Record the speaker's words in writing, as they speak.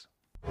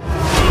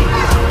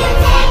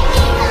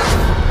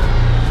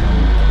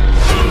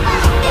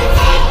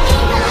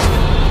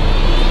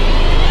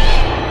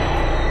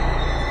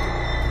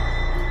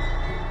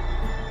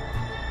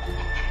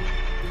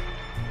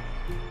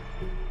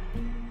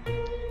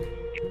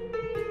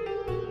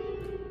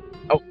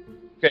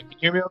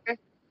Hear me okay?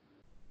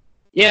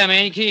 Yeah,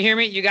 man. Can you hear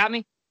me? You got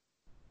me?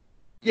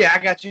 Yeah, I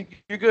got you.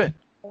 You're good.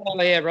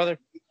 Oh, yeah, brother.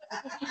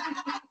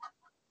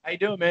 How you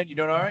doing, man? You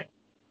doing all right?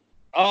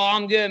 Oh,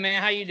 I'm good,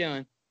 man. How you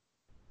doing?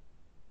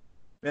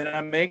 Man,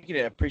 I'm making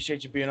it. I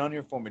appreciate you being on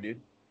here for me,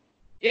 dude.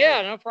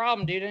 Yeah, no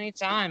problem, dude.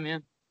 Anytime,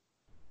 man.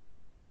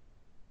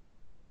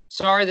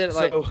 Sorry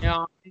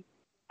that,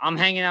 I'm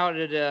hanging out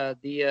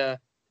at the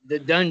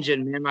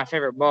dungeon, man, my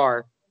favorite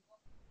bar.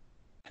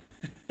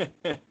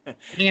 No,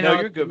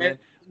 you're good, man.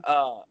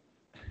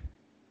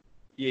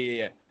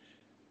 Yeah.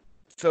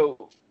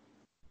 So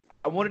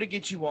I wanted to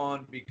get you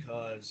on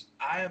because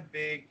I am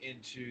big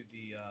into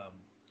the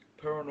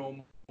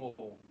paranormal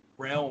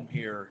realm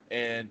here,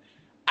 and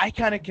I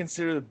kind of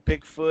consider the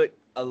Bigfoot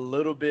a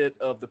little bit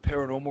of the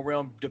paranormal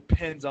realm.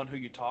 Depends on who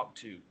you talk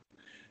to.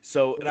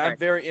 So, and I'm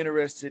very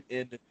interested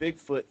in the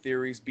Bigfoot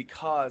theories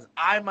because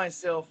I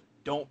myself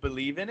don't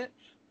believe in it,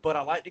 but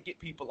I like to get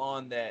people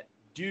on that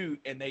do,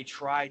 and they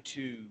try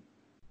to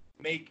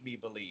make me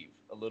believe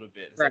a little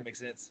bit. Does that make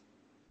sense?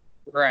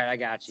 Right, I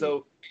got you.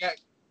 So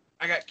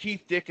I got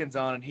Keith Dickens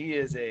on, and he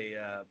is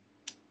a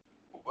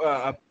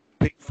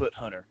Bigfoot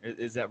hunter.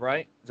 Is that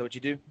right? Is that what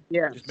you do?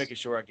 Yeah. Just making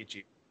sure I get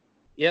you.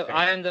 Yep, okay.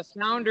 I am the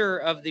founder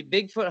of the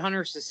Bigfoot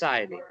Hunter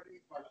Society.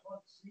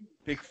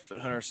 Bigfoot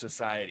Hunter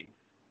Society.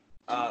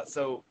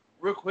 So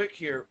real quick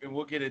here, and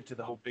we'll get into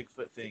the whole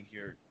Bigfoot thing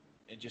here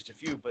in just a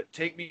few, but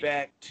take me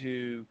back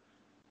to,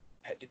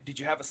 did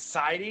you have a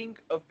sighting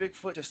of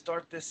Bigfoot to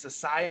start this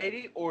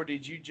society, or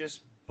did you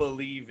just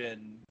believe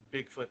in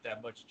Bigfoot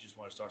that much you just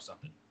want to start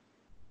something?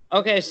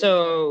 Okay,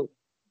 so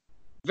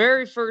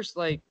very first,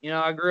 I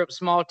grew up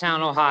small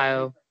town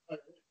Ohio.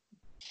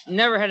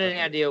 Never had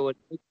any idea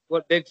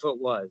what Bigfoot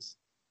was.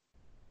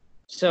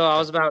 So I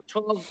was about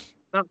 12,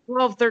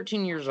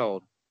 13 years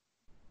old.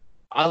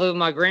 I lived in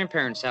my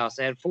grandparents' house.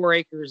 They had 4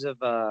 acres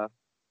of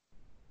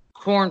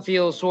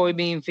cornfields,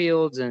 soybean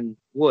fields, and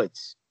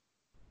woods.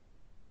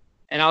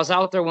 And I was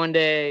out there one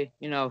day,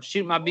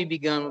 shooting my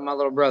BB gun with my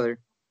little brother.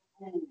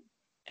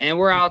 And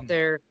we're out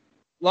there.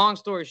 Long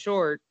story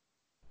short,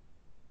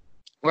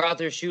 we're out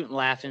there shooting,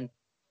 laughing.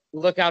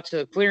 Look out to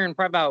the clearing,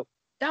 probably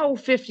about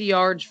 50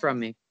 yards from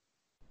me.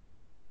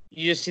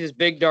 You just see this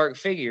big dark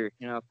figure,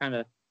 kind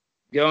of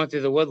going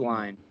through the wood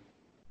line.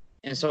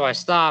 And so I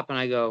stop and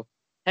I go,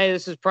 "Hey,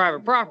 this is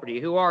private property.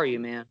 Who are you,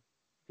 man?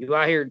 You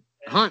out here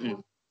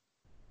hunting?"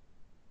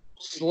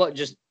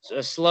 Just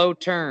a slow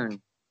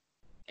turn,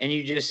 and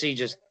you just see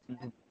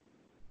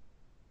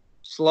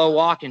slow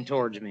walking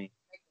towards me.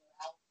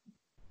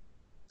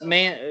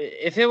 Man,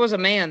 if it was a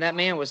man, that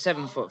man was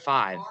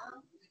 7'5".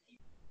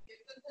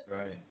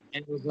 Right.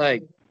 And it was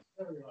like,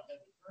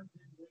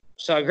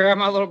 so I grabbed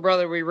my little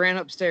brother. We ran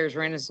upstairs,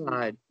 ran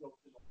inside,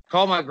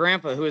 called my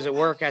grandpa who was at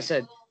work. I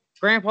said,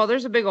 "Grandpa,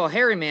 there's a big old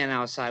hairy man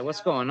outside.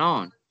 What's going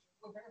on?"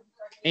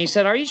 And he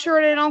said, "Are you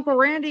sure it ain't Uncle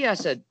Randy?" I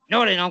said,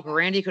 "No, it ain't Uncle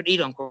Randy. He could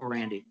eat Uncle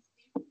Randy."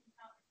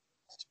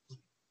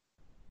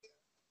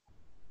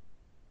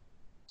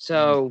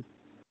 So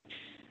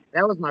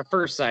that was my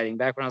first sighting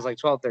back when I was like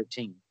 12,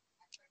 13.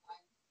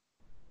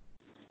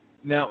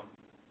 Now,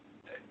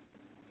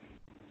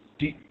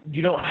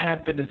 you don't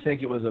happen to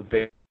think it was a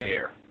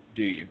bear,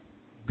 do you?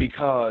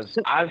 Because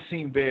I've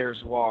seen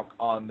bears walk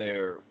on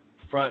their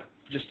front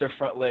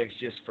legs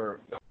just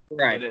for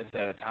minutes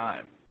at a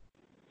time.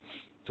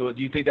 So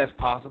do you think that's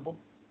possible?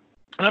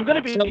 And I'm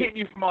going to be hitting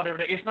you from all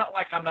different. It's not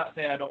like I'm not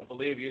saying I don't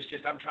believe you. It's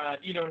just I'm trying.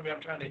 You know what I mean?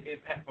 I'm trying to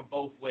impact from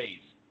both ways.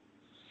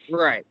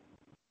 Right.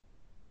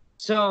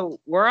 So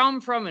where I'm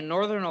from in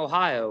northern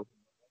Ohio,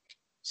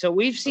 so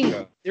we've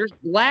seen there's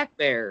black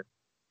bear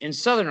in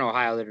southern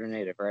Ohio that are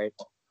native, right?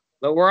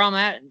 But where I'm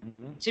at,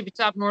 tippy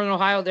top northern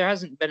Ohio, there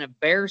hasn't been a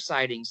bear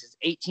sighting since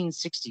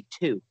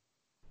 1862.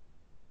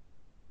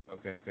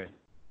 Okay.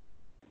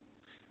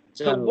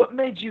 So what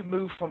made you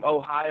move from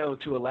Ohio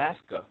to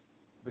Alaska?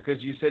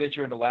 Because you said that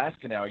you're in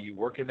Alaska now. Are you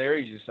working there, or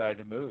you decided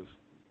to move?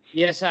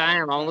 Yes, I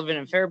am. I'm living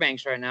in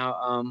Fairbanks right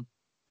now.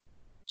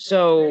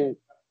 So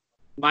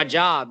my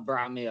job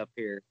brought me up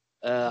here.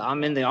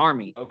 I'm in the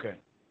Army. Okay.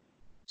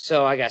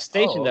 So I got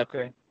stationed up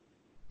here.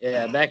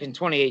 Yeah, back in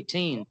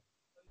 2018.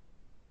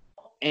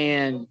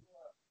 And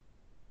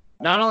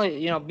not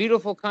only,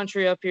 beautiful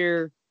country up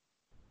here,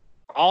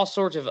 all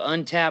sorts of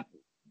untapped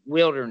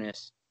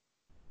wilderness.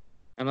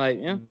 I'm like,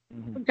 I'm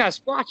kind of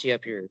splotchy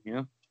up here,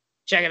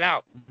 check it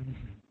out.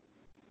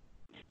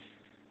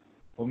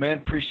 Well, man,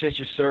 appreciate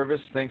your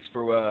service. Thanks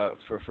for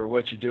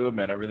what you're doing,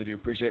 man. I really do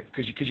appreciate it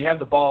because you have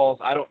the balls.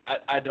 I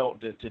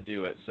don't to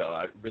do it, so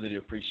I really do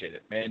appreciate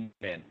it, man.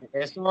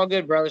 It's all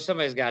good, brother.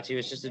 Somebody's got to.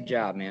 It's just a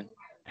job, man.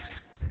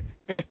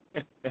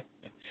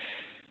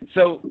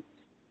 So,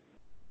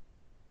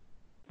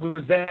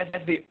 was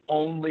that the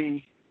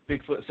only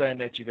Bigfoot sighting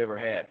that you've ever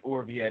had, or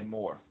have you had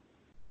more?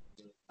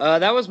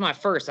 That was my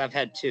first. I've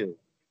had 2.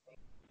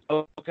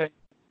 Oh, okay.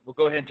 Well,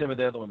 go ahead and tell me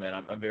the other one,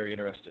 man. I'm very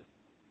interested.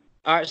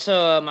 All right,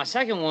 so my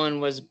second one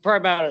was probably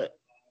about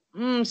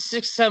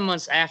 6-7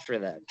 months after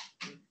that.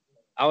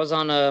 I was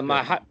on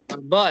my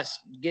bus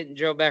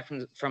drove back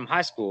from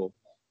high school.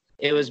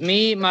 It was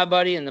me, my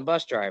buddy, and the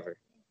bus driver.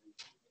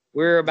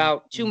 We were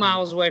about 2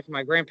 miles away from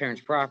my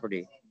grandparents'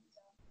 property,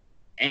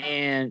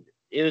 and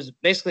it was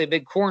basically a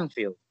big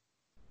cornfield.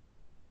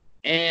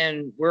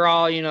 And we're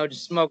all,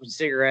 just smoking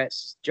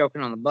cigarettes,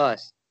 joking on the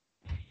bus.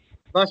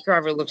 Bus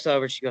driver looks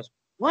over. She goes,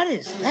 "What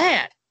is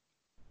that?"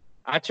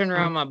 I turn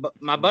around.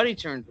 My buddy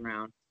turns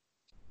around.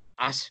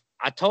 I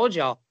told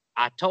y'all.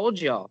 I told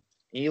y'all.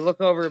 And you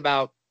look over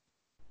probably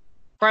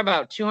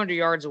about 200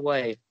 yards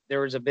away.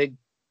 There was a big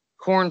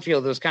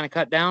cornfield that was kind of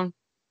cut down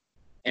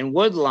and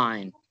wood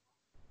line.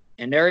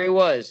 And there he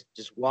was,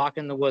 just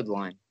walking the wood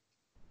line.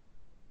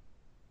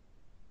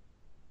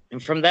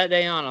 And from that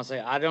day on, I'll say,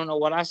 I don't know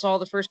what I saw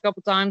the first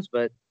couple times,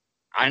 but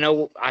I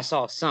know I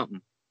saw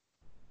something.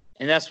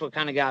 And that's what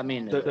kind of got me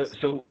into this.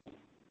 So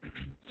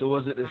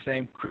was it the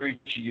same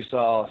creature you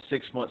saw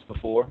 6 months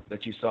before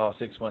that you saw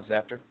 6 months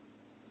after?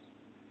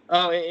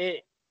 Oh,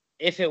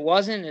 if it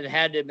wasn't, it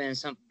had to have been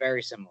something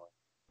very similar.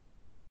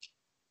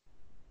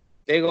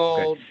 Big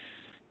old,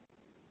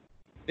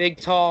 big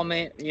tall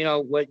man,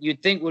 what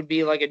you'd think would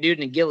be like a dude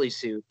in a ghillie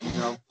suit,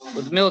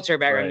 with a military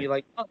background. Right. You're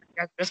like, oh,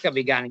 that's got to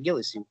be a guy in a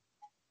ghillie suit.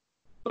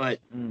 But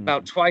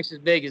about twice as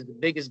big as the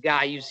biggest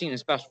guy you've seen in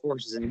Special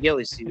Forces in a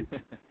ghillie suit.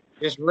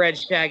 Just red,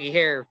 shaggy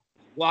hair,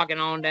 walking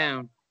on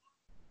down.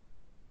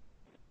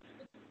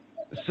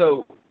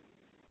 So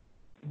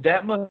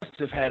that must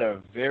have had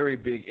a very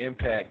big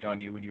impact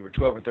on you when you were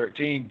 12 or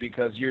 13,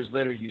 because years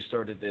later you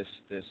started this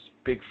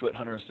Bigfoot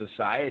Hunter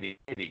Society.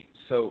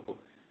 So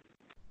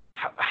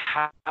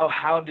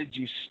how did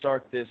you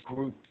start this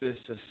group, this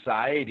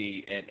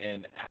society,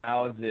 and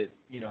how did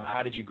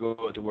you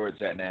go to where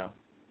it's at now?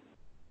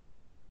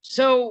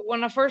 So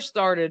when I first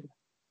started,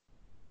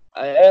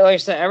 like I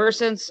said, ever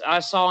since I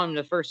saw him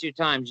the first few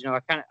times,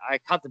 I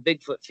caught the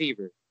Bigfoot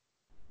fever.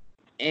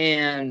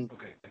 And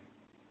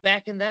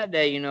back in that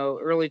day,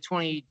 early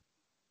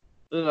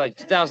 2008,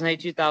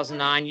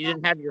 2009, you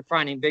didn't have your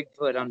Finding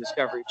Bigfoot on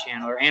Discovery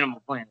Channel or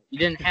Animal Planet. You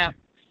didn't have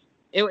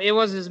it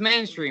was as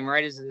mainstream,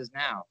 right, as it is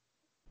now.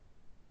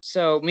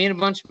 So me and a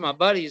bunch of my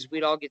buddies,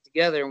 we'd all get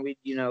together and we'd,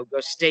 go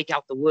stake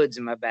out the woods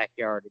in my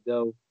backyard,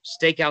 go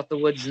stake out the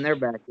woods in their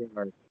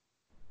backyard.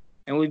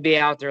 And we'd be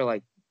out there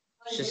like,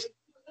 let's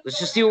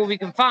just see what we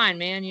can find,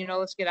 man.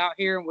 Let's get out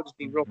here and we'll just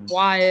be real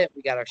quiet.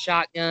 We got our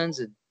shotguns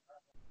and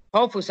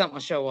hopefully something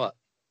will show up.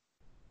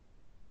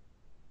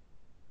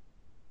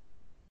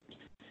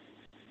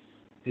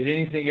 Did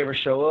anything ever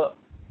show up?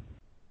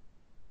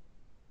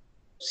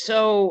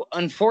 So,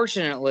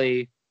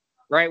 unfortunately,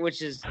 right,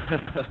 which is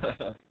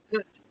the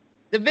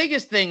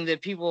biggest thing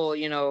that people,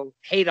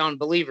 hate on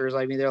believers.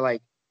 I mean, they're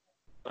like,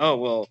 oh,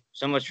 well,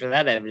 so much for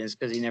that evidence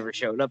because he never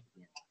showed up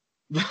again.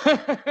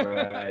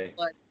 Right.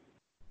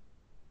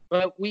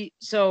 But we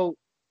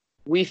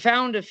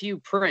found a few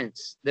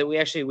prints that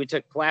we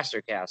took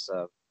plaster casts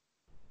of.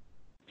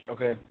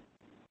 Okay.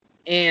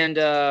 And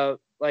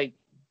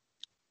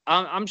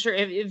I'm sure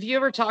if you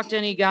ever talked to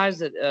any guys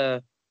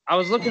that I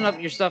was looking up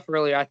your stuff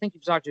earlier, I think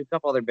you've talked to a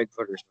couple other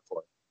Bigfooters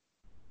before.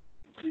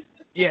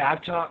 Yeah,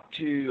 I've talked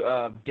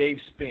to Dave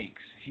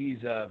Spinks.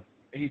 He's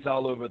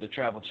all over the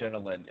Travel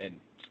Channel and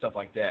stuff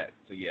like that.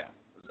 So yeah,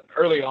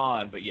 early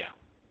on, but yeah.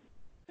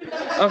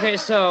 Okay,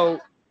 so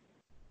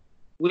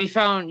we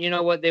found,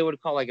 what they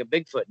would call like a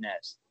Bigfoot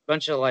nest.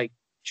 Bunch of like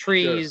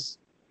trees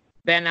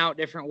bent out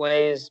different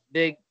ways,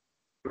 big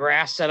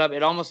grass set up.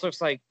 It almost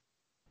looks like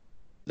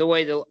the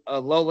way a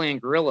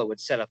lowland gorilla would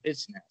set up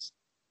its nest,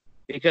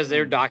 because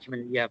they're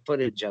documented. You have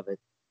footage of it.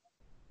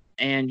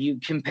 And you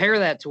compare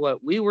that to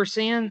what we were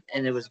seeing,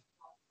 and it was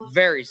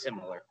very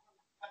similar.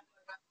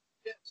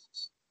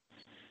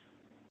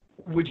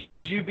 Would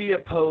you be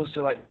opposed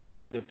to like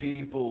the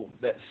people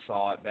that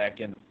saw it back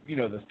in,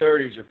 the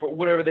 30s or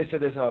whatever they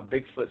said they saw a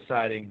Bigfoot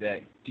sighting?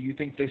 That do you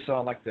think they saw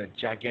like the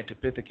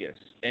Gigantopithecus?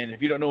 And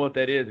if you don't know what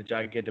that is, the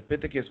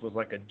Gigantopithecus was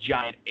like a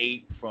giant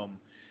ape from,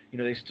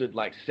 they stood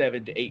like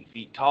 7 to 8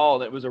 feet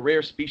tall. It was a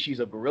rare species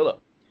of gorilla,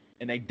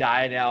 and they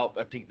died out,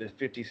 I think, the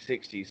 50s,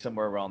 60s,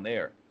 somewhere around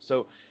there.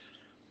 So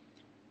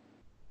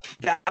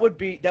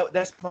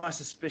that's my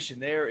suspicion.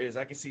 There is,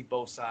 I can see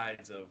both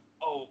sides of,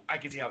 I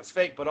can see how it's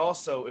fake, but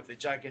also if the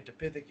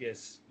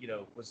Gigantopithecus,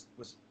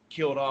 was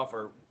killed off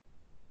or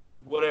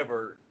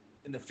whatever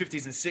in the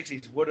 50s and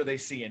 60s, what are they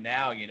seeing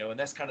now? And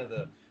that's kind of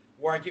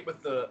where I get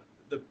with the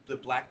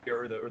black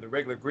bear or the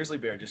regular grizzly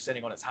bear just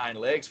sitting on its hind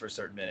legs for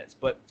certain minutes.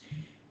 But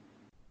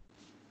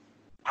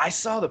I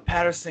saw the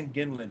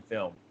Patterson-Gimlin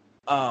film.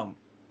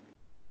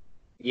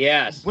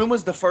 Yes. When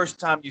was the first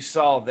time you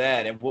saw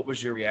that, and what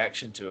was your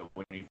reaction to it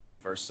when you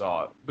first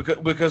saw it?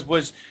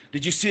 Because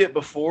did you see it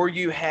before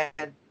you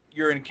had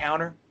your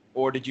encounter,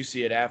 or did you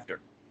see it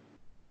after?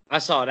 I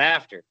saw it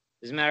after,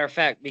 as a matter of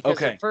fact,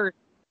 because at first,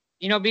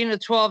 being a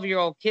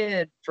 12-year-old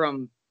kid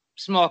from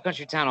small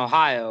country town,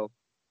 Ohio.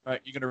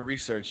 Right, you're gonna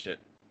research it.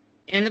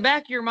 In the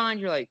back of your mind,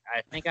 you're like,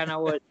 I think I know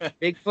what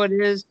Bigfoot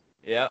is.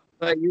 Yeah.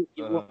 But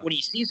when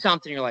you see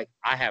something, you're like,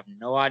 I have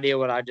no idea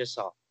what I just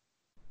saw.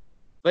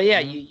 But yeah,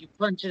 you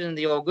punch it in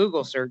the old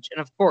Google search,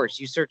 and of course,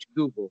 you search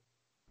Google.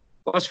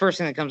 What's the first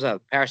thing that comes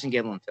up?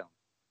 Patterson-Gimlin film.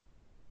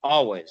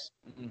 Always.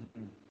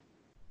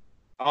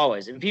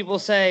 always. And people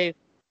say,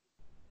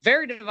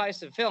 very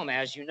divisive film,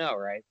 as you know,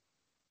 right?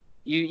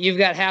 You've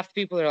got half the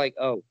people that are like,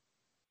 oh,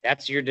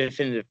 that's your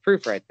definitive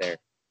proof right there.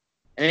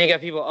 And then you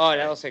got people, oh,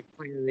 that looks like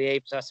Planet of the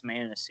Apes, that's a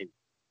man in a suit.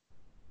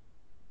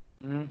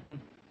 Mm-hmm.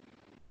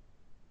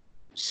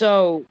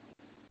 So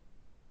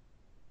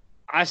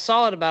I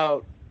saw it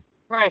about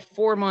probably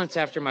 4 months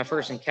after my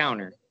first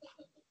encounter.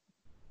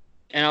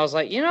 And I was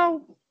like,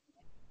 I'm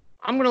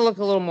going to look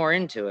a little more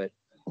into it.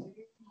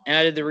 And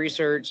I did the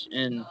research,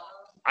 and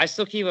I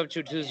still keep up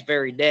to this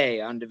very day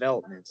on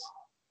developments.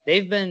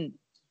 They've been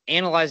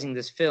analyzing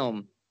this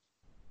film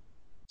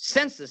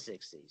since the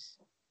 60s.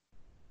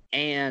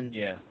 And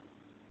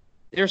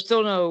there's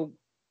still no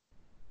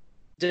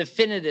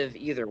definitive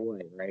either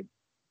way, right?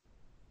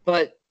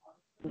 But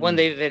when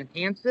they've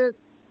enhanced it,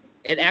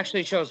 it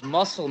actually shows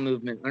muscle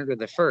movement under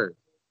the fur.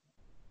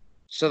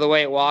 So the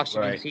way it walks,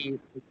 you can see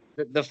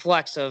the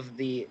flex of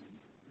the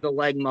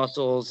leg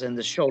muscles and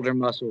the shoulder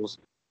muscles.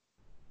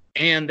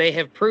 And they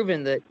have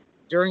proven that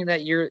during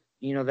that year,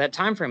 that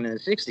time frame in the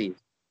 60s,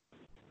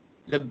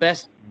 the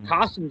best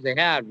costumes they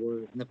had were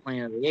in the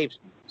Planet of the Apes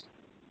movies.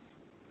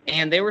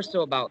 And they were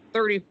still about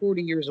 30,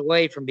 40 years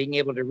away from being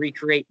able to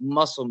recreate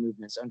muscle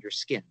movements under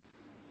skin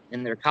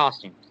in their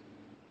costumes.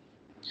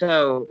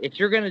 So if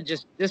you're going to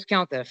just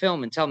discount that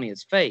film and tell me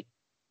it's fake,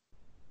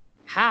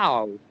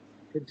 how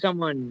could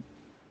someone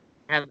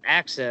have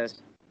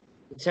access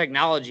to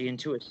technology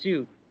into a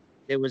suit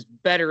that was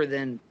better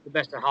than the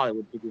best of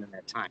Hollywood could do in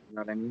that time? You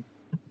know what I mean?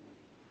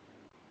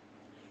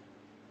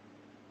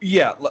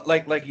 Yeah,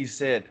 like you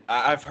said,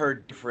 I've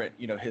heard different,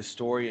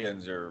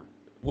 historians or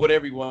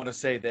whatever you want to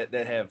say that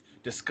have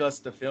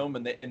discussed the film,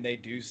 and they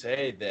do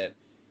say that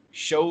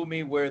show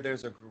me where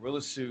there's a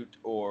gorilla suit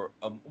or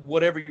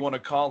whatever you want to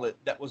call it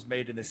that was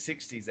made in the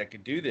 60s that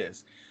could do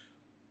this.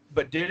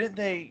 But didn't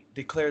they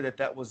declare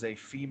that was a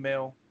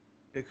female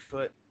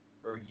Bigfoot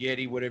or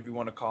Yeti, whatever you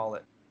want to call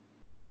it?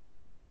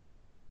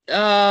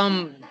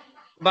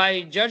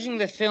 By judging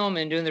the film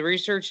and doing the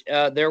research,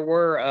 there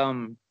were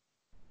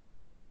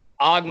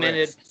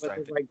augmented what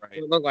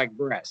looked like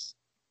breasts.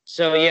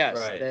 So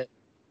yes,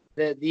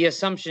 the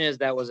assumption is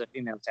that was a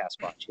female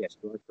Sasquatch. Yes,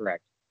 you are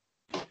correct.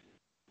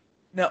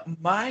 Now,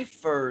 my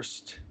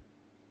first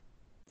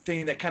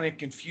thing that kind of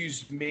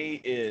confused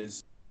me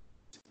is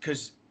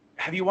because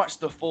have you watched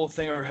the full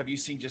thing, or have you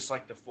seen just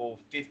like the full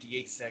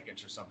 58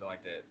 seconds or something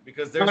like that?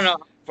 Because there's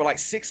for like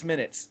 6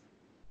 minutes.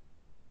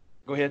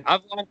 Go ahead.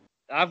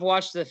 I've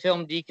watched the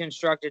film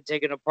deconstructed,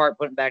 taken apart,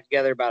 put it back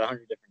together about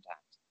 100 different times.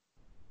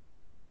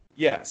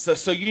 Yeah, so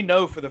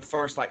for the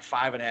first like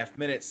 5.5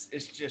 minutes,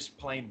 it's just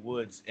plain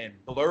woods and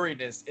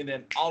blurriness, and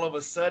then all of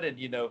a sudden,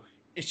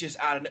 it's just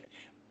out of.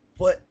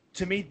 But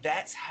to me,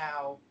 that's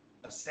how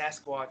a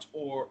Sasquatch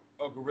or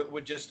a gorilla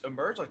would just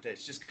emerge like that.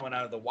 It's just coming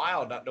out of the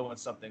wild, not knowing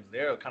something's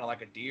there, kind of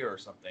like a deer or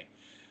something.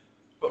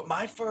 But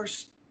my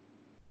first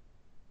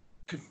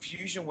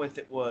confusion with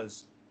it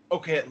was,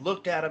 okay, it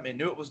looked at him and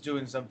knew it was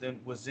doing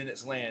something, was in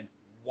its land.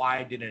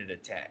 Why didn't it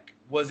attack?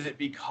 Was it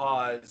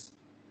because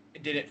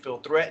it didn't feel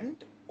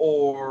threatened?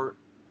 Or,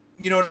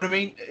 you know what I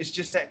mean? It's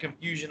just that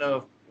confusion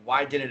of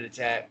why didn't it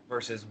attack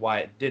versus why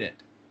it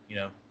didn't,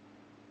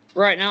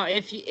 Right. Now,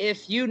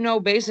 if you know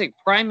basic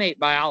primate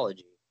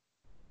biology,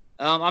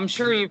 I'm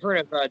sure you've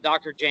heard of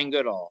Dr. Jane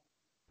Goodall.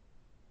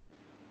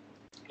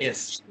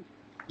 Yes.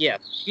 Yes,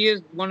 she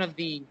is one of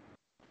the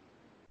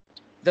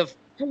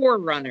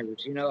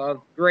forerunners,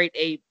 of great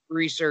ape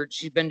research.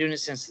 She's been doing it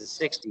since the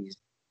 60s.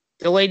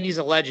 The lady's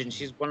a legend.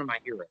 She's one of my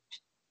heroes.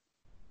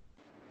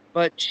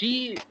 But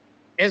she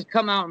has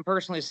come out and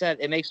personally said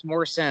it makes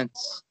more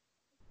sense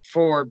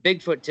for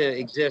Bigfoot to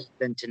exist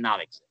than to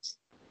not exist.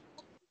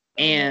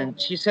 And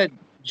she said,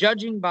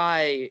 judging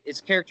by its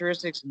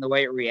characteristics and the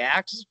way it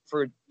reacts,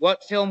 for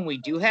what film we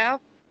do have,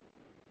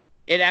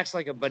 it acts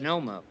like a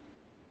bonomo,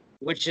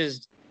 which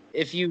is,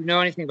 if you know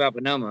anything about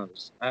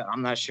bonomos,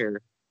 I'm not sure.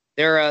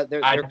 They're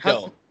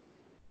don't.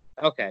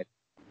 Okay.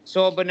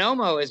 So a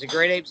bonomo is a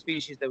great ape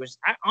species that was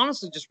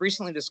honestly just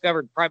recently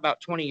discovered probably about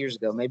 20 years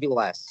ago, maybe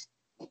less.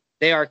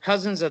 They are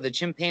cousins of the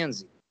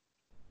chimpanzee.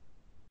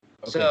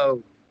 Okay.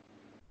 So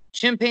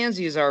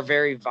chimpanzees are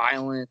very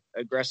violent,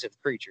 aggressive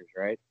creatures,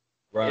 right?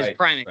 Right.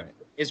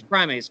 As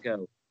primates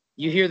go.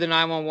 You hear the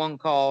 911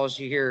 calls.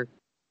 You hear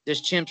this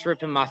chimp's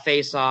ripping my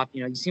face off.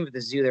 You see them at the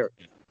zoo there.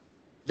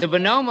 The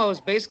bonomo is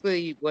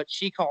basically what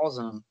she calls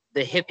them,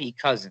 the hippie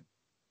cousin.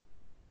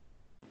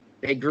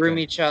 They groom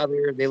each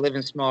other. They live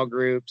in small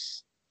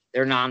groups.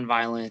 They're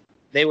nonviolent.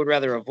 They would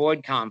rather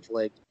avoid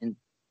conflict and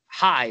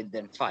hide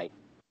than fight.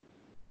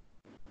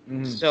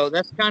 So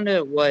that's kind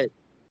of what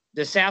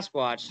the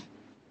Sasquatch,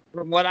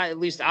 from what at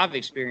least I've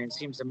experienced,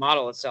 seems to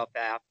model itself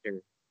after.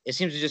 It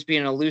seems to just be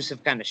an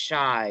elusive, kind of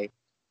shy,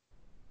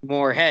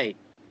 more, hey,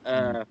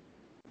 I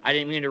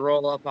didn't mean to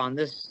roll up on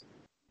this.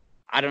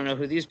 I don't know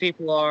who these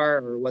people are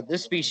or what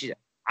this species.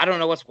 I don't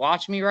know what's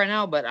watching me right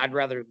now, but I'd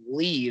rather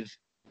leave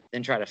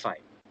than try to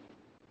fight.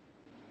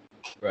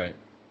 Right.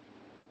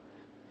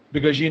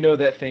 Because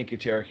that thing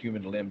could tear a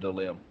human limb to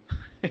limb.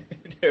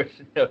 there's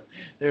no,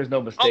 there's no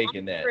Oh, mistake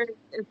in that.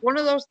 if one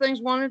of those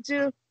things wanted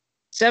to,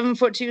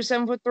 7'2",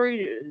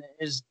 7'3"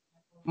 is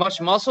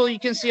much muscle you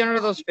can see under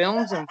those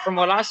films. And from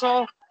what I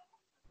saw,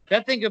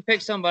 that thing could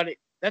pick somebody.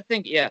 That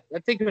thing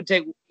could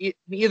take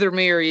either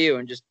me or you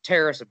and just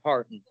tear us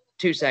apart in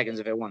 2 seconds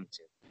if it wanted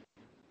to.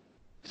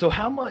 So,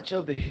 how much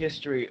of the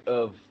history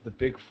of the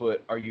Bigfoot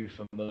are you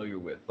familiar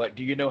with? Like,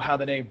 do you know how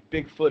the name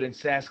Bigfoot and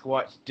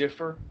Sasquatch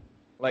differ?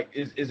 Like,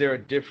 is there a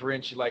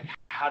differential? Like,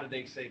 how do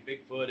they say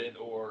Bigfoot and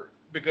or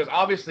because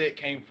obviously it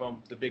came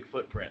from the big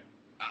footprint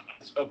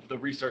of the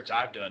research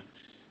I've done.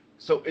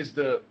 So, is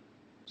the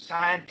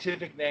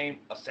scientific name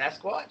a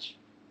Sasquatch,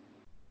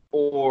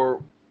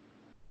 or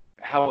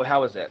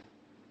how is that?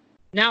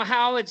 Now,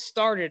 how it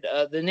started,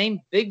 the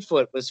name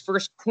Bigfoot was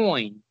first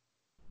coined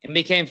and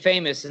became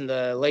famous in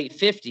the late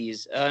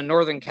 50s,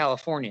 Northern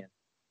California.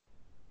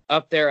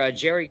 Up there,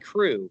 Jerry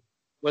Crew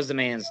was the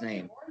man's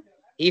name.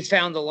 He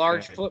found the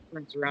large Right.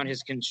 footprints around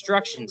his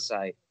construction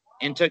site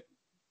and took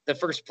the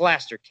first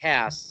plaster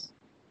casts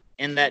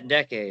in that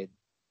decade.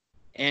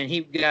 And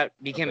he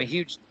became a Okay.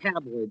 huge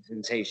tabloid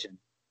sensation.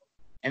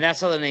 And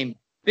that's how the name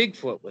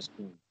Bigfoot was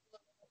coined.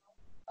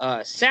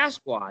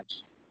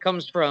 Sasquatch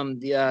comes from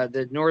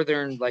the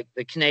northern, like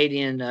the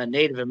Canadian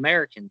Native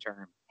American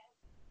term.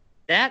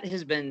 That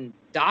has been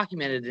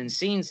documented and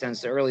seen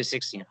since the early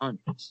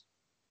 1600s.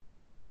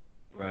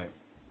 Right.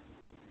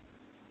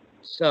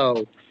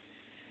 So,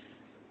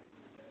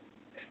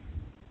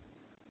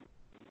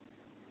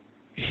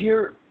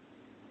 Here,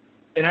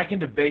 and I can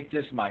debate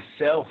this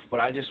myself, but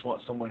I just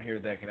want someone here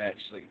that can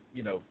actually,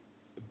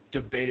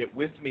 debate it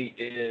with me.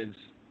 Is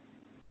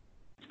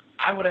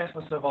I would ask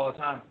myself all the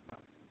time,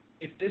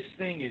 if this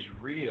thing is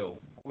real,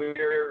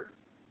 where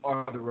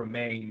are the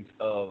remains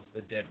of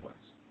the dead ones?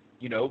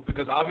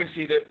 Because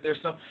obviously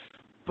there's some,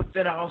 but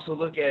then I also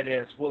look at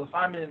it as, well, if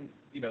I'm in,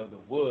 the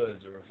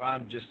woods or if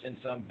I'm just in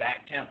some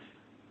back town,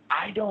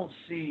 I don't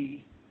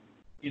see,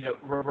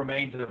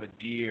 remains of a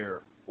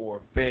deer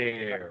or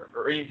bear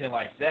or anything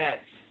like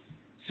that.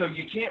 So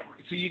you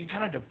can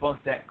kind of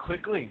debunk that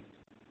quickly.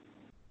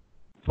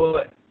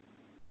 But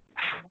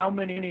how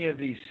many of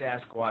these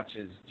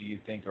Sasquatches do you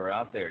think are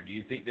out there? Do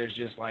you think there's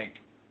just like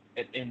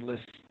an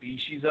endless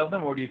species of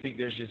them, or do you think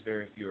there's just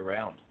very few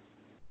around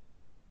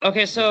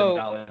okay, with the so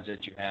knowledge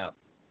that you have?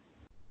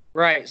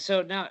 right,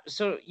 so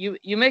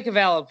you make a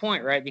valid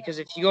point, right? Because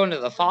if you go into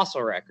the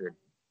fossil record,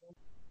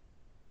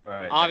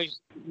 Right. obviously,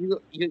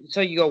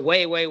 you go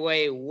way, way,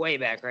 way, way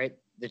back, right?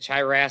 The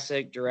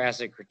Jurassic,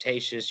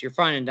 Cretaceous. You're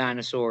finding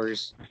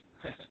dinosaurs.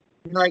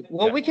 You're like,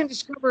 well, Yeah. we can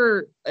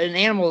discover an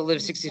animal that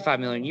lived 65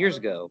 million years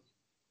ago.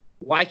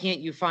 Why can't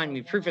you find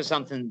me proof of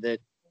something that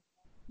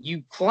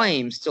you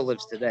claim still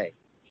lives today?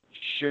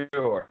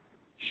 Sure.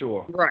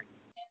 Sure. Right.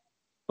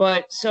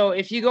 But so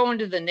if you go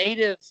into the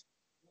native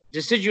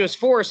deciduous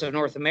forests of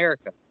North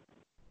America,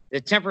 the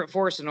temperate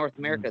forests of North Mm.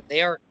 America,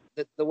 they are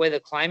the way the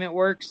climate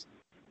works.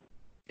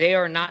 They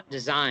are not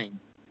designed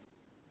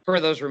for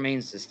those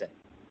remains to stay.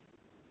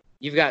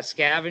 You've got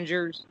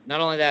scavengers. Not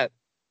only that,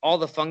 all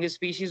the fungus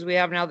species we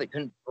have now that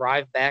couldn't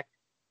thrive back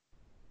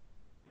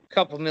a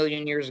couple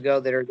million years ago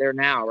that are there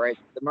now, right?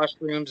 The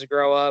mushrooms that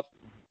grow up,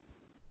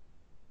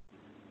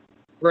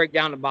 break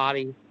down the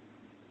body.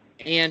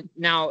 And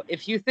now,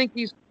 if you think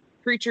these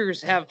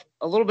creatures have just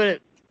a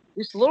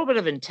little bit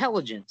of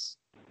intelligence,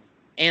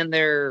 and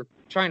they're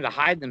trying to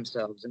hide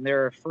themselves, and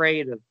they're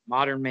afraid of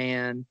modern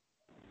man,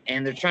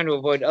 and they're trying to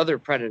avoid other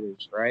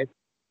predators, right?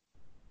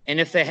 And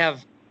if they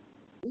have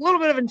a little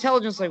bit of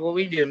intelligence like what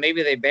we do,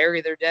 maybe they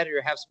bury their dead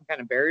or have some kind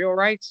of burial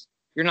rites,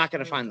 you're not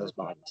going to find those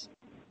bodies.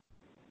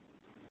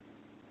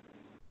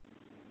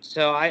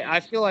 So I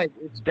feel like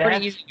it's pretty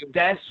That's easy to.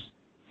 that's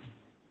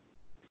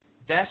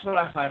that's what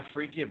I find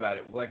freaky about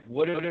it. Like,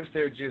 what if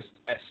they're just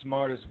as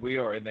smart as we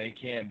are and they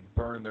can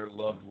burn their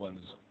loved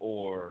ones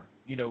or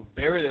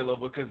bury their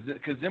loved ones?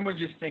 Because then we're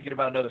just thinking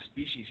about another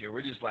species here.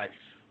 We're just like,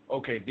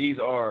 okay, these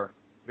are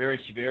very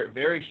very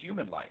very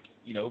human-like,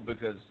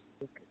 because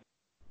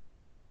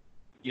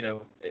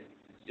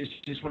it's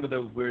just one of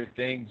those weird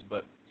things.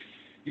 But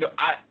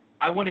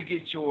I want to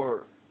get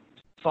your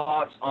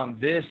thoughts on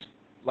this.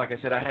 Like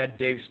I said, I had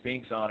Dave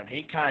Spinks on, and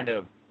he kind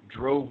of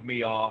drove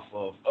me off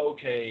of,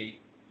 okay,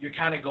 you're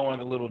kind of going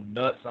a little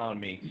nuts on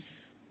me.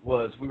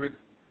 We were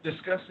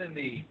discussing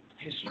the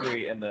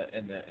history and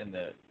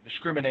the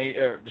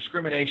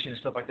discrimination and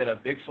stuff like that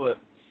of Bigfoot,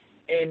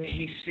 and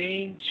he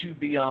seemed to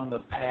be on the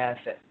path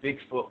that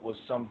Bigfoot was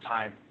some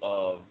type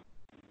of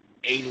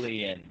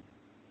alien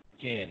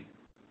kin.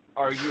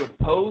 Are you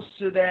opposed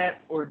to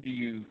that, or have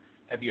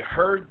you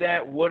heard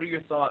that? What are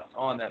your thoughts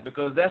on that?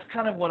 Because that's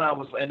kind of when I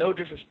was, and no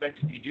disrespect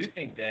if you do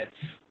think that,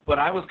 but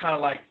I was kind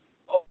of like,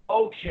 oh,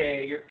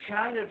 okay, you're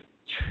kind of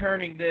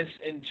turning this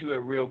into a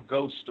real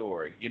ghost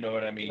story. You know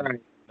what I mean?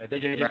 Right. Like they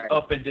just Right.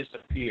 up and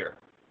disappear.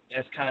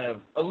 That's kind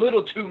of a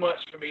little too much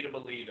for me to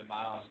believe, in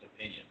my honest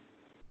opinion.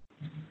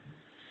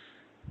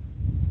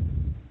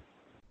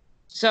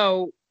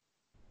 So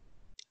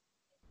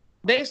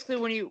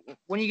basically,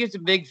 when you get to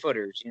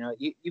Bigfooters,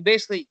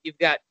 you've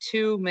got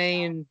two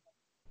main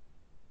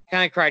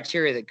kind of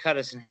criteria that cut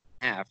us in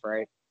half,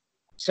 right?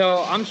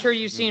 So I'm sure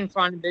you've seen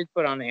Finding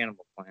Bigfoot on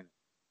Animal Planet.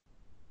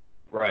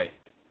 Right.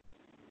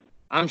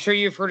 I'm sure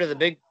you've heard of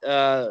the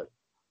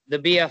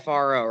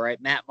BFRO,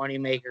 right? Matt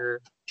Moneymaker,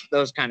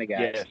 those kind of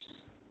guys. Yes.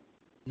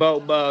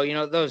 Bobo, you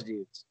know, those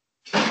dudes.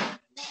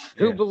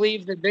 Who Yes.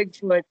 believe that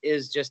Bigfoot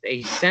is just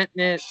a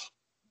sentient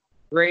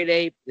great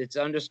ape that's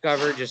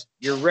undiscovered, just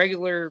your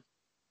regular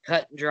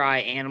cut and dry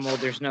animal.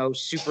 There's no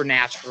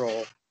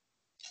supernatural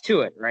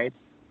to it, right?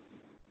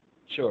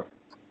 Sure.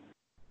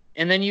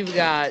 And then you've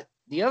got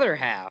the other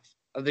half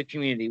of the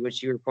community,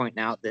 which you were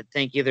pointing out, that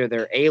think either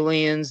they're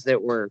aliens that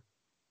were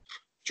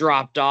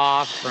dropped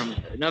off from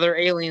another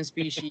alien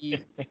species,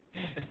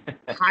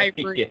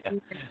 hybrid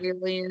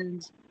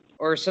aliens,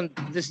 or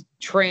this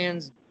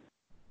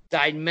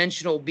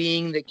trans-dimensional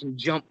being that can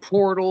jump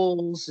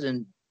portals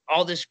and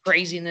all this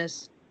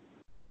craziness.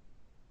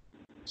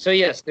 So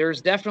yes,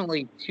 there's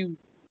definitely two.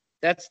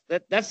 That's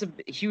a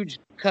huge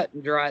cut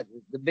and dry.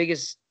 The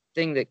biggest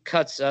thing that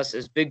cuts us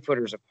as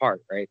Bigfooters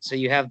apart, right? So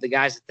you have the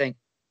guys that think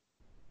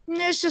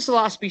it's just a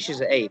lost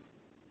species of ape,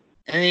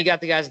 and then you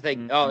got the guys that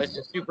think, oh, it's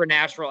a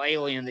supernatural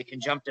alien that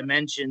can jump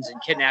dimensions and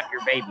kidnap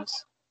your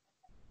babies.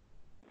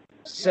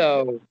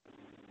 So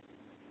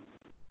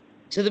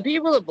to the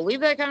people that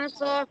believe that kind of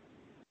stuff,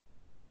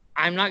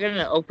 I'm not going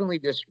to openly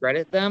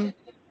discredit them,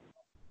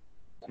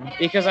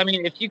 because I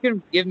mean, if you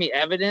can give me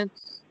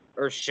evidence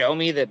or show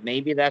me that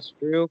maybe that's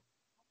true,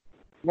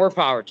 more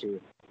power to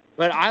you.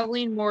 But I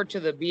lean more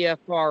to the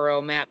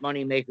BFRO, Matt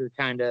Moneymaker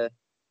kind of,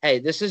 hey,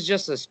 this is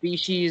just a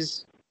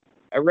species,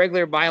 a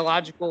regular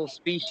biological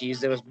species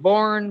that was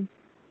born,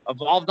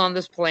 evolved on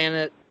this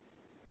planet.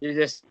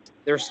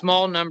 They're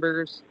small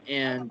numbers,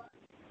 and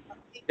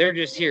they're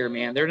just here,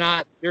 man.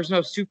 There's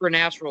no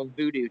supernatural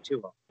voodoo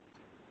to them.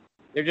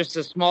 They're just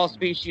a small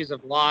species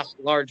of lost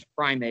large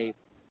primate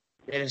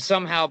that have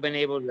somehow been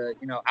able to,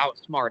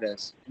 outsmart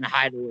us and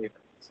hide away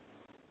from us.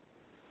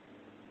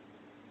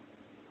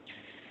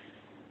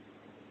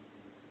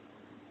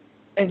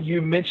 And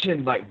you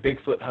mentioned like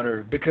Bigfoot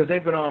Hunter, because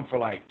they've been on for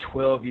like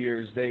 12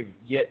 years. They've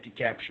yet to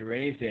capture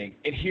anything.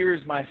 And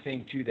here's my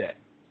thing to that.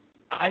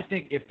 I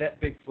think if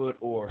that Bigfoot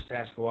or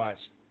Sasquatch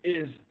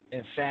is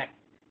in fact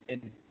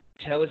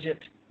intelligent,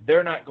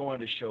 they're not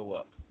going to show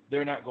up.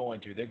 They're not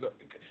going to.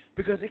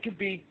 Because it could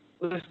be,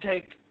 let's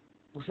say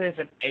if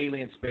an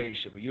alien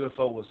spaceship, a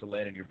UFO was to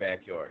land in your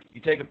backyard.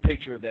 You take a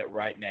picture of that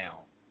right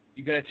now.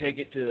 You're going to take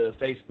it to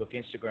Facebook,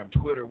 Instagram,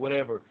 Twitter,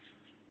 whatever.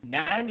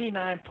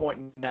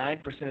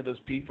 99.9% of those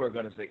people are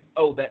going to say,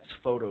 oh, that's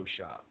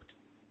photoshopped.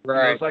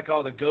 Right. It's like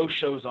all the ghost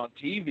shows on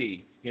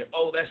TV.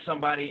 Oh, that's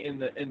somebody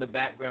in the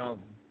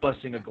background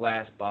busting a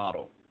glass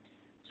bottle.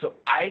 So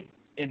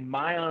in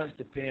my honest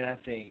opinion, I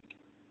think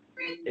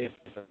if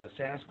a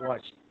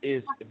Sasquatch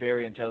is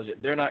very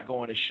intelligent, they're not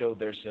going to show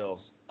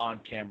themselves on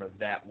camera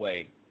that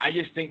way. I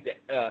just think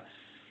that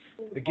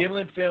the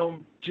Gimlin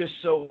film just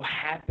so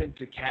happened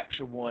to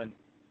capture one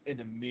in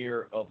the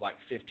mirror of like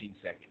 15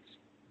 seconds.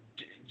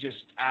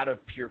 Just out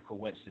of pure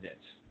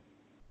coincidence.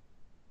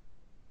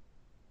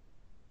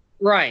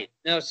 Right.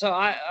 No, so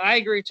I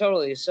agree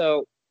totally.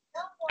 So,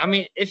 I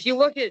mean, if you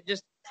look at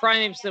just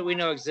primates that we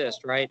know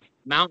exist, right?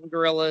 Mountain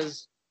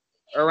gorillas,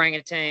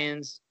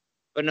 orangutans,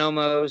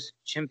 bonobos,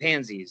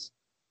 chimpanzees.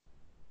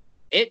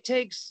 It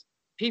takes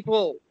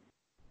people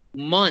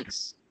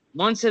months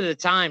at a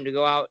time to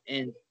go out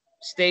and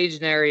stage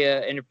an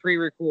area and to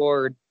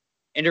pre-record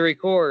and to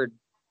record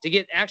to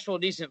get actual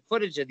decent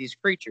footage of these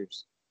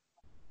creatures.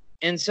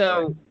 And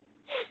so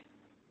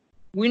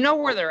we know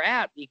where they're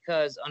at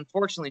because,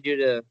 unfortunately, due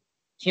to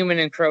human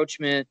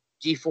encroachment,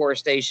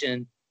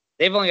 deforestation,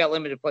 they've only got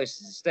limited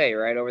places to stay,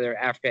 right? Over there,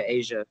 Africa,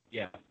 Asia.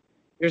 Yeah.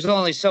 There's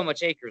only so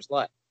much acres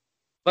left.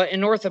 But in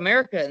North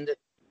America, and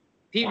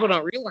people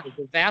don't realize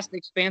the vast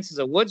expanses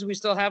of woods we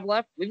still have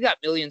left, we've got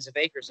millions of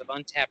acres of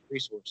untapped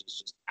resources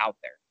just out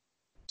there.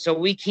 So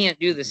we can't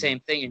do the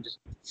same thing and just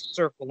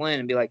circle in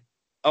and be like,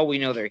 oh, we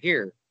know they're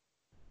here.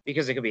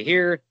 Because they could be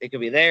here, they could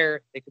be there,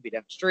 they could be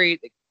down the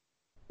street.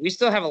 We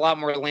still have a lot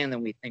more land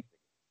than we think.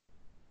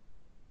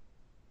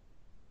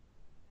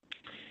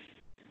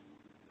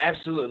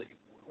 Absolutely.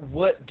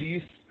 What do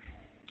you,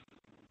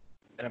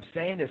 and I'm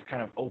saying this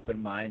kind of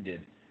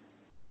open-minded,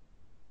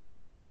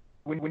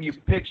 when you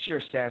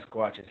picture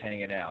Sasquatches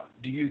hanging out,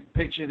 do you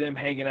picture them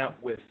hanging out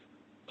with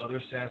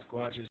other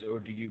Sasquatches, or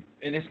do you,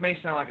 and this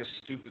may sound like a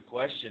stupid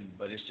question,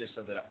 but it's just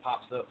something that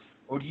pops up,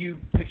 or do you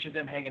picture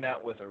them hanging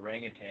out with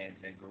orangutans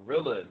and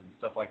gorillas and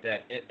stuff like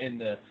that in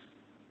the,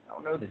 I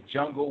don't know, the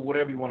jungle,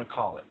 whatever you want to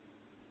call it?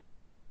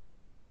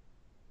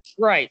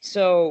 Right.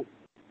 So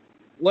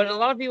what a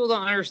lot of people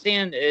don't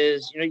understand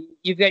is,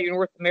 you've got your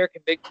North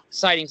American big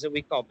sightings that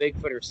we call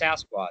Bigfoot or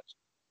Sasquatch.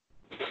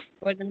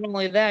 But not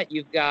only that,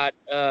 you've got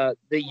the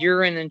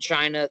Urin in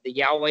China, the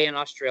Yahweh in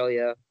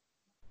Australia,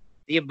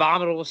 the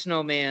Abominable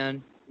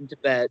Snowman in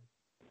Tibet,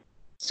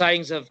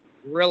 sightings of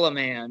Gorilla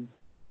Man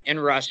in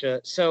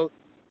Russia. So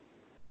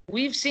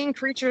we've seen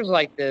creatures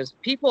like this.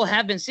 People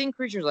have been seeing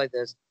creatures like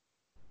this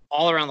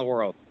all around the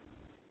world.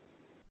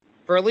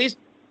 For at least,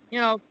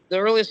 the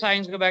earliest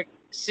sightings go back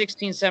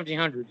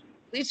 1700s,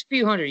 at least a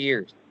few hundred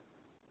years.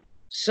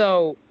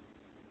 So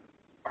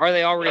are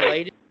they all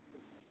related?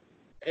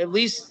 At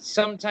least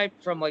some type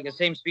from like the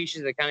same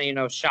species that kind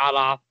of, shot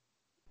off.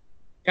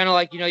 Kind of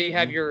like, you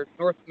have your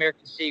North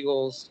American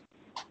seagulls,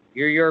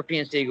 your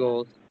European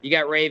seagulls, you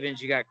got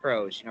ravens, you got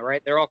crows,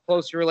 right? They're all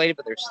closely related,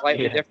 but they're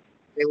slightly different.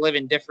 They live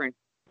in different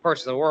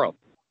parts of the world.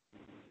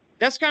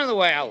 That's kind of the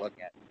way I look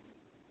at it.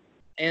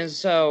 And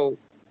so,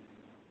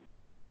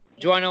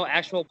 do I know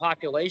actual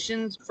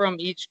populations from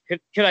each?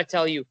 Could I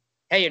tell you,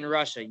 hey, in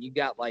Russia, you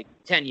got like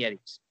 10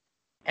 Yetis.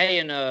 Hey,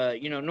 in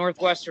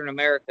Northwestern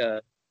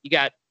America, you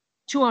got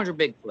 200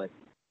 Bigfoot.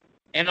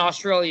 In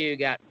Australia, you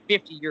got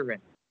 50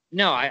 urine.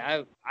 No,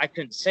 I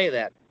couldn't say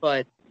that,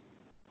 but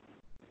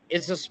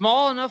it's a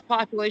small enough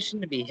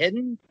population to be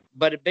hidden,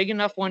 but a big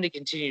enough one to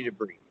continue to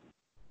breed,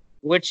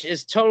 which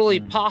is totally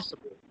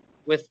possible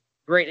with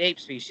great ape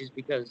species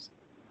because,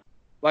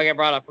 like I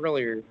brought up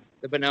earlier,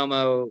 the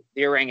bonobo,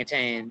 the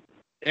orangutan,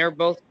 they're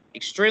both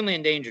extremely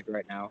endangered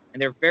right now,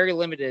 and they're very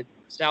limited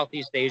in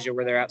Southeast Asia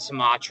where they're at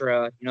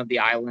Sumatra, the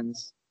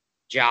islands,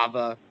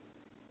 Java,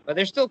 but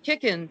they're still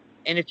kicking,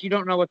 and if you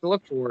don't know what to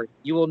look for,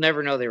 you will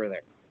never know they were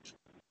there.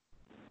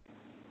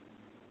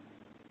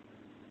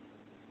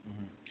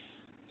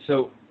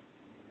 So,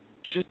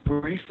 just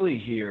briefly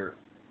here,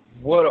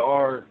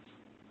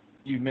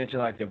 you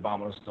mentioned like the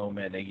abominable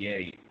snowman, the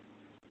Yeti.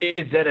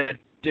 Is that a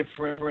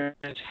different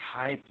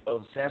type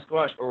of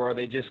Sasquatch, or are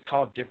they just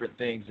called different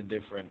things in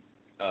different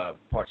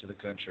parts of the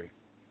country?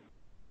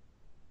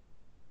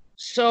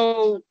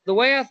 So, the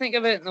way I think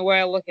of it and the way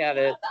I look at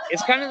it,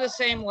 it's kind of the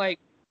same like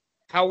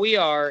how we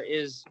are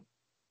is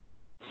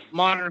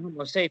modern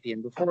Homo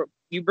sapien. Before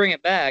you bring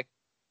it back,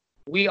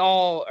 we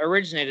all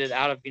originated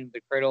out of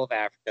the cradle of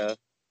Africa.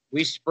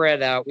 We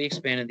spread out, we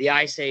expanded. The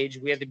Ice Age,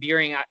 we had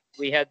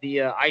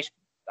the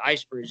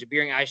ice bridge, the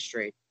Bering Ice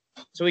Strait,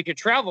 so we could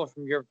travel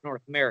from Europe to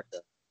North America.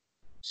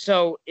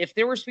 So if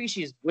there were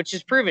species, which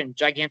is proven,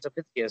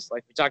 Gigantopithecus,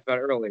 like we talked about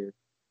earlier,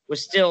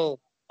 was still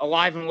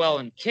alive and well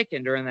and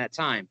kicking during that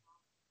time.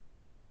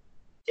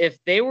 If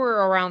they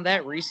were around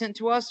that recent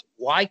to us,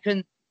 why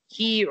couldn't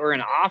he or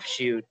an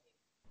offshoot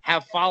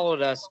have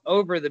followed us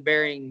over the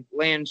Bering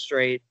Land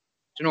Strait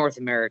to North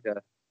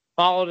America,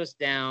 followed us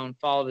down,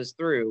 followed us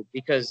through?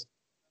 Because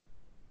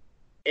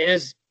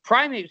as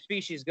primate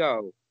species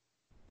go,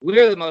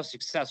 we're the most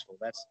successful.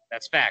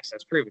 That's facts.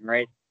 That's proven,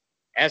 right?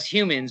 As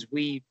humans,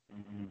 we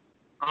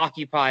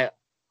occupy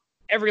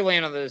every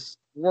land on this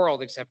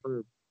world except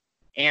for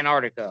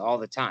Antarctica all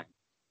the time.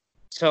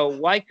 So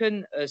why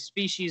couldn't a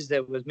species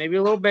that was maybe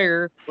a little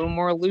bigger, a little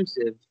more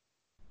elusive,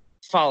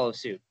 follow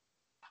suit?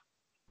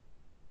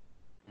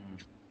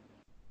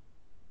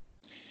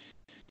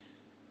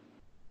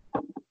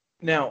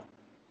 Now,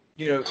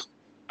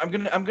 I'm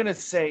gonna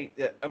say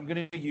that I'm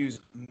gonna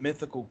use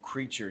mythical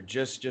creature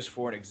just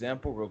for an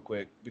example, real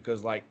quick,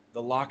 because like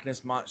the Loch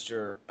Ness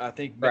monster, I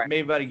think maybe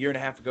about a year and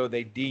a half ago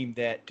they deemed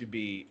that to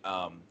be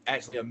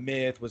actually a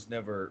myth, was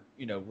never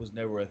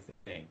a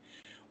thing.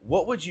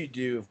 What would you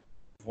do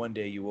if one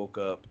day you woke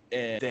up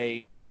and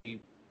they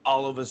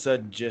all of a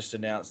sudden just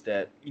announced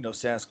that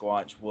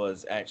Sasquatch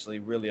was actually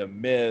really a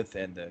myth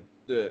and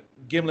the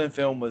Gimlin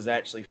film was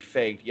actually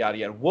fake, yada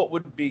yada? What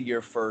would be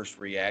your first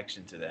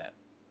reaction to that?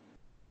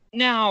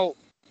 Now,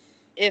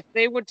 if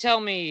they would tell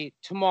me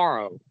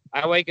tomorrow,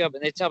 I wake up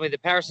and they tell me the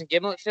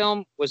Patterson-Gimlin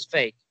film was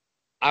fake,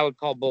 I would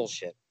call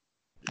bullshit.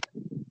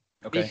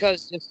 Okay.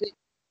 Because just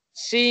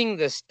seeing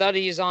the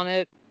studies on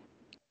it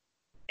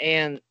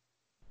and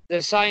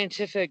the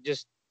scientific,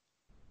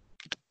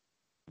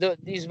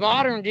 these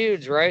modern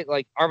dudes, right?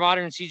 Like our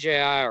modern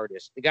CGI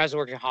artists, the guys that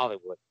work in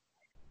Hollywood,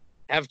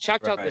 have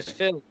chucked out this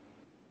film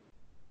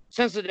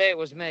since the day it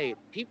was made.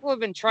 People have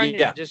been trying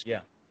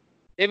to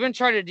they've been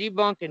trying to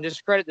debunk and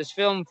discredit this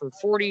film for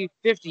 40,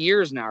 50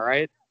 years now,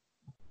 right?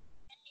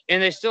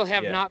 And they still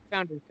have not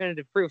found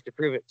definitive proof to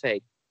prove it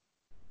fake.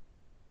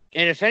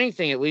 And if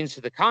anything, it leans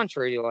to the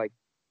contrary. You're like,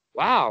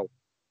 wow,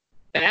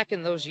 back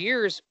in those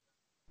years,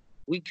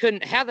 we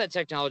couldn't have that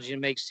technology to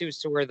make suits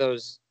to where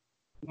those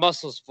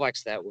muscles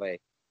flex that way.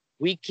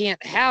 We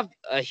can't have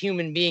a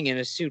human being in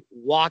a suit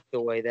walk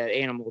the way that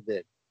animal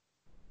did.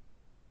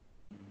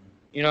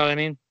 You know what I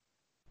mean?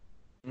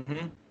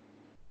 Mm-hmm.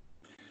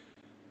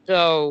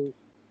 So,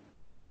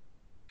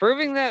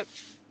 proving that,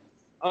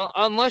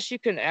 unless you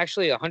can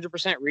actually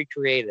 100%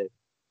 recreate it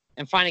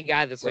and find a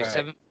guy that's like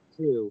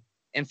 7'2"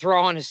 and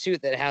throw on a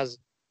suit that has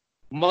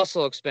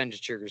muscle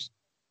expenditures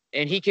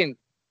and he can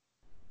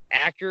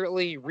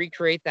accurately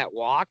recreate that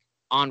walk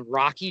on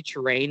rocky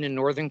terrain in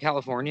Northern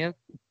California,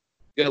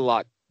 good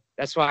luck.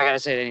 That's why I got to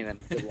say to anything.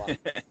 Good luck.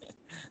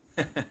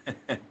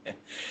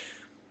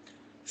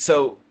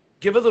 So,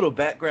 give a little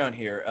background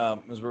here,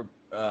 as we're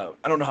I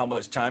don't know how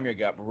much time you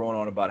got, but we're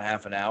on about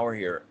half an hour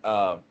here.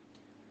 How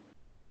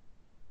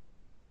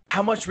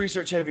much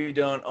research have you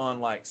done on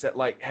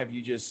have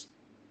you just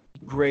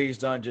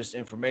grazed on just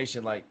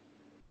information? Like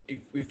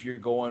if you're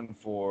going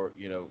for,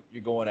 you're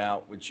going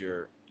out with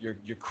your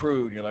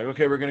crew and you're like,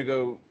 okay, we're going to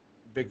go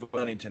Bigfoot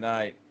hunting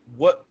tonight.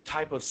 What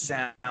type of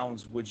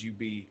sounds would you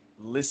be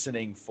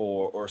listening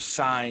for or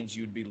signs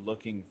you'd be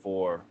looking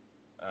for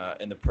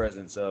in the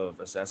presence of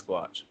a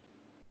Sasquatch?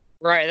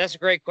 Right, that's a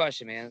great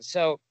question, man.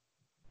 So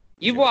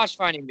you've watched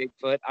Finding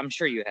Bigfoot. I'm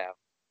sure you have.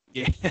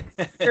 Yeah.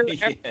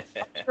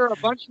 I'm sure a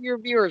bunch of your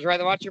viewers, right,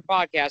 that watch your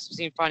podcast have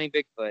seen Finding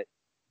Bigfoot,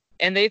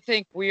 and they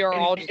think we are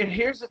all just. And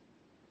here's,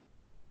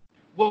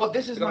 well,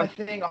 this is my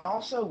thing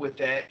also with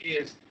that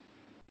is,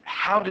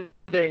 how did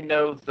they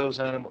know those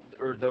animals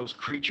or those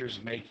creatures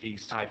make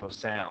these type of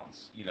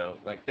sounds? You know,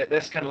 like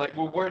that's kind of like,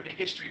 well, where did the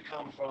history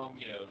come from?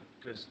 You know,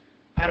 because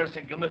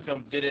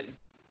Patterson-Gimlin didn't.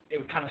 It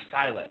was kind of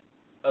silent,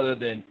 other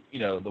than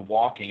the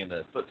walking and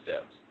the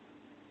footsteps.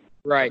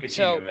 Right.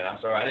 So, man, I'm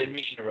sorry, I didn't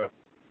mean to interrupt.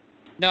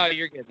 No,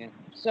 you're good, man.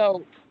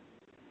 So,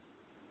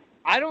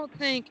 I don't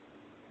think.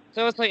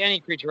 So it's like any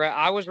creature, right?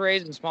 I was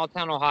raised in small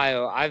town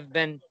Ohio. I've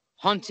been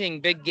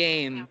hunting big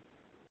game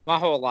my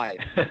whole life.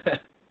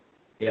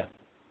 Yeah.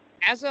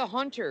 As a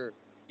hunter,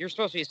 you're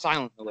supposed to be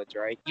silent in the woods,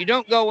 right? You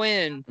don't go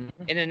in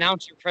and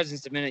announce your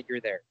presence the minute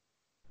you're there.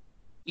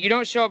 You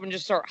don't show up and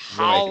just start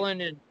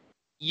howling and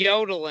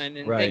yodeling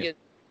and thinking, you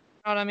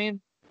know what I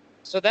mean?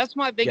 So that's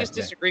my biggest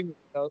disagreement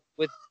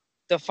with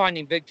the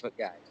Finding Bigfoot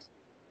guys.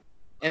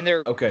 And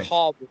they're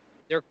call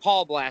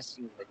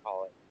blasting, they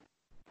call it.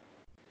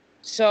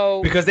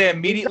 So because they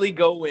immediately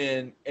go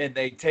in and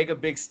they take a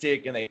big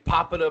stick and they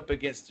pop it up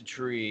against a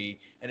tree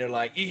and they're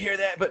like, you hear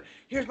that? But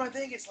here's my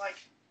thing, it's like,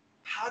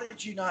 how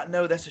did you not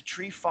know that's a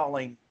tree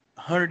falling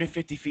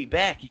 150 feet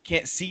back? You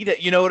can't see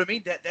that. You know what I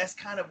mean? That's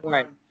kind of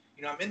where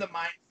I'm in the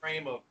mind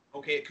frame of,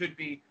 okay, it could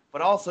be,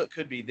 but also it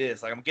could be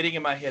this. Like, I'm getting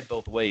in my head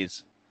both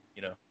ways,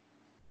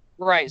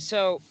 Right.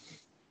 So,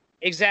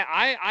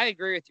 I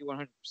agree with you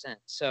 100%.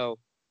 So,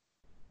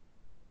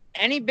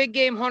 any big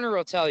game hunter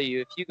will tell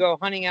you, if you go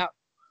hunting out,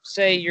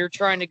 say you're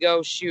trying to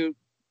go shoot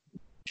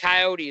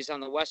coyotes on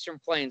the Western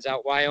Plains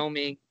out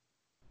Wyoming,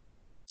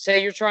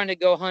 say you're trying to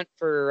go hunt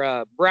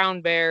for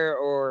brown bear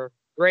or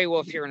gray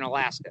wolf here in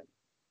Alaska,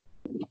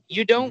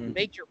 you don't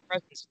make your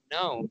presence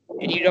known,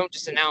 and you don't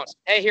just announce,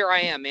 hey, here I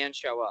am, man,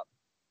 show up.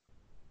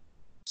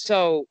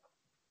 So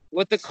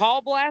with the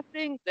call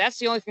blasting, that's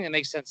the only thing that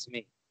makes sense to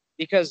me,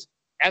 because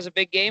as a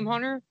big game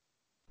hunter,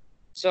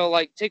 so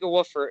like take a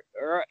wolf or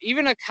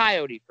even a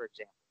coyote, for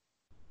example,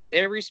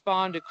 they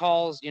respond to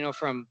calls,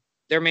 from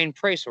their main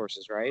prey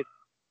sources, right?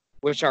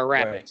 Which are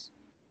rapids.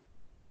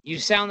 Right. You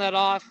sound that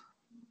off,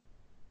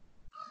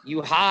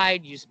 you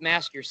hide, you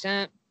mask your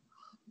scent.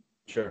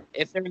 Sure.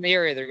 If they're in the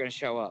area, they're going to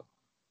show up.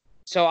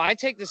 So I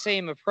take the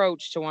same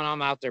approach to when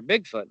I'm out there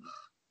Bigfoot.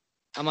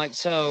 I'm like,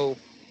 so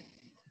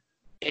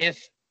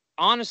if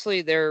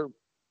honestly they're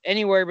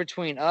anywhere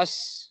between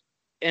us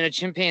and a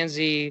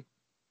chimpanzee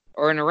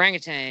or an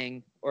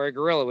orangutan or a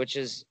gorilla, which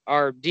is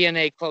our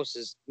DNA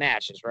closest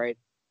matches, right,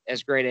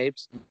 as great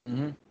apes.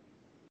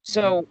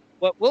 So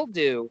what we'll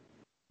do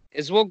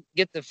is we'll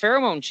get the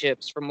pheromone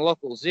chips from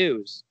local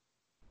zoos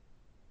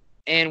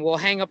and we'll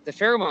hang up the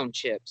pheromone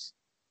chips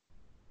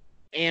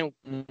and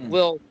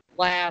we'll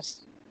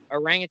blast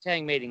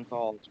orangutan mating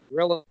calls,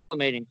 gorilla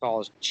mating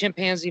calls,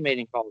 chimpanzee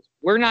mating calls.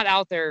 We're not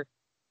out there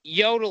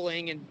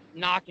yodeling and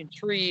knocking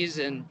trees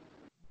and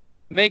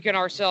making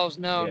ourselves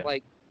known. Yeah.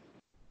 Like,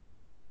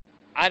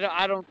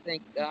 I don't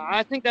think,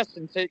 I think that's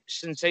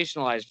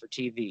sensationalized for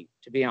TV,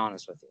 to be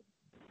honest with you.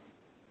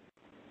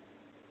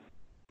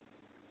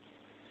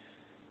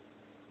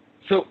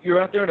 So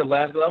you're out there in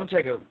Alaska. I'm gonna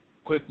take a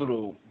quick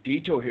little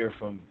detour here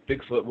from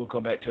Bigfoot. We'll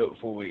come back to it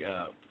before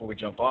we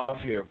jump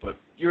off here. But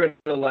you're in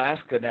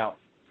Alaska now.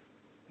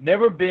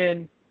 Never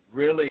been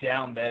really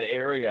down that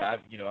area.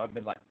 I've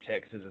been like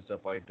Texas and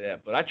stuff like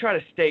that. But I try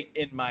to stay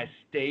in my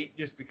state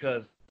just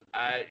because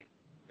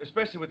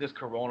especially with this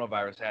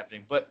coronavirus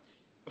happening. But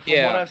from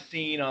what I've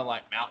seen on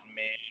like Mountain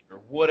Man or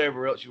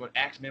whatever else you want,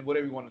 Axeman,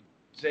 whatever you want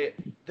to say,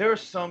 there are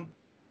some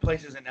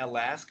places in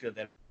Alaska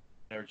that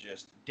are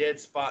just dead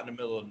spot in the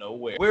middle of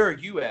nowhere. Where are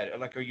you at?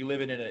 Like, are you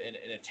living in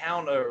a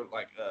town or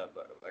like a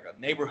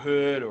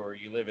neighborhood, or are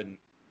you living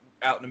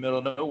out in the middle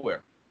of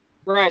nowhere?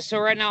 Right. So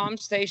right now I'm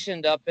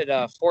stationed up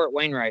at Fort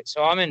Wainwright.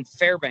 So I'm in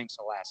Fairbanks,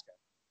 Alaska,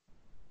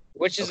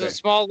 which is a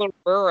small little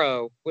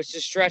borough, which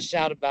is stretched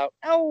out about,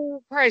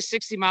 probably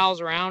 60 miles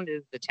around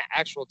is the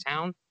actual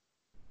town.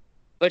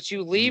 But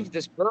you leave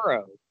this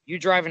borough, you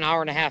drive an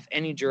hour and a half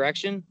any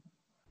direction,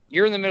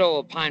 you're in the middle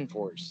of pine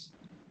forest.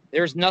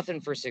 There's nothing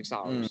for 6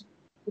 hours.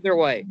 Either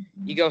way,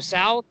 you go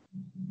south,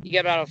 you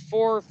get about a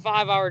 4 or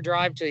 5 hour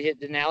drive till you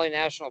hit Denali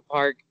National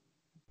Park,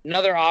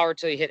 another hour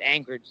till you hit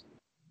Anchorage,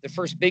 the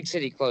first big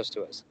city close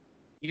to us.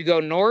 You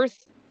go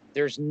north,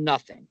 there's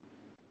nothing.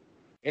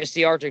 It's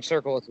the Arctic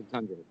Circle, it's a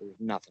tundra. There's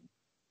nothing.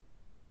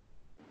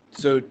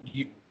 So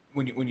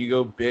when you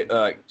go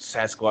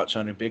Sasquatch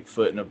hunting,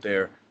 Bigfoot, and up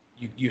there,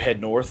 you head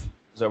north.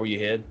 Is that where you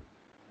head?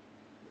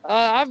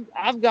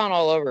 I've gone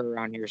all over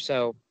around here.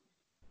 So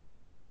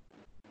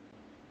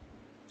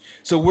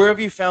where have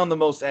you found the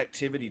most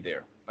activity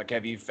there? Like,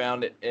 have you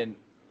found it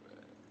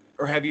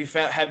have you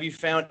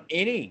found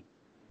any,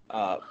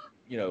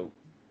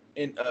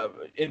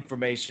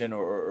 information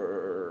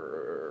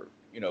or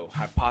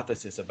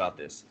hypothesis about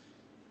this?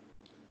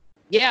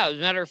 Yeah, as a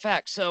matter of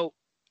fact. So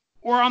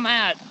where I'm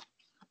at,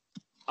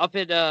 up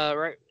at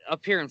right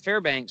up here in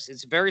Fairbanks,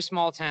 it's a very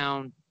small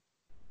town.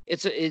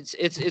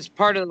 It's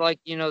part of like,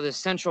 you know, the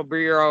Central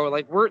Bureau.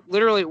 Like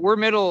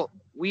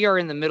we are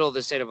in the middle of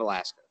the state of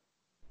Alaska.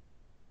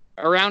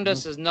 Around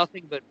us is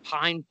nothing but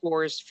pine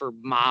forest for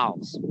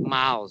miles.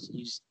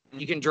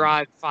 You can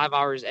drive 5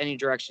 hours any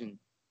direction,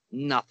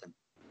 nothing.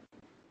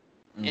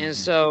 And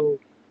so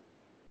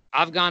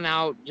I've gone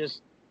out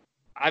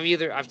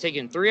I've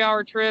taken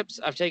 3-hour trips,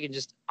 I've taken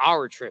just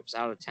hour trips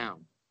out of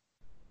town.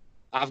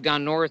 I've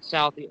gone north,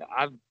 south.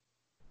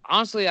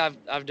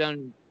 I've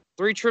done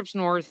 3 trips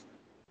north,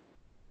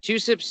 2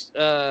 trips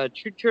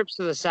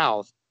to the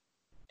south,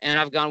 and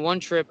I've gone 1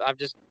 trip. I've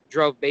just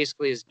drove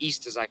basically as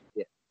east as I could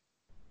get.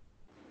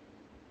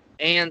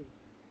 And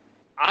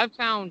I've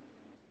found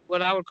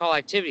what I would call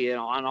activity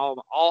on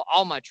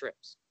all my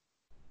trips.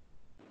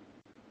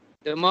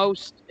 The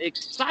most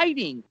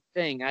exciting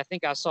thing I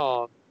think I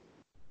saw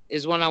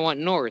is when I went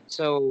north.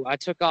 So I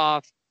took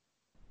off,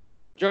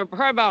 drove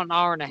probably about an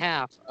hour and a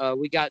half.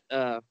 We got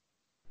a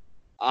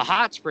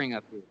hot spring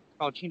up here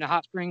called Chena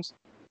Hot Springs.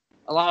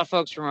 A lot of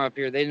folks from up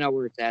here, they know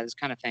where it's at. It's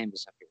kind of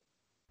famous up here.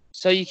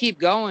 So you keep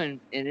going,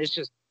 and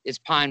it's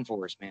pine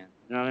forest, man.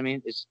 You know what I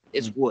mean?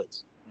 It's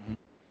woods.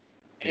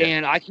 Yeah.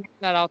 And I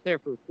camped out there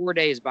for 4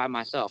 days by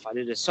myself. I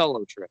did a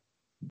solo trip.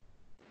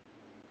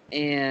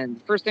 And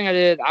the first thing I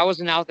did, I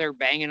wasn't out there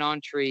banging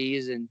on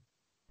trees and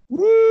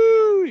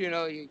woo, you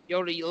know, you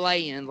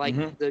lay in like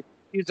the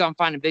dudes on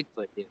Finding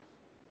Bigfoot do.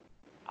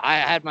 I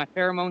had my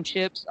pheromone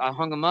chips. I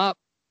hung them up.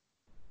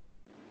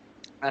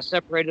 I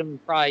separated them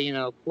probably, you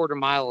know, 1/4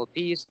 mile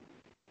apiece.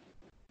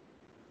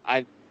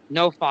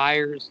 No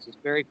fires, just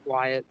very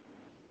quiet.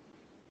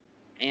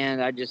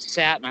 And I just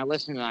sat and I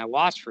listened and I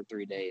watched for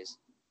 3 days.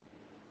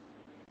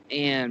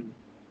 And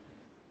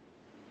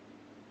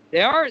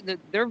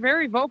they're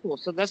very vocal.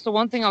 So that's the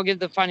one thing I'll give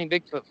the Finding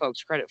Bigfoot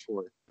folks credit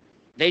for.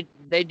 They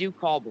do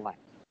call black,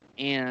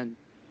 and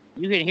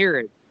you can hear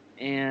it.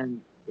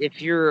 And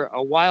if you're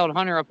a wild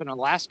hunter up in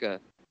Alaska,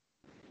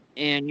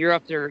 and you're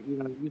up there, you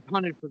know, you've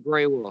hunted for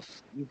gray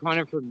wolf, you've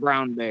hunted for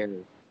brown bear,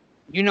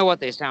 you know what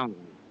they sound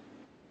like.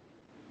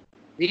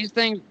 These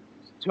things,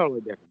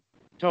 totally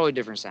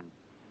different sound.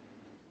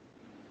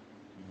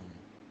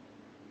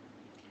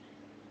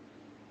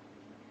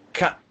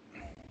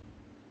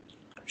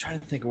 I'm trying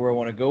to think of where I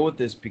want to go with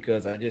this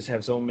because I just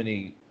have so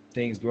many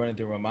things running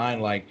through my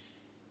mind. Like,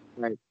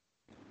 right,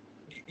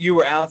 you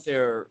were out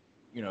there,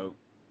 you know,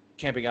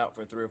 camping out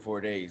for 3 or 4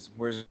 days.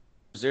 Was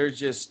there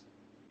just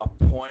a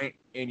point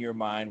in your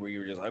mind where you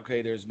were just like,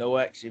 okay, there's no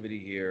activity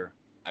here,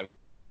 I've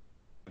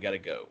got to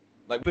go?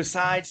 Like,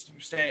 besides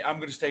staying, I'm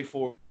going to stay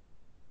 4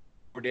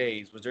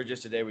 days. Was there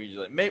just a day where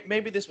you're like,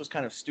 maybe this was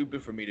kind of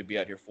stupid for me to be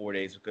out here 4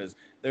 days because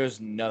there's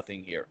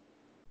nothing here?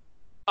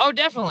 Oh,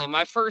 definitely.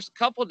 My first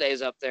couple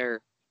days up there,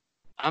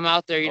 I'm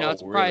out there, you know,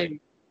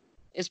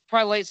 it's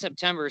probably late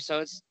September, so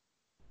it's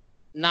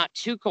not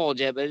too cold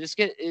yet, but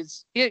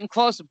it's getting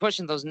close to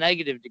pushing those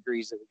negative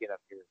degrees that we get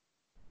up here.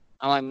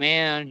 I'm like,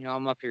 man, you know,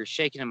 I'm up here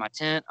shaking in my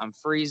tent. I'm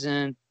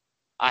freezing.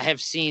 I have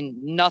seen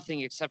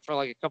nothing except for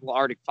like a couple of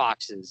Arctic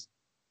foxes.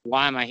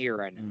 Why am I here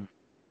right now?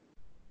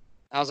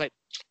 I was like,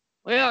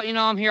 well, you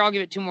know, I'm here. I'll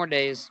give it 2 more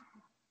days.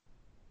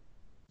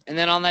 And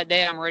then on that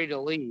day, I'm ready to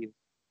leave.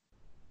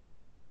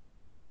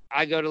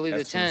 I go to leave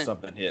the tent.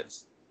 Something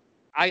hits.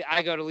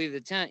 I go to leave the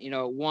tent, you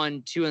know,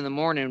 1, 2 in the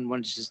morning when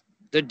it's just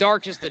the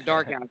darkest of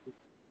dark out.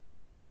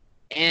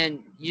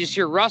 And you just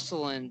hear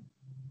rustling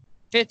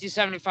 50,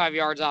 75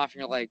 yards off,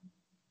 and you're like,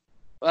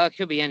 well, it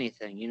could be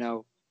anything, you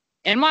know.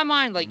 In my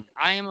mind, like,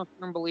 I am a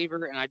firm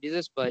believer, and I do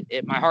this, but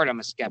in my heart, I'm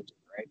a skeptic,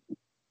 right?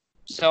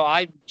 So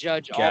I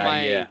judge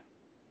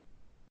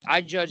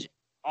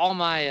all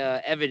my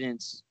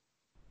evidence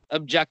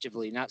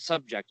objectively, not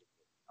subjectively.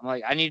 I'm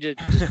like, I need to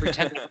just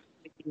pretend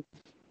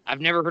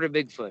I've never heard of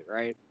Bigfoot,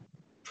 right?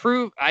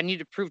 I need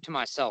to prove to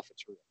myself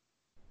it's real.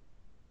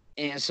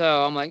 And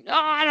so I'm like, no,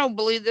 I don't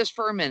believe this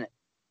for a minute.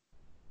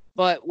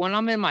 But when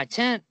I'm in my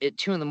tent at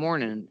 2 in the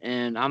morning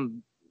and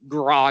I'm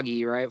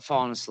groggy, right,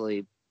 falling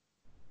asleep,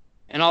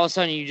 and all of a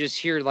sudden you just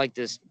hear like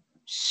this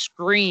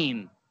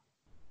scream.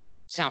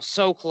 It sounds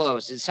so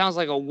close. It sounds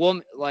like a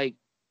woman, like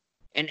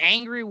an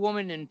angry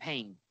woman in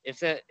pain.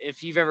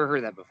 If you've ever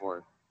heard that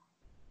before,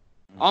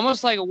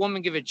 almost like a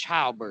woman giving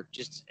childbirth,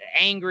 just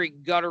angry,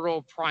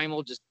 guttural,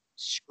 primal, just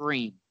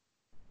scream.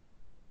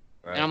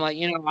 Right. And I'm like,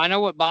 you know, I know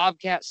what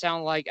bobcats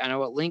sound like. I know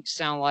what lynx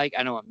sound like.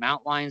 I know what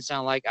mountain lions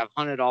sound like. I've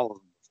hunted all of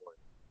them before.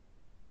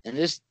 And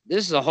this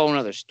is a whole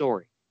nother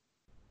story.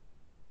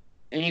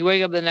 And you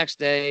wake up the next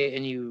day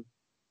and you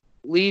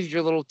leave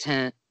your little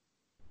tent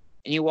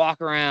and you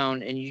walk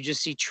around and you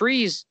just see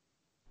trees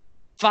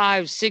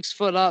 5, 6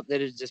 foot up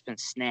that has just been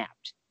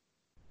snapped.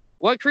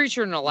 What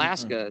creature in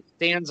Alaska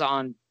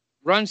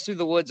runs through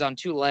the woods on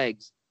 2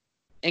 legs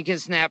and can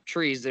snap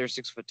trees that are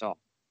 6 foot tall?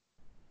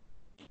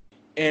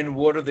 And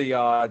what are the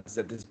odds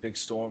that this big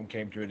storm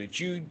came through that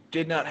you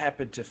did not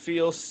happen to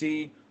feel,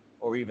 see,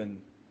 or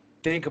even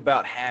think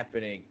about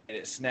happening, and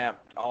it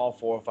snapped all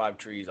 4 or 5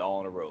 trees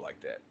all in a row like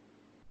that?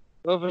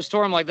 Well, if a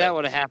storm like that That-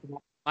 would have happened,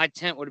 my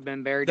tent would have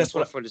been buried in That's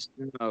 4 what foot of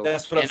snow.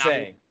 that's what I'm And I would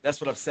saying.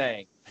 That's what I'm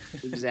saying.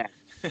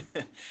 exactly.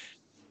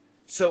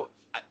 So,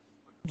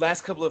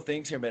 last couple of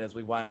things here, man, as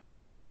we wind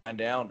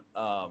down.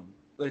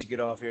 Let you get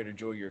off here and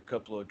enjoy your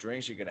couple of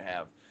drinks you're gonna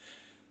have.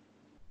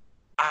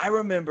 I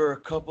remember a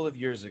couple of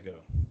years ago,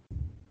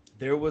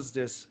 there was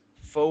this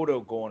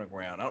photo going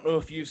around. I don't know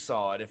if you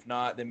saw it. If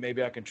not, then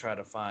maybe I can try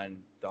to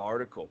find the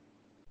article.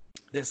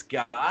 This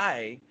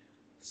guy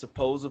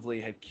supposedly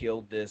had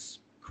killed this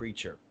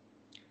creature,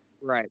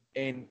 Right.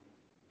 and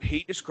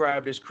he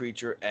described this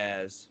creature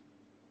as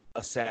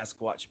a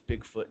Sasquatch,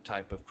 Bigfoot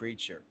type of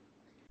creature.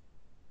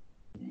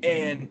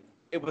 And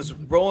it was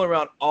rolling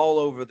around all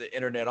over the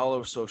internet, all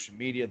over social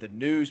media. The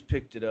news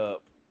picked it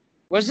up.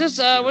 Was this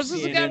a guy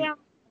CNN. down?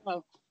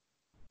 Oh,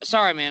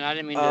 sorry, man. I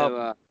didn't mean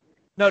to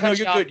No, cut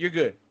you're you off. good. You're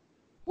good.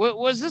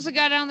 Was this a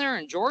guy down there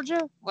in Georgia?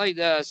 Like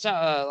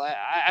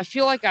I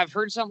feel like I've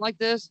heard something like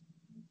this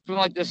from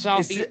like the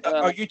southeast.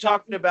 Are you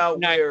talking about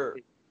where?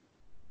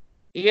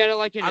 He had it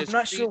like in I'm his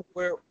not feet. sure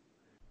where.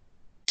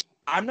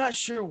 I'm not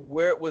sure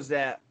where it was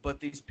at, but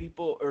these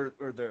people or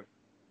the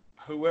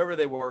whoever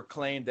they were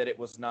claimed that it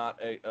was not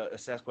a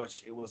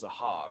Sasquatch. It was a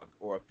hog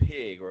or a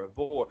pig or a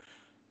boar.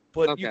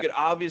 But you Okay. could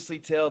obviously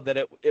tell that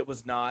it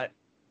was not.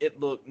 It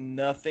looked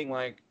nothing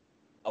like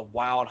a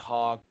wild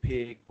hog,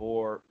 pig,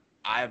 boar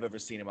I've ever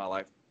seen in my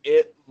life.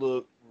 It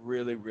looked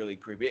really, really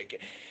creepy.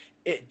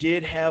 It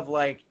did have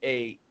like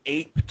a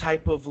ape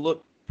type of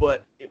look,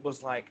 but it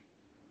was like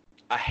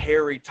a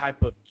hairy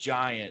type of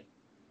giant,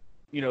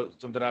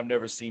 something I've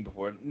never seen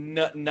before.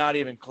 Not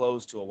even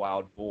close to a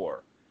wild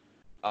boar.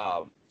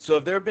 So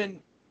if there have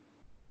been,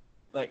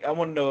 like, I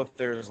want to know if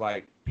there's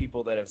like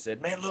people that have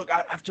said, man, look,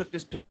 I've took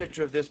this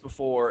picture of this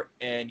before,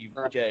 and you've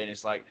looked at it, and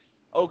it's like,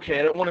 okay,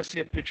 I don't want to see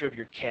a picture of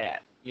your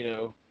cat,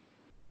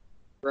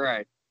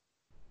 Right.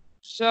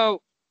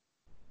 So,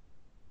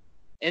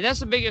 and that's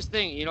the biggest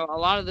thing. A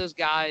lot of those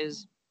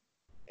guys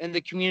in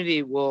the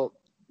community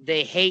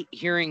they hate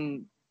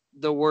hearing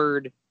the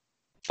word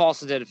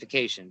false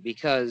identification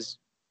because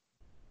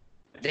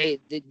they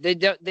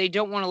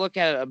don't want to look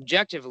at it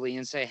objectively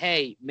and say,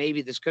 hey,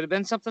 maybe this could have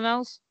been something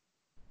else.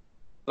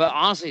 But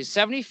honestly,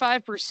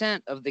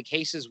 75% of the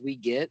cases we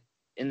get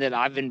and that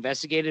I've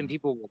investigated and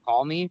people will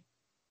call me,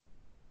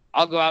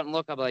 I'll go out and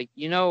look. I'm like,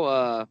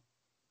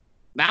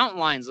 mountain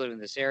lions live in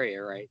this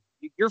area, right?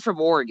 You're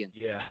from Oregon.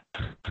 Yeah.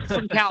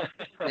 From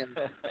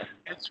California.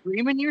 That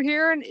screaming you're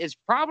hearing is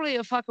probably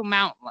a fucking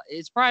mountain.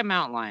 It's probably a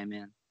mountain lion,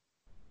 man.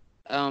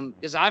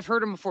 Because I've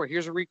heard them before.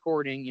 Here's a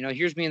recording.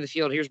 Here's me in the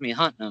field. Here's me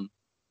hunting them.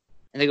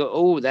 And they go,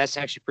 oh, that's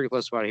actually pretty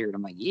close to what I hear. And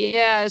I'm like,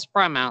 yeah, it's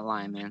probably a mountain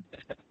lion, man.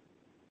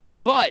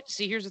 But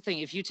see, here's the thing.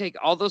 If you take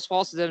all those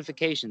false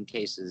identification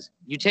cases,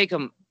 you take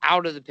them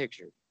out of the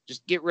picture.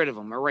 Just get rid of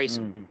them. Erase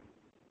them.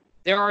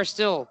 There are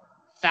still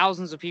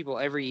thousands of people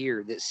every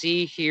year that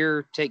see,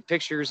 hear, take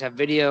pictures, have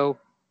video,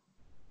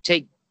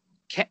 take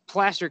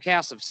plaster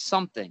casts of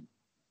something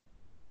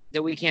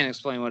that we can't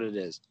explain what it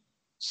is.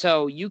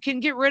 So you can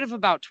get rid of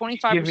about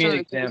 25%. Give me an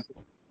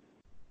example.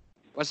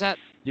 What's that?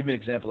 Give me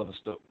an example of a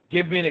story.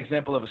 Give me an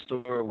example of a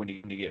story when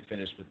you get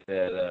finished with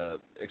that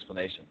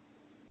explanation.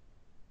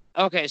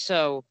 Okay,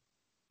 so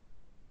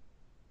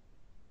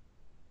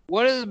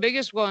one of the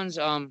biggest ones,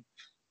 about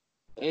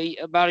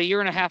a year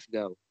and a half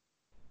ago,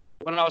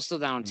 when I was still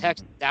down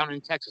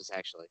in Texas,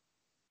 actually,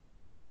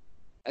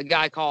 a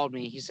guy called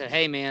me. He said,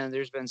 "Hey, man,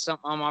 there's been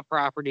something on my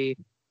property.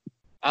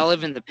 I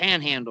live in the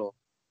Panhandle,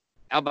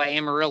 out by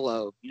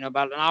Amarillo.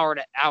 About an hour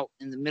out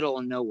in the middle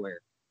of nowhere.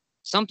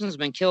 Something's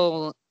been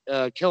killing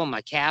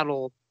my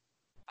cattle.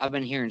 I've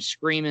been hearing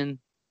screaming."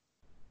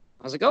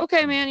 I was like,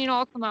 "Okay, man.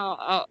 I'll come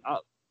out.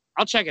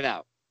 I'll check it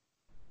out.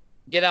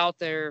 Get out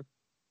there,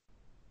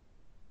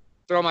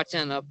 throw my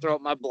tent up, throw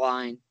up my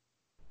blind,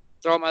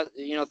 throw up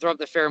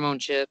the pheromone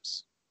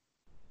chips."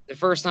 The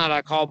first night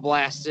I call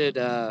blasted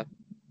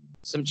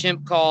some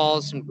chimp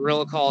calls, some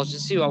gorilla calls,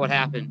 just see what would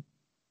happen.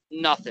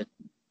 Nothing.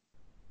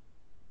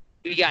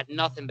 We got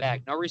nothing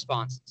back. No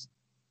responses.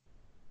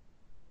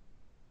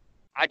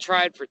 I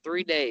tried for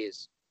 3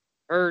 days.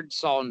 Heard,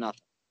 saw nothing.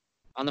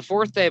 On the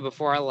 4th day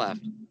before I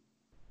left,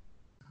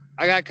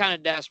 I got kind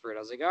of desperate. I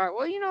was like, all right,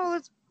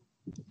 well,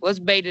 let's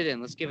bait it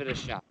in. Let's give it a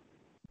shot.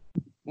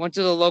 Went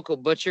to the local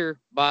butcher,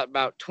 bought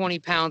about 20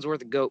 pounds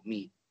worth of goat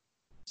meat,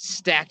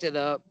 stacked it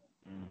up,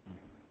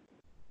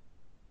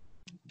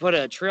 put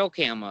a trail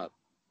cam up.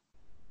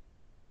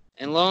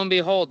 And lo and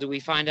behold, do we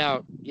find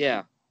out,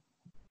 yeah,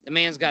 the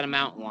man's got a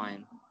mountain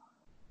lion.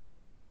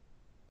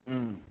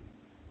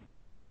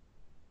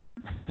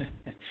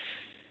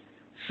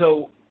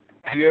 So,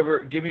 have you ever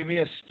given me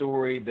a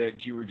story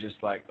that you were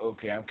just like,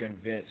 okay, I'm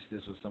convinced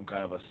this was some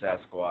kind of a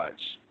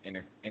Sasquatch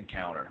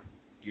encounter?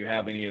 Do you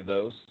have any of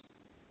those?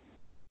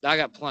 I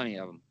got plenty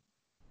of them.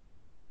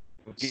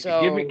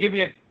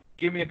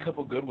 Give me a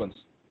couple good ones.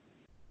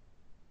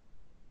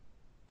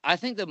 I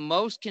think the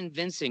most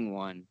convincing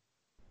one,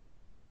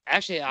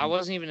 actually, I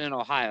wasn't even in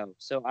Ohio,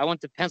 so I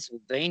went to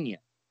Pennsylvania.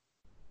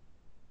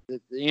 The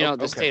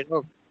state of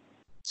Ohio.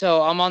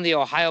 So I'm on the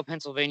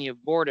Ohio-Pennsylvania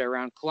border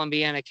around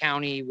Columbiana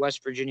County,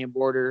 West Virginia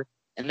border,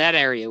 in that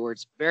area where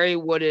it's very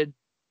wooded,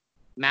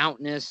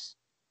 mountainous,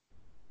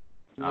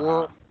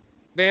 rural,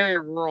 very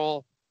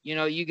rural. You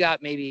know, you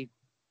got maybe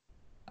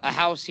a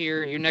house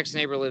here. Your next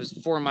neighbor lives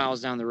 4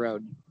 miles down the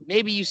road.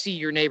 Maybe you see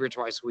your neighbor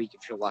twice a week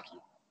if you're lucky.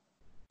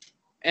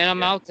 And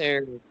I'm out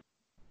there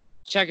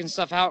checking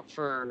stuff out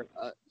for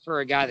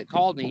a guy that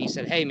called me. He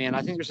said, "Hey, man,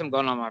 I think there's something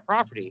going on my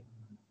property."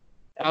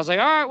 And I was like,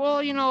 "All right,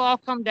 well, you know, I'll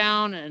come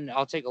down and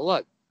I'll take a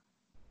look."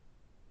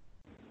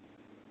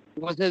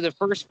 Within the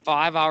first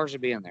 5 hours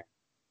of being there,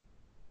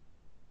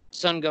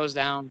 sun goes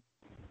down.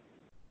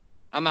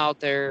 I'm out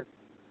there.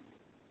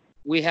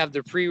 We have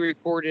the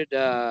pre-recorded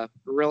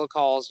guerrilla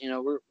calls. You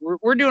know,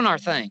 we're doing our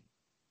thing.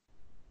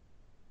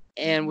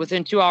 And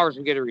within 2 hours,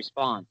 we get a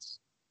response.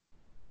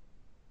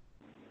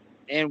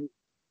 And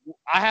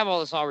I have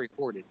all this all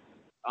recorded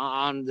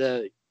on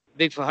the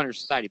Bigfoot Hunter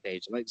Society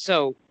page. I'm like,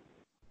 so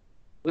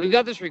we've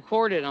got this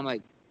recorded. And I'm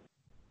like,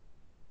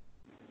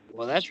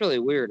 well, that's really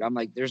weird. I'm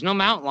like, there's no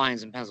mountain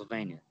lions in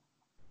Pennsylvania.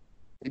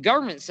 The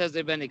government says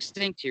they've been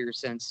extinct here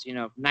since,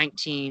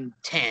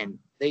 1910.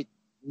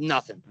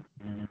 Nothing.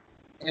 Mm-hmm.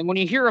 And when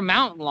you hear a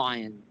mountain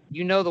lion,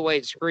 you know the way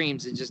it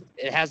screams. It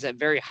has that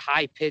very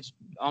high pitched,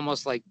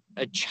 almost like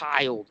a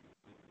child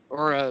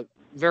or a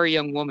very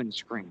young woman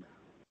scream.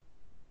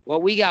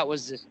 What we got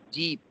was this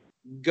deep,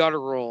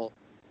 guttural,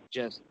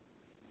 just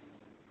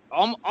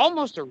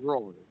almost a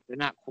roar, but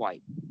not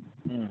quite.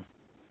 Mm-hmm.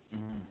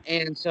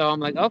 And so I'm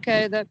like,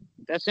 okay,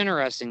 that's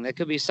interesting. That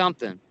could be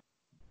something.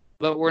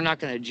 But we're not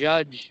going to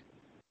judge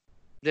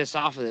this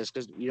off of this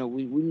because,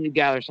 we need to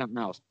gather something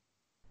else.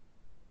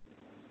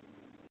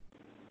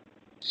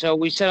 So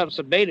we set up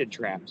some beta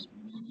traps.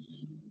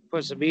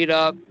 Put some meat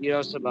up,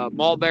 some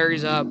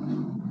mulberries up,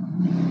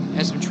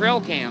 and some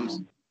trail cams.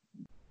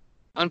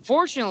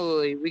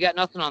 Unfortunately, we got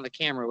nothing on the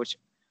camera, which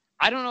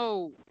I don't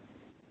know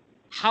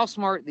how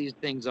smart these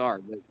things are,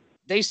 but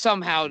they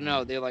somehow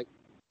know. They're like,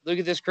 look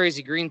at this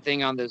crazy green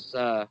thing on this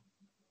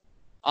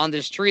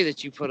tree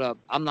that you put up.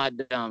 I'm not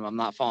dumb. I'm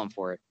not falling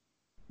for it.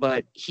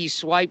 But he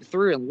swiped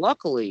through, and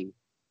luckily,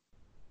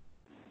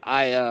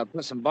 I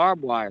put some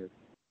barbed wire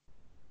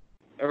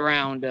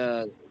around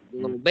the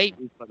little bait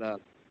we put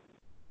up.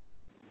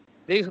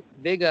 Big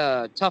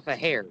tuft of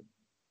hair.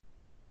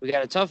 We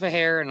got a tuft of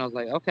hair, and I was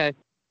like, okay,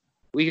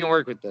 we can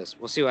work with this.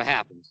 We'll see what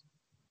happens.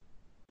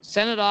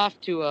 Send it off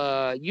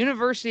to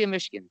University of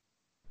Michigan.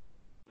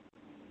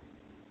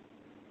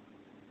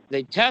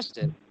 They test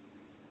it.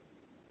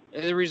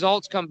 And the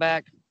results come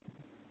back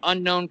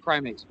unknown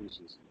primate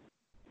species.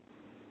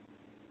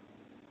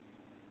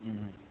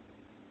 Mm-hmm.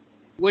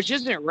 Which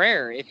isn't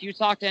rare. If you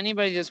talk to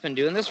anybody that's been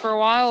doing this for a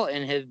while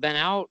and have been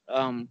out,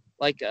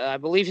 I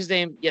believe his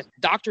name, yes,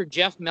 Dr.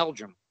 Jeff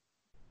Meldrum.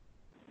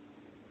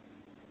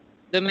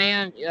 The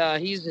man,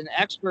 he's an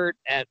expert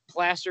at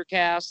plaster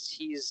casts.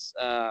 He's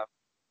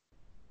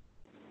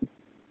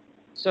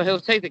so he'll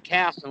take the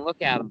cast and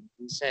look at them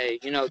and say,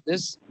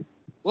 this.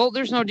 Well,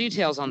 there's no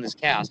details on this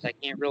cast. I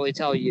can't really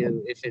tell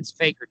you if it's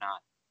fake or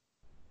not.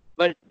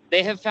 But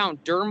they have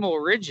found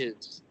dermal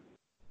ridges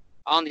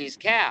on these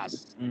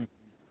casts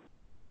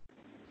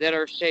that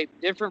are shaped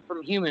different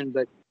from human,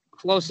 but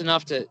close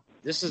enough to,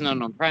 this is an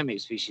unknown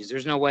primate species.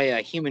 There's no way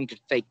a human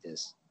could fake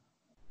this.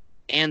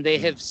 And they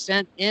have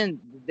sent in,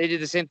 they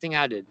did the same thing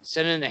I did,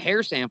 sent in the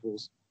hair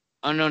samples,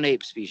 unknown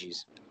ape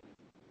species.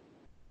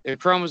 Their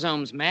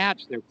chromosomes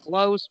match, they're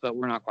close, but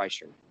we're not quite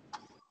sure.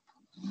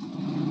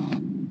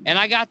 And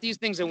I got these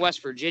things in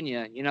West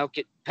Virginia,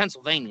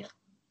 Pennsylvania.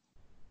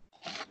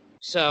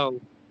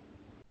 So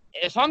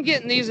if I'm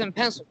getting these in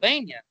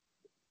Pennsylvania,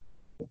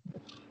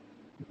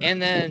 and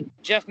then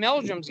Jeff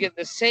Meldrum's getting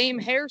the same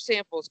hair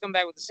samples come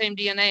back with the same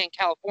DNA in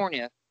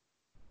California,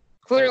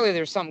 clearly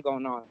there's something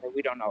going on that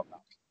we don't know about.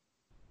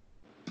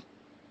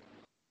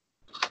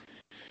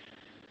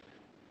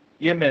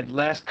 Yeah, man,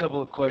 last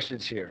couple of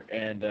questions here,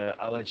 and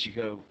I'll let you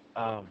go.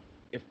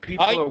 If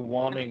people are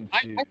wanting to...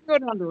 I can go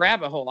down the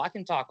rabbit hole. I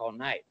can talk all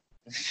night.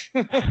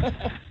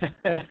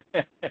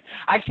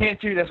 I can't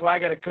too. That's why I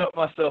got to cut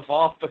myself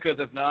off, because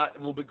if not,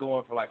 we'll be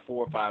going for like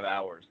 4 or 5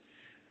 hours.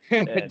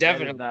 Definitely.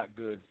 That is not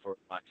good for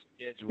my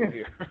schedule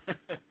here.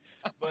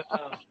 But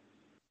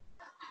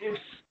if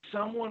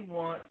someone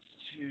wants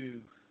to,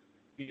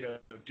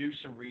 do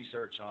some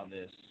research on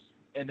this,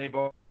 and they've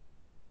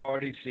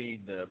already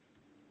seen the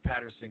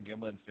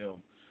Patterson-Gimlin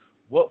film,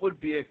 what would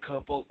be a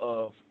couple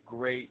of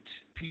great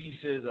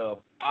pieces of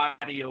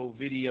audio,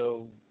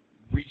 video,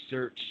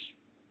 research,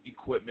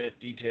 equipment,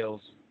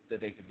 details that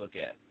they could look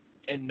at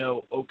and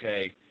know,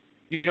 okay,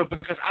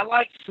 because I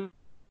like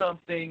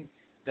something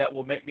that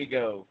will make me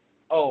go,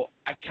 oh,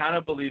 I kind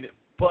of believe it,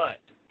 but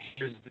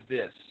here's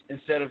this,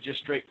 instead of just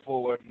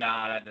straightforward,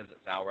 nah, that doesn't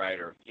sound right,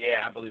 or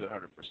yeah, I believe it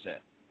 100%.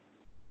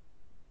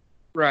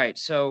 Right.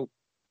 So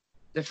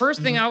the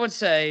first thing I would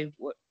say,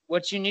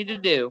 what you need to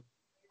do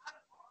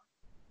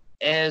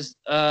is,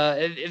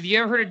 have you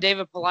ever heard of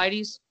David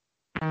Paulides?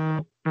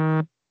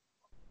 I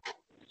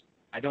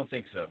don't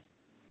think so.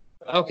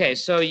 Okay,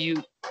 so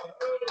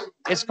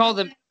it's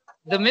called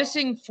The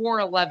Missing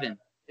 411.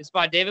 It's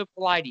by David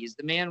Paulides.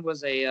 The man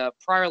was a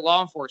prior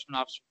law enforcement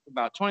officer for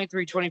about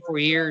 23, 24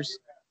 years.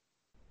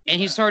 And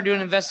he started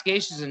doing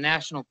investigations in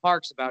national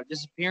parks about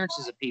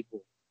disappearances of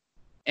people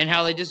and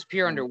how they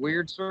disappear under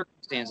weird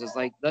circumstances.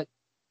 Like,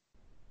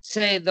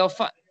 say they'll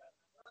find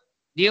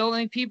the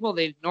only people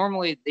they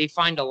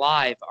find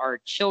alive are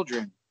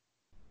children.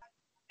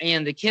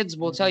 And the kids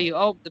will tell you,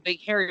 oh, the big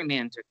hairy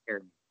man took care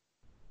of me.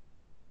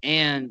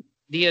 And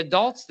the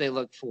adults they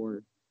look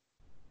for,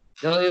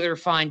 they'll either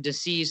find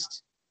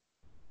deceased,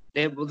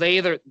 they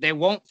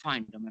won't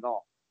find them at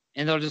all.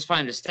 And they'll just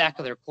find a stack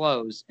of their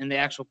clothes and the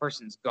actual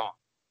person's gone.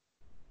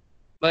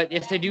 But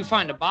if they do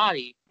find a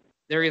body,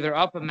 they're either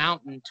up a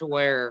mountain to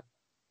where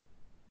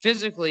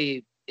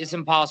physically it's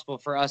impossible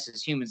for us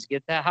as humans to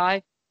get that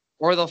high,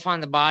 or they'll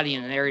find the body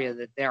in an area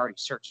that they already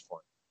searched for.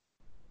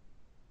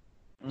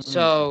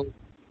 So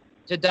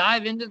to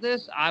dive into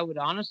this, I would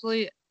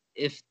honestly,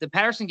 if the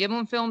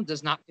Patterson-Gimlin film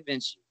does not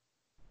convince you,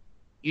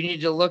 you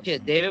need to look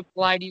at David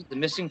Paulides, The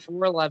Missing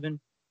 411,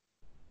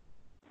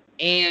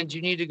 and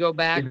you need to go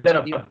back. Is that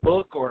a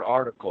book or an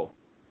article?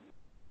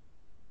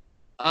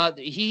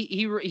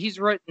 He's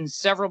written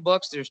several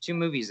books. There's 2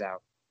 movies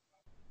out.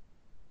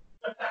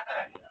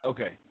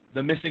 Okay,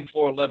 The Missing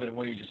 411.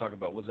 What are you just talking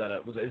about? Is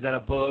that a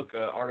book,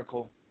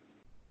 article?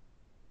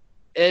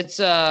 It's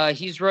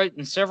he's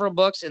written several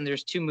books and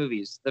there's 2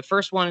 movies. The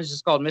first one is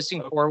just called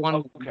Missing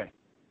 411. Okay.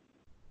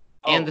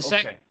 And the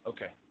second,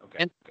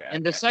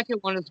 and the second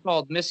one is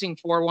called Missing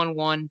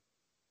 411,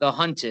 The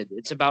Hunted.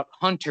 It's about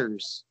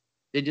hunters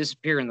that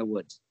disappear in the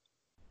woods.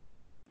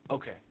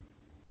 Okay.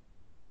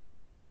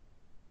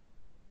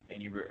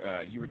 And you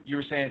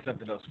were saying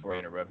something else before I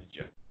interrupted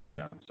you.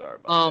 I'm sorry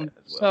about that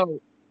as well.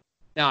 So,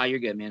 no, you're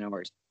good, man. No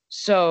worries.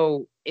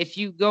 So, if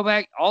you go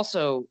back,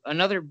 also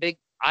another big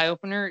eye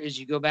opener is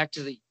you go back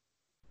to the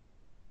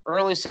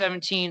early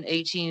 17,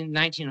 18,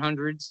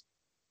 1900s,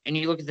 and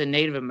you look at the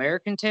Native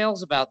American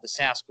tales about the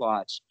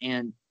Sasquatch.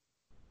 And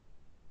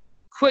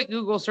quick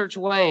Google search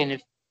away,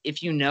 and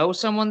if you know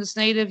someone that's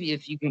Native,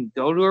 if you can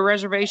go to a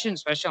reservation,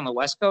 especially on the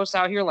West Coast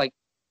out here, like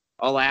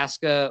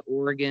Alaska,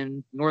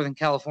 Oregon, Northern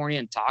California,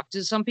 and talk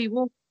to some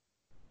people,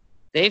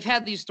 they've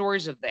had these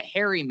stories of the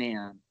hairy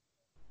man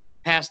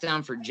passed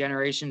down for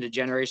generation to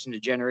generation to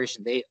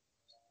generation.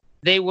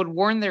 They would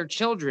warn their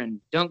children,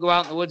 don't go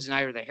out in the woods and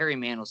either the hairy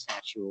man will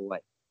snatch you away.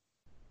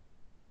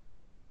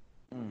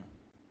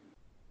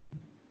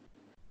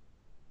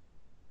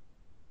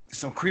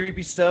 Some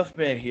creepy stuff,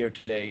 man, here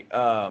today.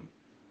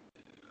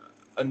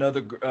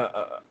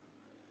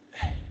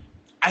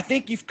 I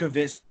think you've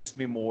convinced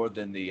me more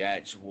than the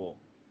actual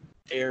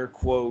air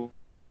quote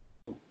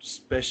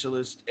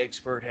specialist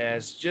expert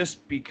has,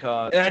 just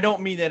because, and I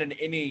don't mean that in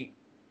any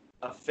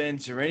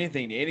offense or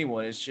anything to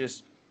anyone. It's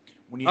just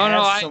when you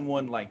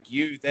someone like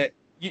you that,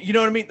 you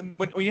know what I mean?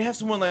 When you have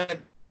someone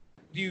like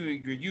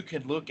you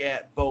can look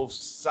at both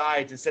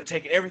sides instead of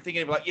taking everything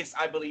and be like, yes,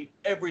 I believe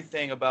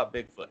everything about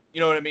Bigfoot.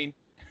 You know what I mean?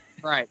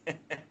 Right.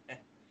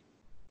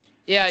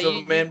 Yeah.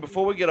 So,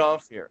 before we get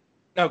off here.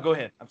 No, go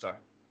ahead. I'm sorry.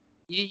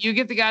 You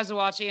get the guys to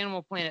watch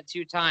Animal Planet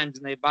 2 times,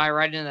 and they buy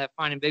right into that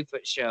Finding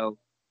Bigfoot show,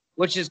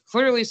 which is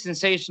clearly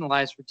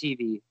sensationalized for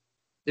TV.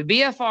 The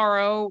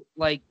BFRO,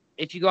 like,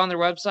 if you go on their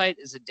website,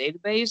 is a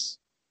database.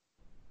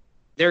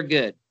 They're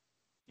good.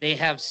 They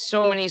have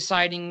so many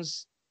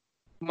sightings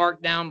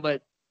marked down,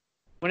 but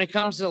when it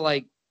comes to,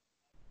 like,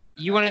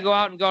 you want to go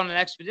out and go on an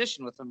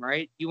expedition with them,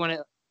 right?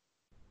 You're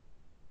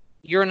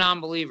a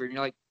non-believer, and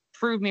you're like,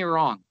 prove me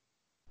wrong.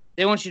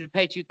 They want you to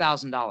pay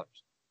 $2,000.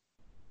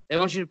 They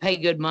want you to pay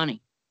good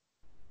money.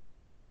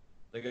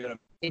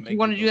 If you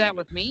want to do that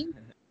with me,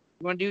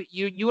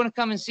 you want to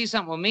come and see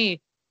something with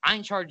me, I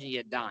ain't charging you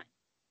a dime.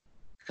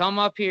 Come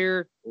up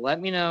here, let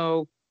me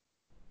know,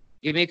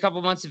 give me a couple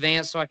months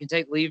advance so I can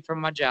take leave from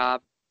my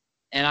job,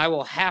 and I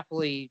will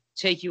happily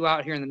take you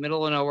out here in the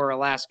middle of nowhere,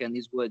 Alaska, in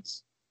these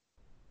woods.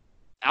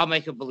 I'll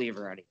make a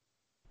believer out of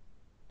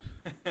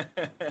you.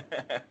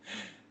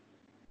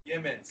 Yeah,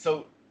 man.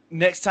 So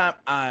next time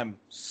I'm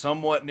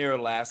somewhat near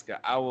Alaska,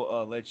 I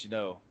will let you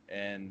know,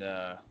 and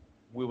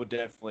we will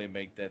definitely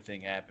make that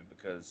thing happen,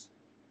 because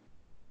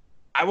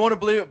I want to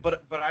believe it,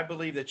 but I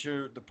believe that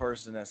you're the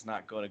person that's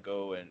not going to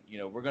go, and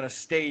we're going to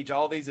stage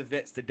all these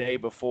events the day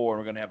before, and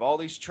we're going to have all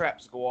these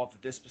traps go off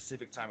at this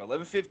specific time,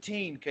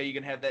 11:15. Okay, you're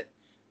going to have that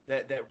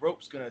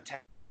rope's going to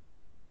attach,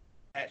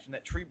 and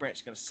that tree branch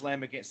is going to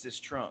slam against this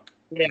trunk.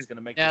 Yeah, it's going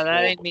to make that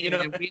horrible. ain't me.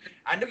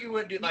 I knew you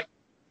wouldn't do like.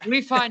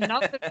 We find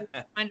nothing. We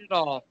find it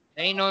all.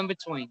 There ain't no in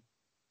between.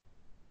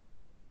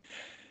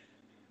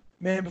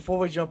 Man, before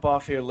we jump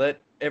off here,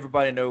 let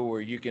everybody know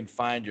where you can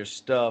find your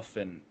stuff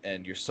and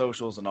your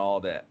socials and all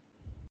that.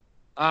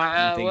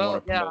 I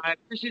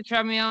appreciate you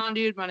having me on,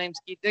 dude. My name's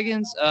Keith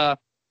Dickens. I'm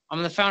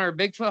the founder of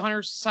Bigfoot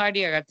Hunter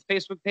Society. I got the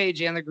Facebook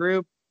page and the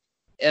group.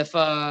 If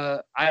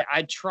I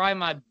try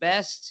my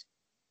best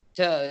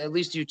to at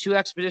least do 2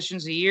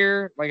 expeditions a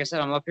year. Like I said,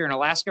 I'm up here in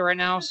Alaska right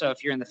now. So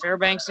if you're in the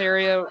Fairbanks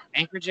area,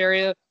 Anchorage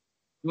area,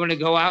 you want to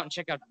go out and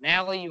check out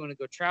Denali, you want to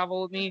go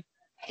travel with me,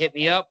 hit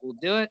me up. We'll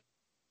do it.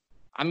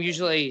 I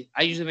usually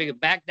make it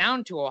back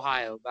down to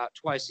Ohio about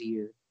twice a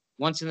year,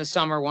 once in the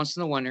summer, once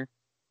in the winter.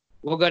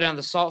 We'll go down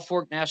to Salt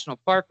Fork National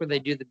Park where they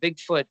do the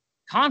Bigfoot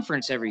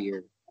conference every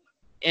year,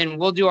 and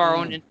we'll do our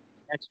own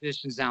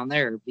expeditions down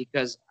there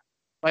because,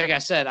 like I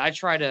said, I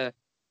try to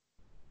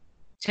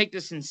take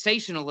the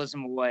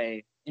sensationalism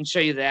away and show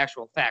you the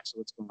actual facts of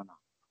what's going on.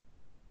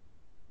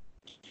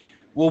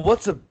 Well,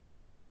 what's a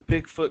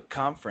Bigfoot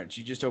conference?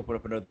 You just opened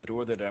up another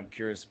door that I'm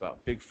curious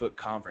about. Bigfoot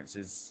conference.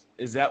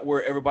 Is that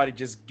where everybody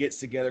just gets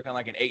together, kind of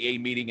like an AA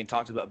meeting, and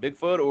talks about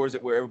Bigfoot, or is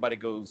it where everybody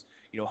goes,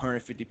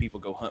 150 people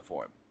go hunt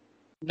for him?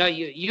 No,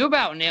 you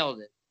about nailed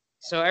it.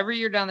 So every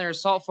year down there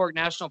is Salt Fork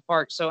National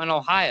Park. So in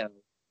Ohio,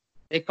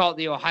 they call it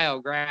the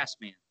Ohio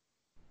Grassman.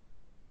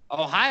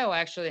 Ohio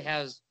actually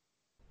has,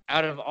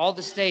 out of all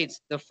the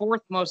states, the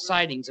 4th most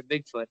sightings of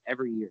Bigfoot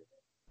every year.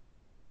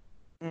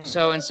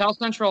 So in South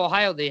Central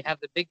Ohio, they have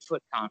the Bigfoot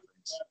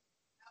Conference.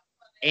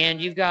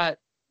 And you've got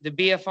the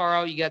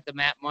BFRO, you got the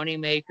Matt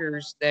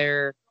Moneymakers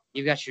there.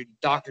 You've got your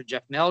Dr.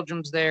 Jeff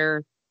Meldrum's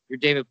there. Your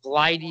David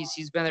Paulides,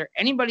 he's been there.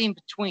 Anybody in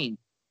between,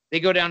 they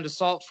go down to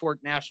Salt Fork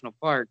National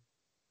Park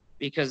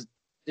because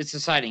it's a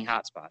sighting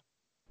hotspot.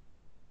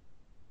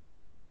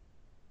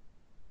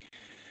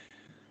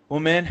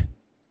 Well, man,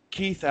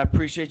 Keith, I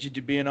appreciate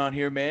you being on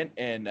here, man.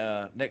 And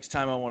next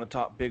time I want to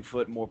talk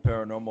Bigfoot and more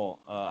paranormal,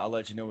 I'll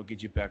let you know. We'll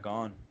get you back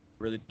on.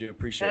 Really do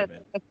appreciate it,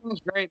 man. That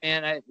sounds great,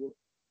 man.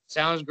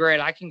 Sounds great.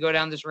 I can go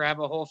down this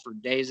rabbit hole for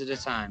days at a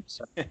time.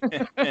 So.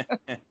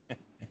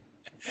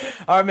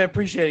 All right, man.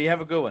 Appreciate it. You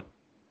have a good one.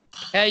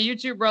 Hey, you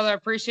too, brother. I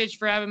appreciate you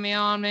for having me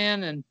on,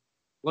 man. And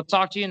we'll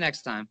talk to you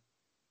next time.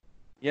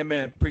 Yeah,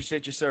 man.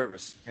 Appreciate your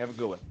service. Have a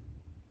good one.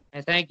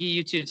 Hey, thank you.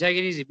 You too. Take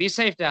it easy. Be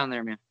safe down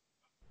there, man.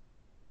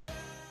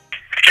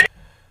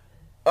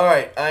 All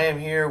right, I am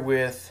here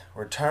with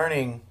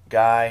returning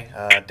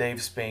guy,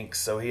 Dave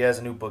Spinks. So he has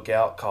a new book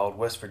out called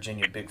West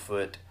Virginia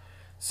Bigfoot.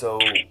 So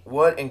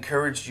what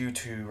encouraged you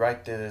to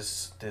write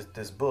this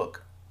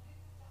book?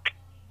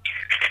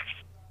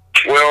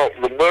 Well,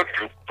 the book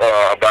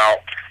about,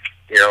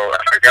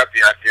 I got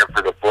the idea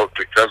for the book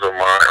because of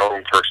my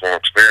own personal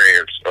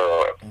experience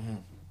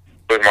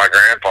with my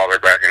grandfather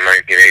back in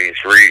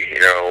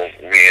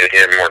 1983. Me and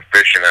him were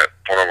fishing at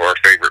one of our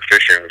favorite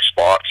fishing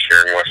spots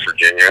here in West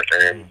Virginia,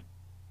 and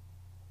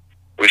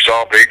we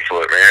saw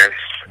Bigfoot, man.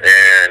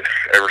 And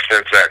ever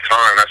since that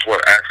time, that's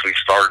what actually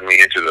started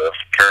me into the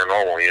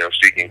paranormal,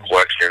 seeking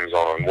questions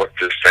on what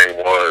this thing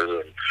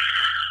was. And,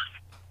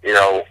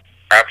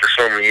 after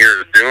so many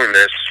years of doing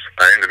this,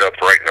 I ended up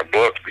writing a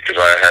book because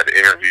I had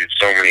interviewed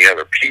so many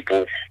other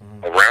people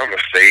around the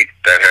state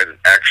that had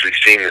actually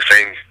seen the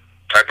same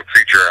type of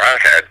creature I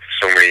had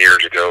so many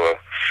years ago.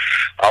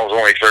 I was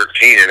only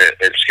 13 and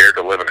it scared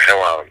the living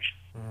hell out of me.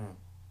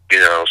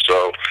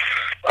 So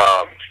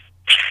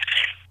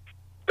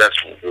that's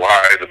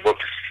why the book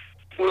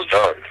was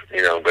done,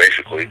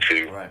 basically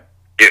to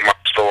get my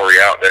story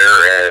out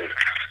there. And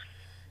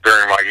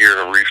during my years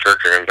of research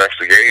and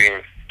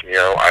investigating,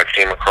 I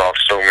came across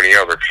so many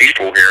other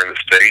people here in the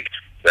state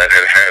that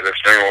had a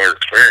similar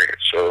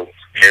experience. So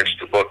hence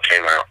the book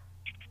came out.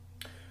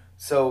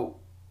 So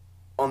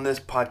on this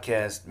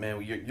podcast,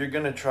 man, you're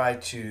going to try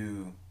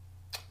to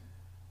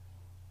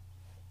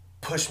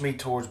push me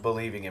towards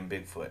believing in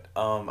Bigfoot.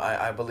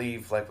 I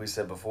believe, like we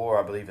said before,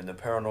 I believe in the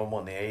paranormal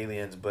and the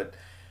aliens, but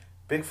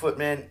Bigfoot,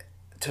 man,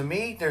 to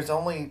me, there's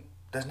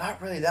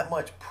not really that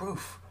much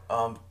proof.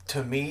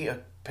 To me,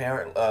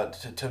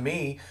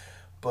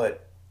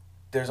 but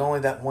there's only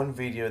that one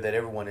video that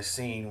everyone has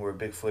seen where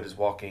Bigfoot is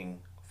walking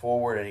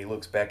forward and he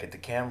looks back at the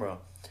camera.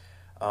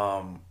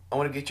 I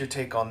want to get your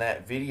take on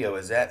that video.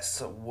 Is that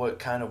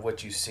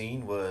what you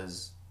seen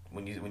was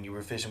when you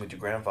were fishing with your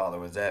grandfather?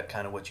 Was that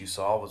kind of what you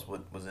saw? Was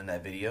what was in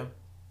that video?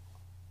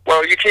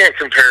 Well, you can't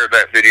compare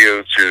that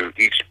video to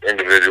each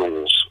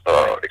individual's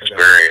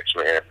experience,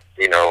 man.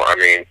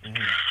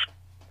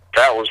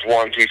 That was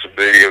one piece of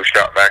video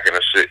shot back in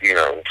the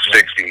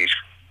 60s.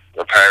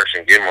 The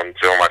Patterson-Gimlin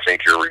film, I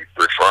think you're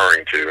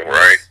referring to,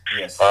 right?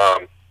 Yes.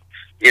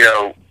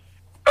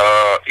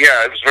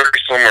 Yeah, it was very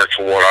similar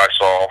to what I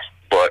saw,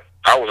 but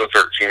I was a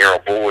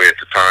 13-year-old boy at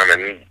the time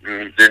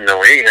and didn't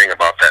know anything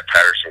about that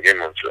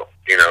Patterson-Gimlin film,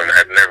 and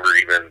had never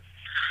even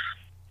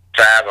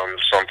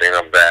fathomed something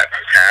of that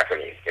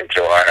happening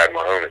until I had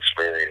my own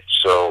experience.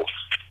 So,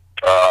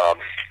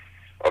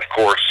 of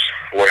course,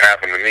 what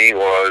happened to me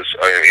was,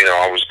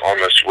 I was on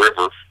this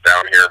river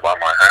down here by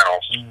my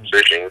house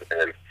fishing,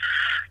 and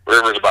the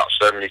river's about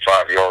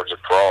 75 yards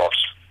across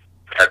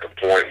at the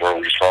point where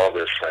we saw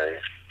this thing.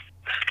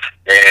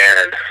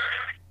 And,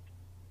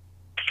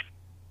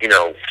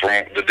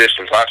 from the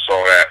distance I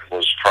saw that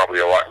was probably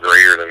a lot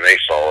greater than they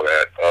saw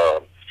that.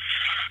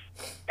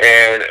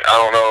 And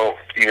I don't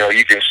know,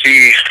 you can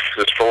see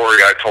the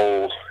story I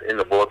told in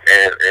the book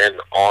and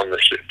on the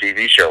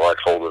TV show I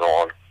told it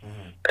on.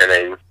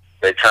 And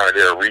they kind of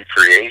did a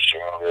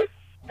recreation of it.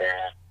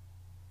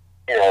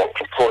 And,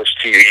 of course,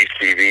 TV's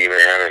TV,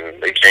 man,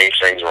 and they change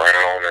things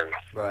around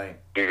and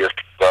do this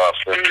stuff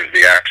and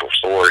the actual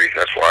story.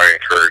 That's why I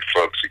encourage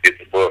folks to get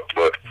the book.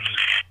 But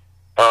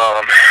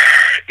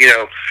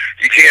know,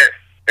 you can't,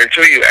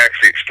 until you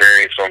actually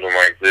experience something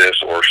like this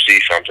or see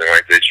something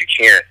like this, you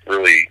can't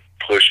really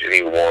push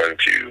anyone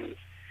to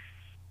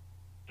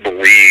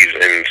believe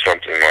in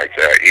something like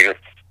that. You know,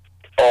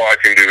 all I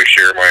can do is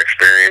share my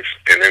experience,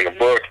 and in the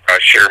book, I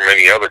share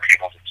many other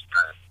people's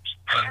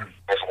experiences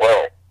as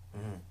well.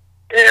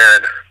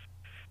 And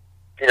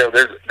you know,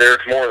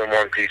 there's more than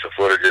one piece of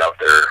footage out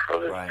there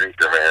of this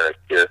creature, man. It's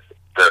just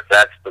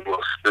that's the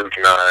most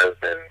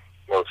scrutinized and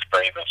most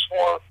famous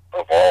one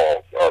of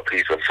all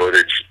piece of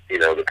footage. You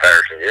know, the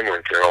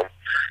Patterson-Gimlin film.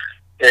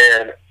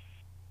 And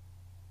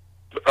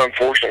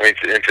unfortunately,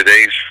 in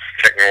today's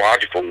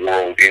technological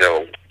world, you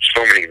know,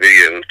 so many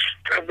videos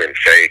have been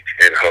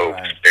faked and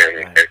hoaxed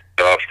and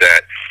stuff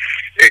that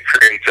it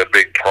creates a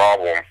big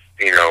problem,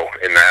 you know,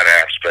 in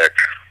that aspect.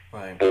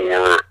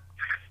 For,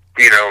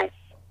 you know,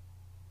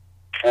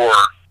 for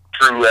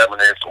true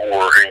evidence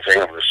or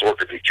anything of the sort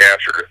to be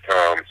captured.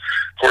 Of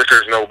course,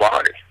 there's no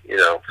body, you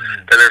know,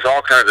 and there's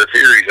all kinds of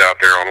theories out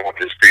there on what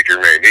this creature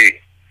may be.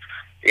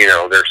 You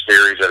know, there's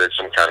theories that it's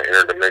some kind of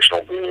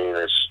interdimensional being.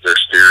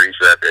 There's theories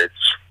that it's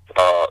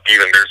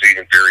there's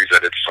even theories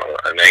that it's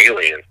an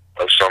alien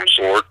of some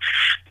sort.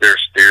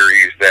 There's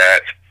theories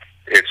that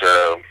it's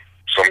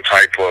some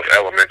type of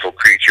elemental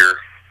creature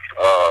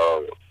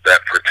that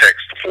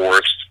protects the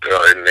forest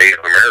in Native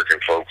American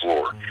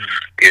folklore.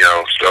 You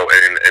know, so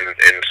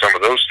and some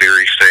of those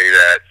theories say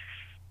that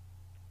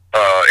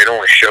it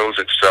only shows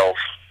itself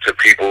to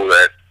people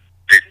that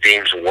it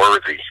deems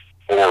worthy,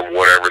 or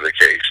whatever the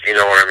case. You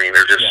know what I mean?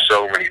 There's just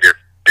so many different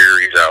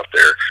theories out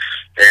there,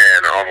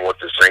 and on what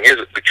this thing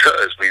is,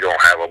 because we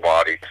don't have a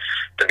body,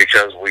 and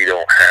because we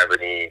don't have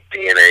any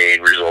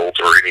DNA results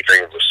or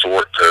anything of the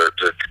sort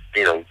to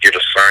you know, give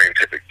us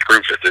scientific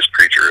proof that this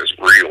creature is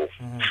real.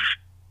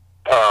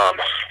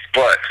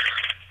 But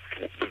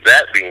with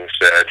that being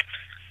said,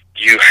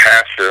 you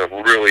have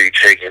to really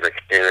take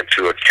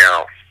into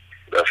account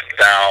the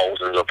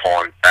thousands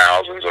upon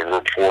thousands of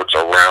reports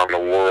around the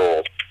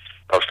world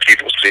of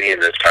people seeing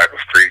this type of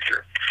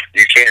creature.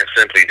 You can't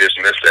simply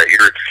dismiss that.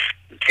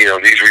 You know,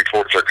 these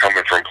reports are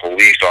coming from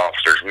police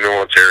officers,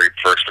 military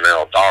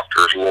personnel,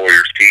 doctors,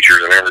 lawyers,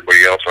 teachers, and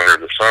everybody else under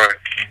the sun,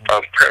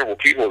 of credible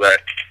people that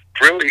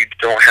really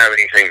don't have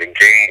anything to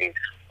gain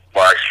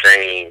by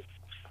saying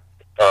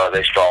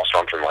they saw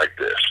something like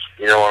this.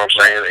 You know what I'm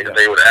saying?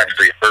 They would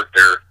actually hurt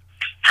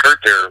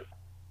their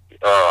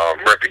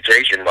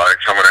reputation by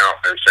coming out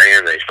and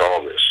saying they saw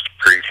this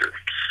creature.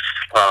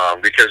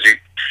 Because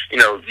you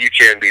know, you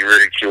can be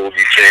ridiculed,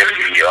 you can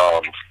be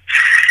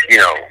you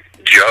know,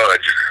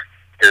 judged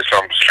in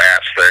some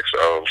aspects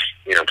of,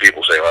 you know,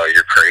 people say, oh,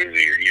 you're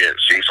crazy, or you didn't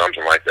see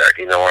something like that.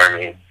 You know what I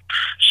mean?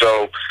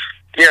 So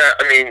yeah,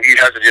 I mean, you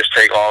have to just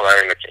take all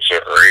that into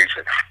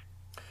consideration.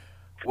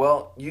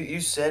 Well,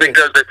 you said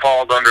because it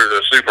falls under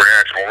the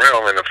supernatural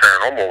realm and the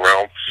paranormal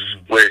realm,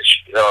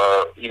 which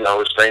you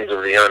know, is things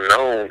of the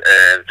unknown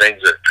and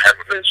things that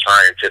haven't been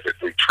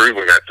scientifically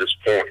proven at this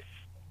point.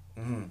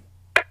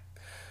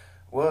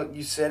 Well,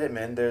 you said it,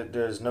 man.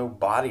 There's no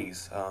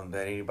bodies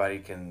that anybody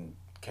can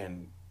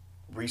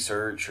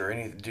research or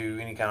do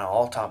any kind of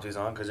autopsies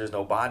on, because there's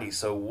no bodies.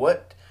 So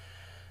what?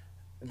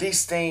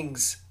 These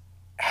things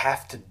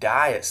have to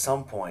die at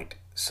some point.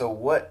 So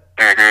what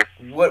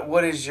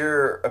is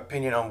your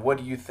opinion on what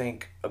do you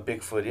think a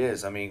Bigfoot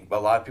is? I mean, a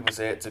lot of people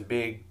say it's a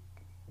big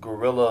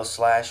gorilla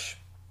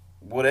 /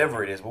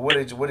 whatever it is. But what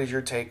is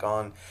your take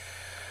on?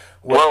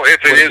 Well, if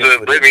it is a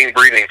living,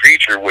 breathing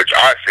creature, which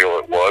I feel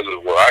it was,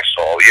 is what I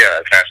saw, yeah,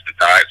 it has to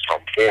die at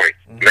some point.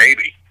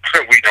 Maybe.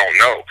 We don't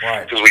know.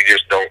 Because we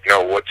just don't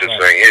know what this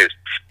thing is.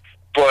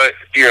 But,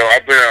 you know,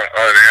 I've been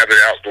an avid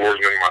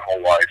outdoorsman my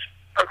whole life.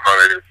 I've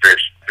hunted and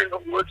fished in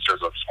the woods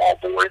as a small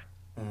boy.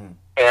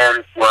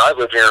 And when I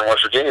lived here in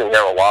West Virginia, we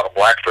have a lot of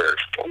black bears.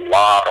 A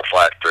lot of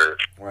black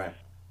bears.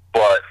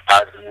 But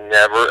I've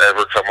never,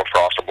 ever come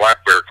across a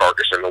black bear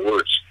carcass in the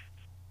woods.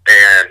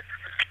 And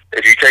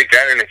if you take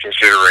that into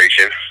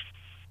consideration,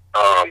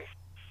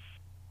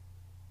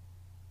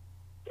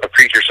 a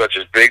creature such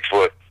as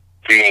Bigfoot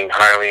being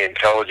highly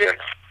intelligent,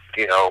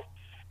 you know,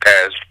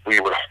 as we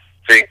would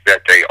think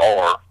that they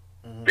are,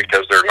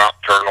 because they're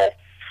nocturnal,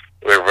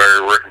 they're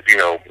very, you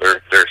know,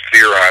 they're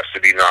theorized to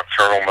be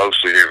nocturnal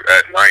mostly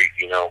at night,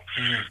 you know,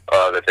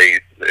 that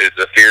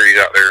the theories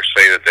out there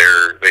say that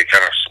they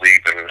kind of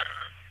sleep and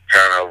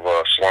kind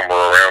of slumber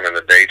around in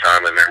the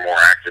daytime and they're more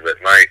active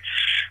at night.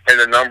 And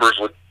the numbers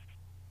would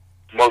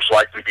most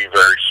likely be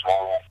very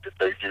small if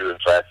they do in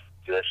fact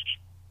exist.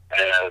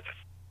 And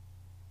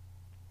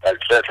like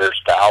I said,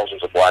 there's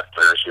thousands of black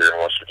bears here in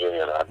West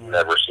Virginia, and I've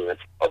never seen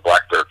a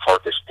black bear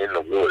carcass in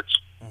the woods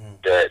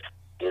dead.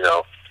 You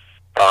know,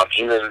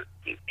 even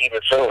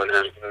so, and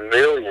there's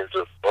millions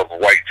of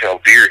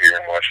white-tailed deer here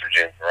in West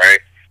Virginia, right?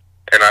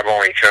 And I've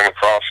only come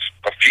across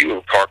a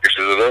few carcasses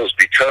of those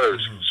because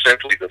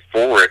simply the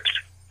forest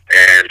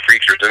and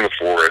creatures in the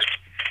forest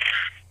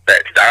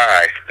that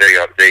die,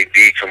 they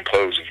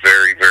decompose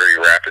very, very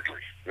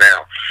rapidly.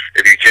 Now,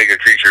 if you take a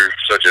creature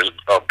such as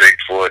a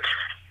Bigfoot,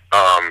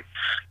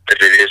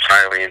 if it is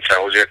highly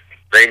intelligent,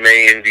 they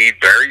may indeed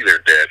bury their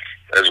dead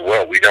as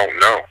well. We don't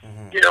know.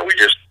 You know, we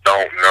just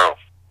don't know.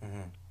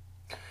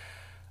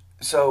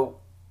 So,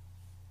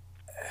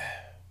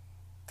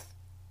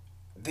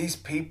 these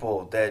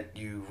people that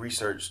you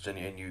researched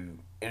and you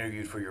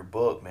interviewed for your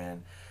book,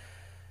 man,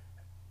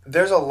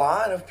 there's a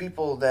lot of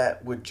people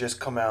that would just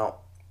come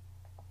out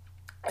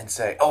and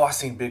say, oh, I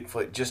seen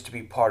Bigfoot, just to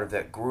be part of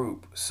that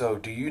group. So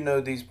do you know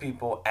these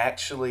people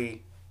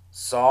actually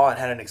saw and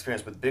had an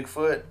experience with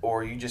Bigfoot,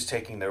 or are you just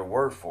taking their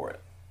word for it?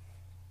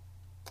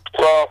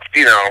 Well,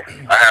 you know,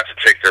 I have to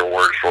take their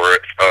word for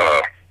it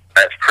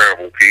as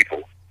credible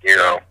people, you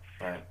know.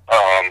 Right.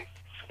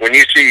 When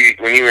you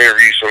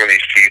interview some of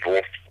these people,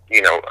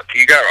 you know,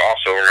 you got to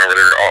also remember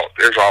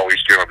there's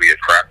always going to be a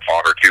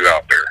crackpot or two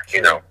out there,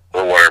 you know,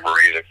 for whatever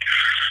reason.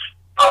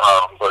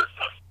 But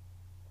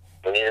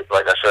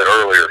like I said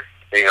earlier,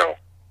 you know,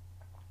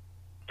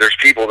 there's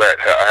people that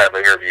I have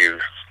interviewed,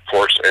 of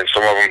course, and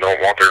some of them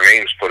don't want their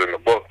names put in the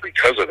book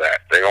because of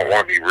that. They don't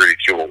want to be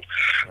ridiculed.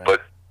 Right.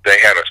 But they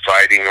had a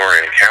sighting or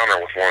an encounter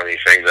with one of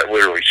these things that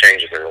literally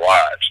changes their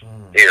lives.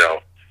 You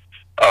know,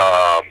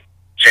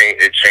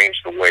 it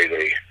changed the way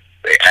they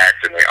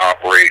act and they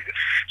operate.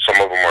 Some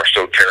of them are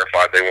so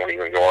terrified they won't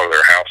even go out of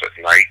their house at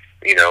night.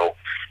 You know,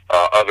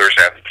 others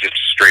have just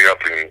straight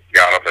up and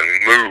got up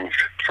and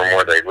moved from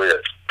where they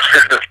live.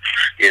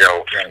 You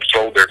know,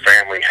 sold their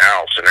family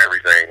house and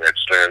everything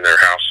that's in their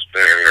house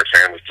and their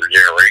family for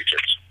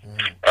generations.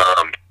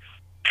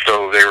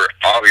 So they were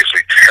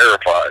obviously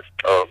terrified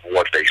of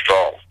what they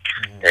saw.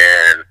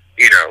 And,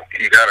 you know,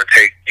 you got to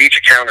take, each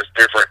account is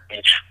different,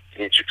 each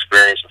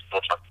experience is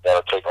different. You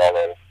got to take all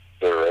that into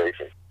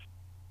consideration.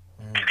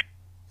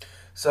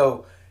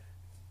 So,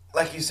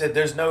 like you said,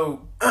 there's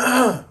no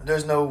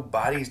there's no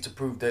bodies to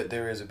prove that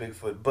there is a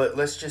Bigfoot. But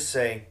let's just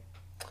say,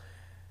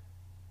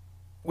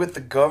 with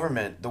the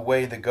government, the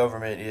way the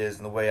government is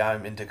and the way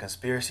I'm into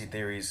conspiracy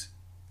theories,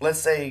 let's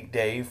say,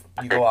 Dave,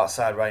 you go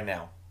outside right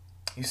now.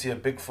 You see a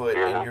Bigfoot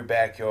in your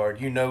backyard.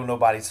 You know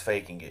nobody's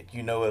faking it.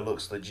 You know it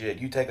looks legit.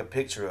 You take a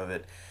picture of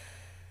it.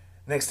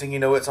 Next thing you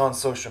know, it's on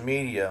social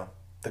media.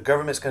 The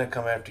government's going to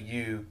come after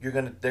you. They're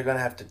going to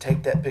have to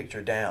take that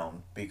picture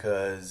down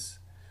because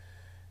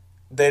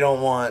they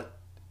don't want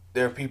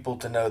their people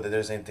to know that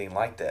there's anything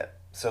like that.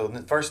 So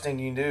the first thing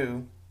you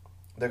do,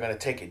 they're going to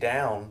take it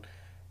down.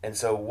 And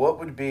so what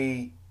would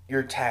be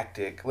your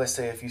tactic? Let's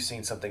say if you've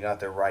seen something out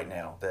there right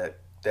now that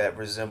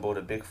resembled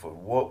a Bigfoot,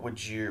 what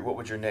would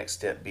your next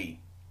step be?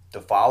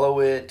 To follow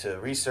it, to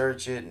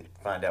research it, and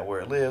find out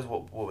where it lives?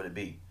 What would it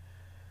be?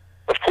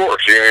 Of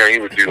course, you know,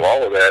 you would do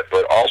all of that,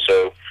 but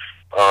also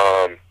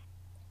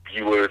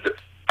you would,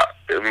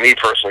 me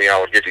personally, I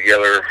would get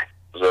together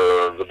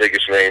the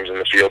biggest names in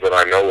the field that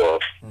I know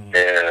of,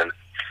 and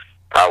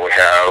I would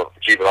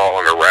keep it all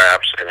under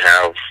wraps and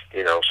have,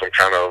 you know, some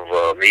kind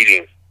of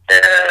meeting,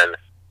 and,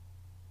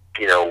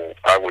 you know,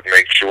 I would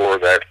make sure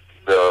that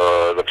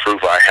the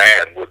proof I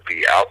had would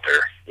be out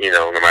there, you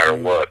know, no matter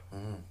what.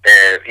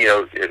 And, you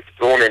know,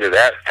 going into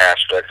that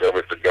aspect of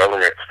it, the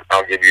government,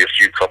 I'll give you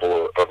a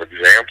couple of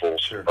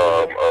examples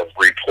of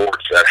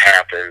reports that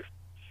happened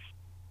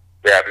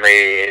that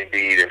may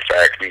indeed, in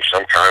fact, be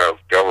some kind of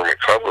government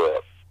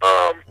cover-up.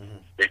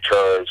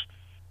 Because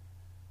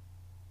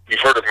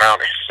you've heard of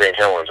Mount St.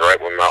 Helens, right?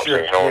 When Mount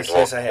St. Helens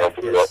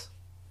blew up.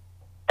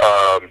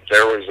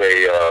 There was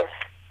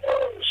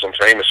some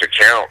famous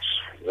accounts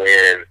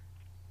when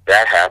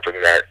that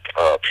happened that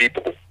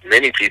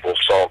many people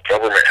saw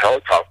government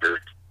helicopters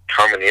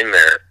coming in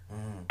there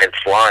and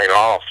flying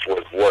off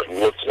with what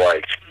looked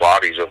like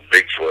bodies of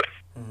Bigfoot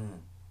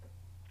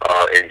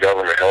in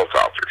government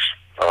helicopters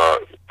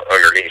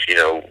underneath, you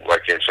know,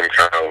 like in some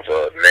kind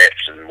of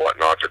nets and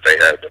whatnot that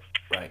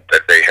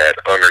they had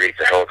underneath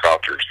the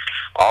helicopters.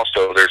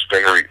 Also, there's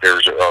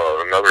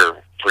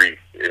another pretty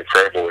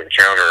incredible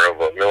encounter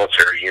of a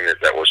military unit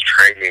that was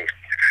training,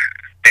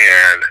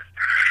 and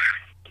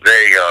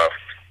they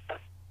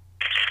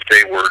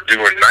were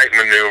doing night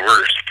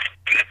maneuvers,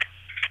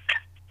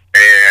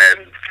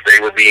 and they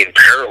were being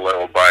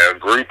paralleled by a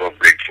group of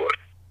Bigfoot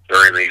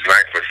during these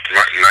night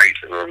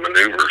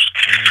maneuvers.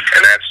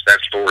 And that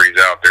story's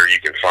out there. You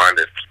can find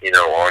it, you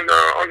know, on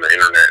the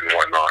internet and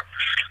whatnot.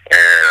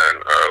 And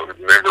a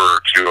member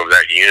or two of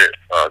that unit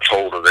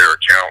told of their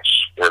accounts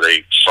where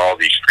they saw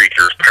these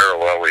creatures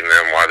paralleling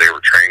them while they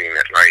were training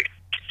at night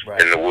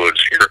in the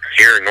woods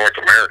here in North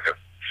America.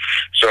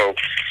 So,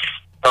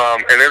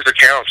 and there's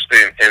accounts,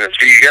 and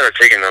see, you got to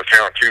take into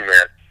account too,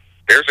 man.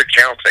 There's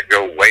accounts that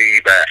go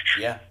way back,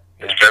 in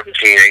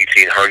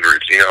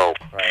 1800s, you know.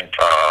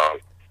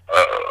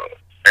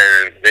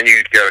 And then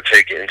you got to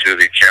take into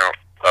the account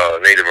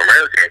Native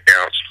American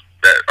accounts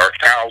that are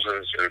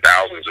thousands and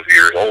thousands of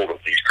years old of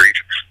these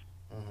creatures.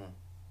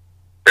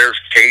 There's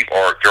cave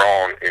art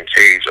drawn in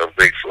caves of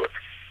Bigfoot.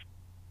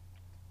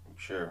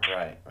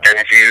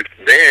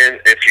 And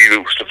if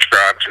you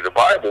subscribe to the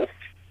Bible,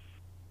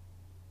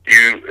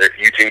 you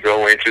can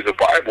go into the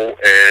Bible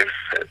and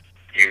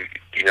you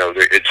know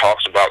it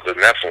talks about the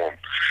Nephilim,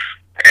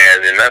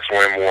 and the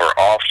Nephilim were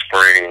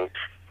offspring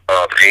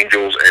of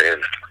angels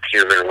and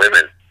human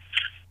women,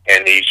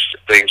 and these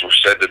things were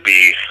said to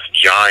be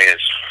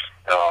giants,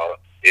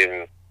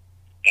 in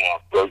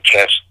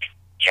grotesque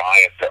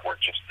giants that were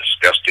just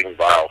disgusting,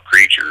 vile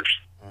creatures.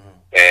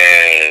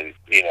 And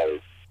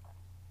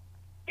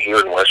here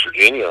in West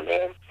Virginia,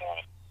 man,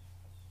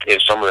 in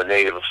some of the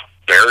native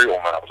burial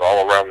mounds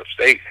all around the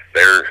state,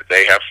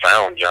 they have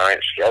found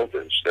giant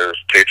skeletons. There's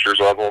pictures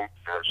of them.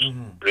 There's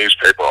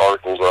newspaper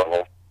articles of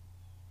them.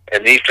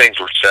 And these things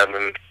were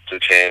 7 to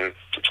 10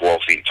 to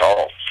 12 feet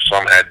tall.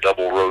 Some had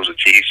double rows of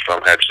teeth.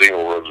 Some had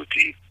single rows of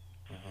teeth.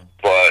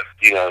 But,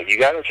 you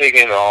got to take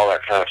into all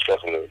that kind of stuff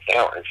into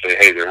account and say,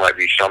 hey, there might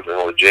be something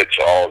legit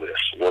to all this.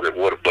 But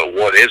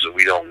what is it?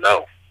 We don't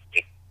know.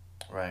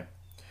 Right.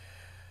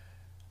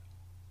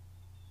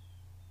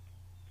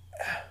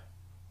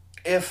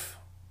 If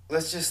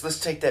let's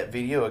take that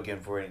video again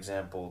for an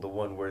example, the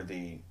one where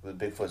the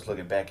Bigfoot's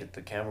looking back at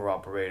the camera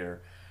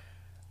operator.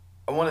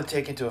 I want to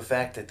take into a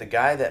fact that the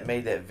guy that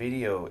made that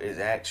video is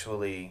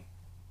actually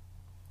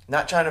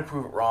not trying to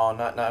prove it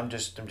wrong. I'm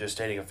just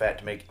stating a fact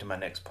to make it to my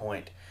next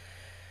point.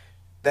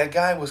 That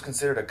guy was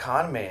considered a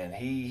con man.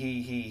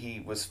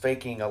 He was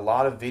faking a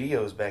lot of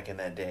videos back in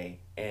that day,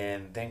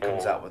 and then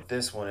comes out with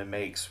this one and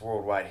makes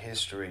worldwide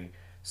history.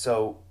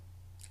 So,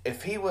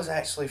 if he was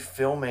actually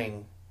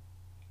filming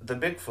the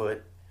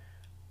Bigfoot,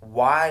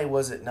 why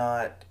was it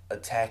not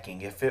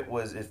attacking? If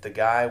the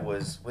guy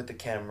was with the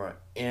camera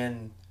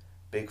in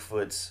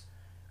Bigfoot's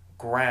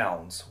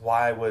grounds,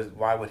 why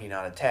would he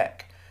not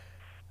attack?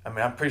 I mean,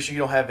 I'm pretty sure you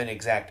don't have an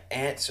exact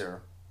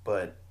answer,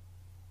 but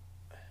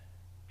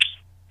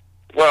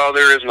well,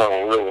 there is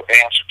no real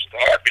answer to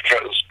that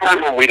because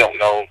we don't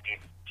know. You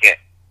can't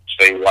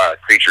say why a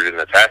creature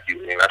didn't attack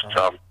you. I mean, that's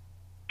tough.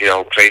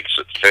 Face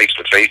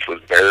to face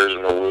with bears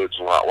in the woods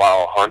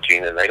while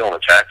hunting, and they don't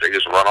attack; they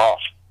just run off.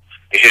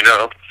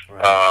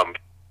 Right.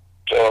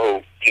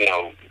 So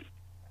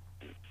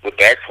with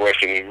that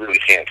question, you really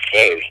can't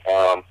say.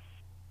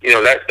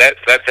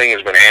 That thing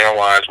has been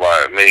analyzed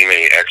by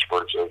many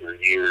experts over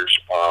the years.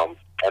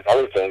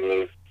 Another thing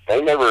is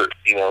they never, if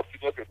you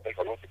look at take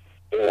a look at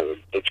the film,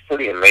 it's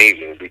pretty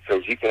amazing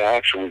because you can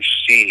actually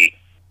see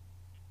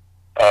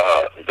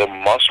the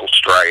muscle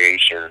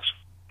striations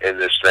in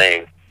this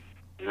thing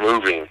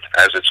moving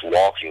as it's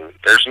walking.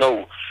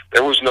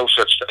 There was no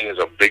such thing as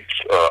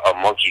a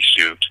monkey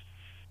suit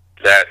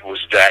that was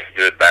that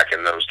good back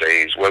in those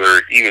days.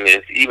 Whether even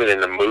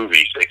in the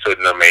movies, they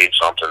couldn't have made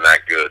something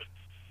that good.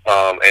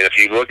 And if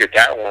you look at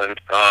that one,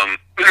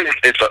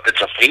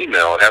 it's a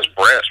female. It has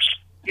breasts,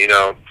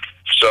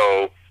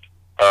 So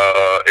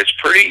it's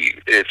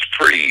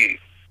pretty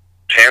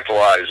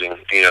tantalizing,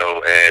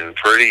 and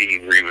pretty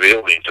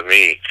revealing to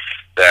me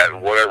that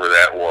whatever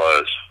that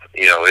was,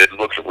 it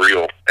looks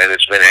real, and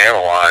it's been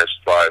analyzed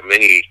by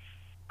many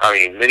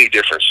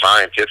different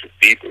scientific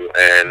people,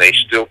 and they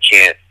still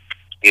can't,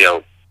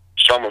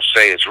 some will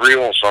say it's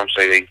real, and some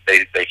say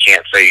they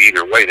can't say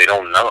either way. They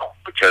don't know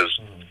because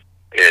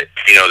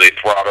they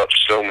brought up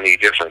so many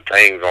different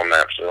things on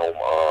that film,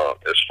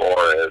 as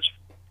far as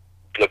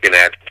looking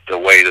at the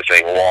way the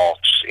thing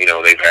walks.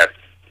 They've had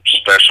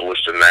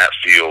specialists in that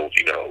field,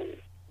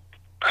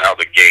 how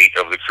the gait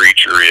of the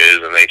creature is,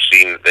 and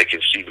they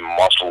can see the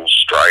muscle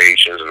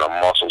striations and the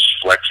muscles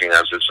flexing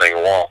as this thing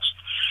walks,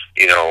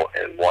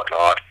 and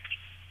whatnot.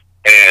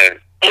 And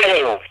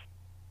of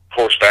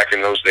course, back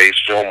in those days,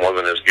 film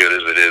wasn't as good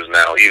as it is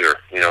now either.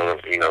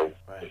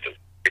 Right.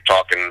 You're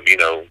talking,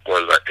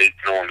 what is that,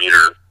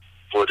 8mm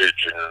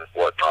footage and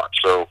whatnot.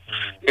 So,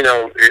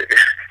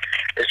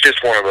 it's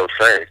just one of those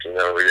things.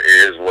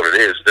 It is what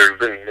it is. There's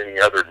been many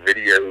other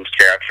videos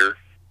captured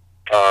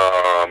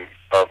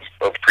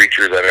of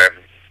creatures that have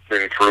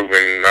been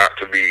proven not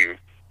to be,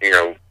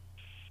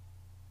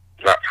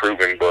 not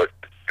proven, but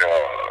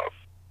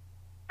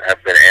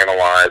have been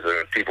analyzed,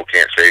 and people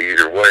can't say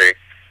either way.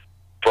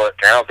 But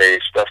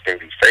nowadays, stuff can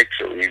be faked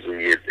so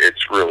easily.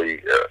 It's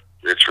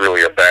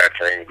really a bad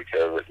thing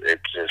because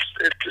it's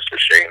just a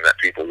shame that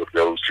people would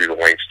go through the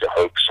lengths to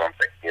hoax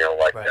something,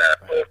 like that.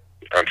 Right. But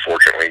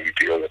unfortunately, you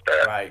deal with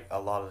that. Right, a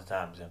lot of the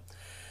times, yeah.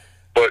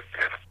 But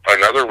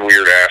another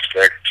weird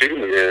aspect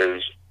too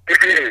is,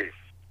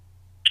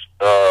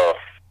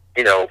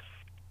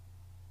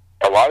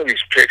 a lot of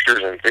these pictures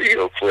and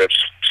video clips,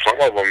 some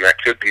of them that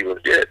could be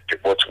legit.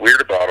 What's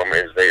weird about them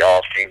is they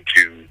all seem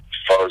to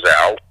fuzz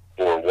out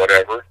or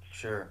whatever.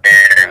 Sure.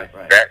 And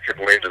right. that could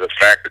lead to the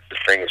fact that this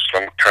thing is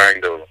some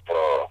kind of,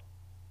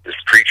 this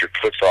creature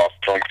puts off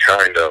some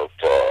kind of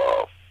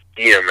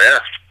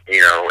EMF,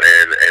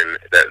 and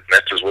that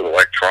messes with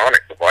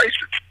electronic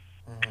devices.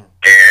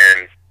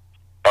 And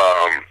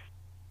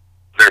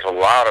there's a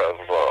lot of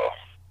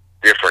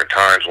different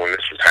times when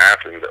this has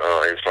happened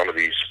in some of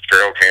these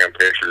trail cam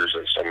pictures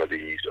and some of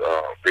these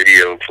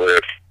video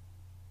clips.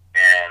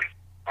 And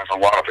there's a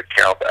lot of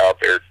accounts out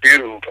there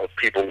too of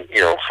people,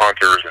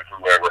 hunters and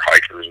whoever,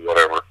 hikers,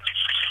 whatever,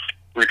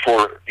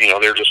 report,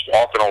 they're just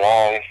walking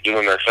along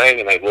doing their thing,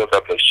 and they look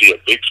up and see a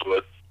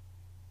Bigfoot.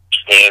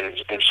 And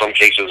in some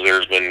cases,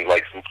 there's been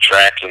like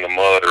tracks in the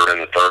mud or in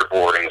the dirt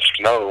or in the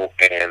snow,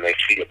 and they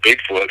see a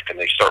Bigfoot, and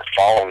they start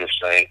following this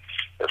thing,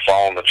 They're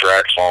following the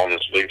tracks, following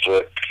this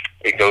Bigfoot.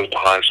 It goes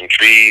behind some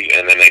trees,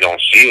 and then they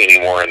don't see it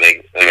anymore, and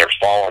they're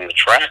following the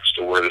tracks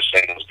to where this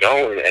thing was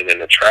going, and then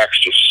the tracks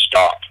just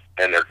stop,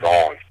 and they're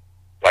gone.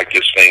 Like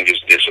this thing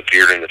just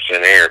disappeared into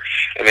thin air.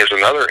 And there's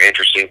another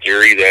interesting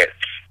theory that,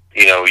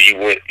 you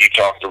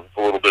talked a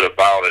little bit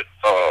about it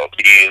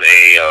being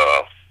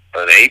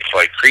an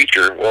ape-like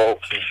creature. Well,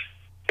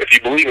 if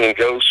you believe in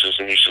ghosts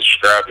and you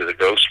subscribe to the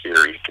ghost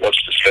theory,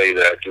 what's to say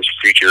that this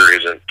creature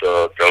isn't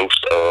the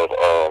ghost of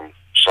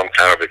some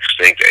kind of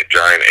extinct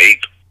giant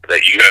ape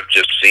that you have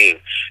just seen?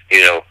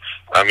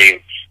 I mean,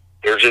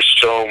 there's just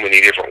so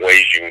many different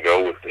ways you can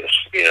go with this,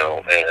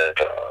 and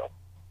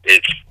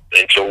it's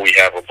until we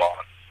have a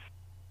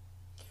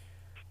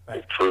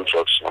proof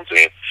of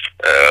something,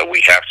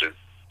 we have to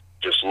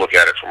just look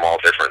at it from all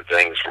different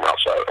things from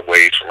outside the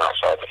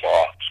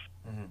box.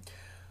 Mm-hmm.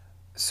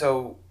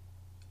 So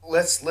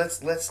let's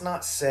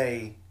not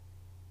say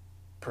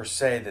per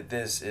se that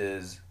this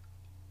is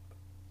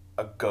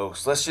a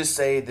ghost. Let's just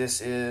say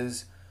this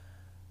is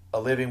a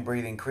living,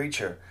 breathing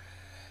creature.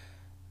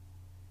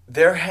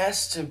 There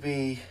has to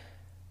be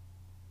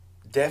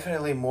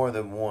definitely more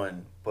than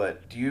one,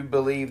 but do you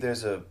believe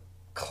there's a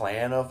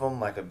clan of them,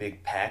 like a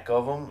big pack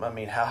of them? I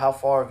mean, how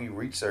far have you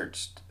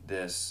researched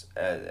this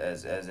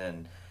as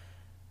in,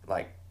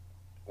 like,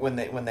 when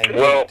they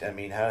meet? I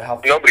mean,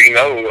 how nobody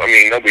knows. I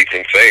mean, nobody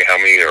can say how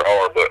many there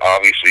are, but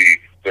obviously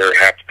there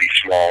have to be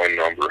small in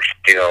numbers,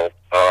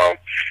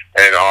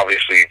 and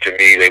obviously to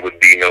me they would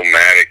be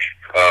nomadic,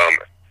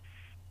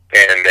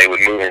 and they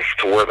would move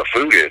to where the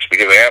food is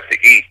because they have to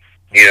eat,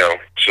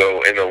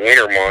 so in the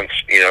winter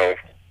months,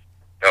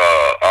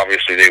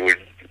 obviously they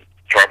would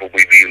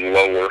probably be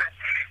lower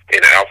in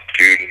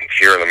altitude.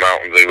 Here in the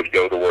mountains, they would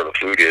go to where the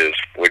food is,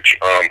 which,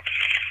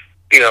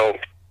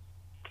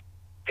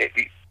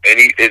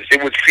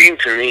 it would seem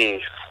to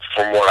me,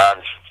 from what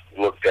I've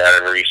looked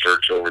at and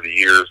researched over the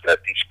years, that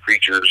these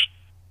creatures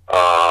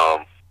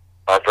are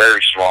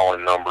very small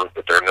in number,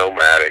 but they're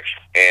nomadic,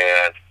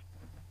 and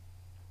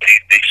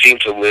they seem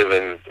to live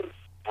in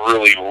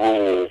really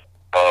rural,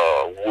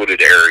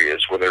 wooded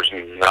areas where there's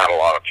not a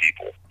lot of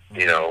people,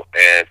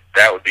 and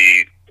that would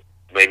be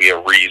maybe a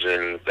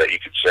reason that you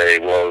could say,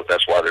 well,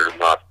 that's why there's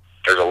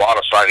a lot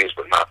of sightings,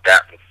 but not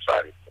that many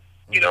sightings.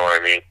 You know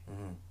what I mean?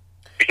 Mm-hmm.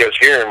 Because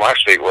here in my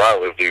state where I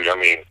live, dude, I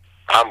mean,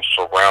 I'm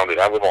surrounded.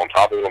 I live on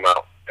top of a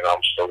mountain, and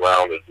I'm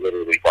surrounded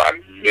literally by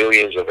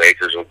millions of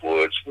acres of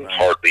woods with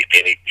hardly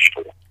any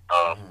people.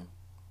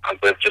 I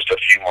live just a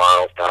few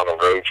miles down the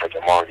road from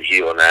the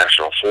Monongahela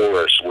National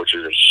Forest, which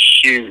is a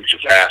huge,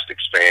 vast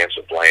expanse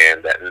of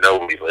land that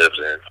nobody lives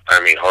in. I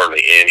mean,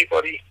 hardly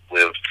anybody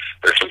lives.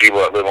 There's some people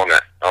that live on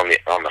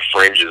the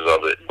fringes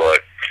of it,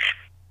 but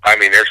I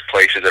mean, there's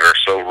places that are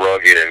so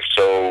rugged and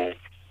so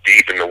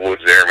deep in the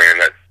woods there, man,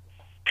 that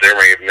there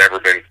may have never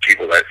been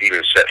people that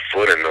even set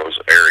foot in those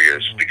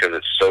areas because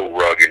it's so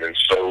rugged and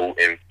so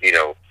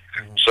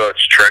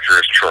such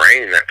treacherous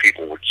terrain that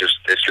people would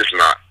it's just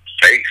not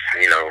safe.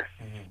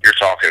 You're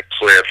talking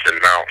cliffs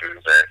and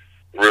mountains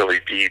and really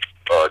deep,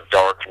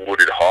 dark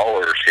wooded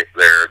hollers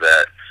there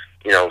that,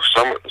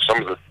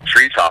 some of the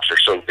treetops are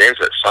so dense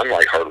that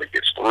sunlight hardly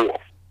gets through them.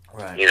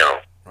 Right.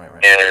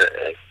 Right.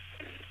 And,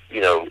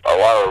 a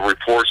lot of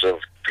reports of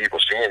people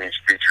seeing these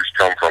creatures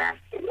come from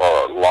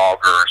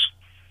loggers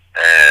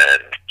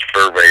and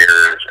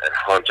surveyors and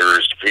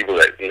hunters, people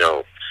that,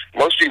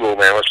 most people,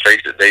 man, let's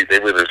face it, they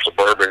live in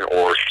suburban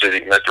or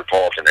city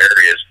metropolitan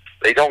areas.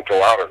 They don't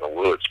go out in the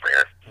woods,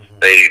 man.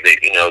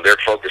 They're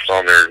focused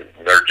on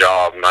their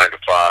job, 9 to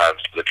 5,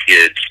 the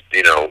kids,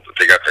 they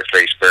got their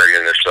face buried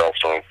in their cell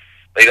phone.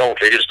 They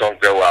just don't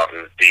go out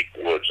in the deep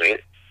woods.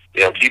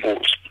 People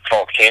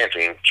call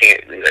camping,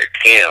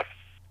 camp.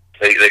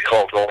 They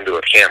call going to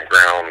a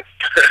campground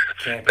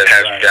that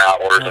has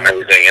showers and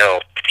everything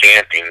else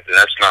camping. And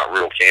that's not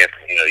real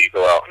camping. You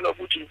go out in the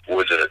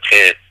woods in a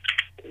tent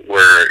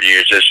where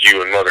you're just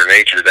you and Mother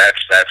Nature.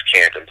 That's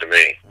camping to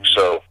me.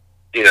 So,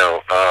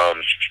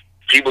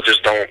 people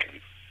just don't.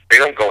 They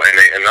don't go,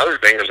 and another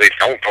thing is they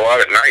don't go out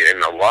at night.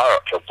 And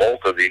the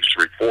bulk of these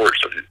reports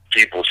of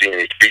people seeing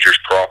these creatures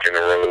crossing the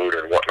road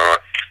and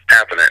whatnot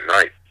happen at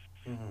night.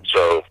 Mm-hmm.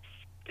 So,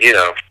 it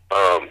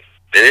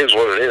is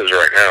what it is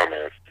right now,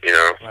 man.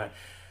 Right.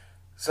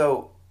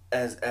 So,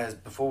 as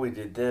before we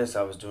did this,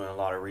 I was doing a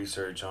lot of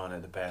research on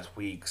it the past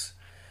weeks,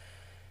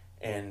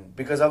 and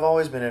because I've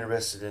always been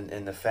interested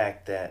in the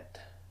fact that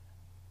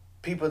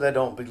people that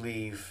don't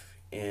believe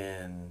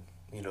in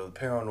the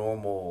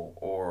paranormal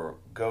or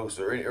ghosts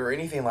or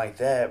anything like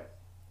that,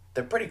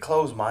 they're pretty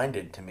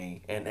closed-minded to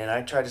me. And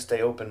I try to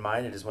stay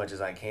open-minded as much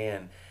as I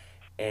can.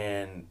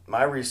 And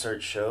my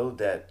research showed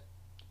that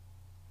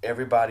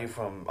everybody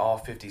from all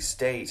 50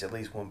 states, at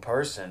least one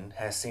person,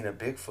 has seen a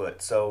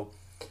Bigfoot. So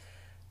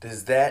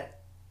does that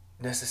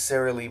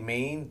necessarily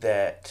mean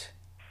that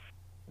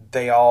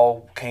they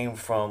all came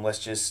from, let's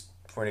just,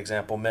 for an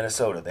example,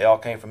 Minnesota? They all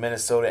came from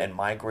Minnesota and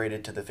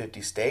migrated to the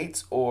 50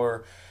 states?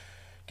 Or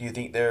do you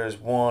think there's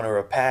one or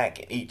a pack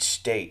in each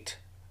state?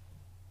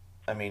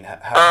 I mean,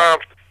 how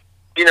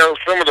you know,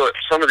 some of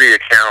the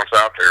accounts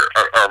out there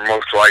are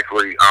most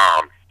likely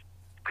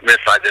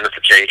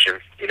misidentification.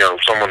 You know,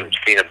 someone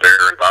seen a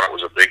bear and thought it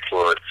was a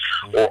Bigfoot,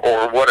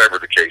 or whatever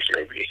the case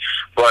may be.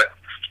 But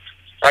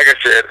like I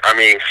said, I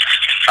mean,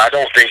 I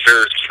don't think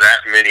there's that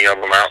many of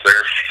them out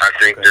there. I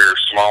think they're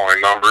small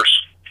in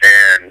numbers,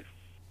 and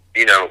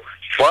you know,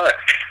 but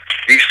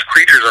these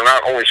creatures are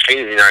not only seen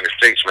in the United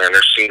States, man.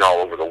 They're seen all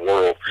over the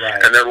world,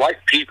 and they're like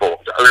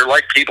people. They're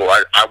like people.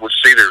 I would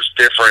say there's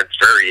different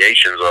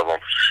variations of them.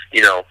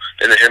 You know,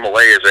 in the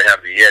Himalayas, they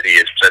have the Yeti.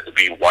 It's said to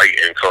be white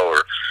in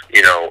color.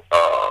 You know,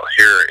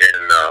 here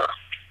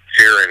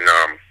in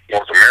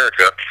North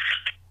America,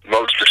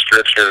 most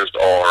descriptions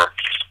are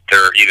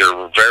they're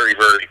either very,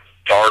 very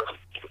dark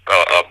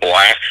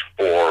black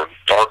or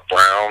dark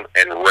brown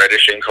and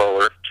reddish in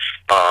color.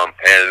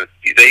 And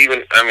they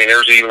even, I mean,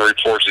 there's even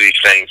reports of these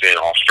things in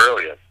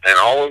Australia. And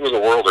all over the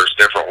world, there's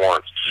different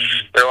ones.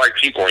 They're like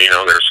people, you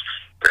know,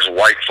 there's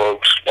white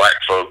folks, black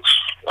folks,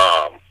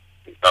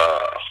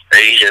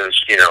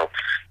 Asians, you know.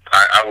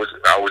 I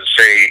would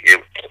say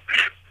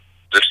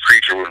this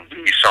creature would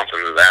be something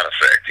to that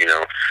effect, you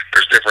know.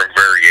 There's different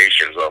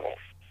variations of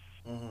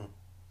them.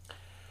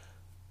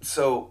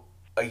 So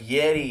a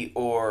Yeti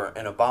or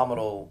an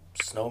abominable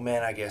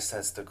snowman, I guess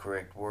that's the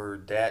correct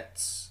word.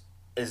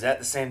 Is that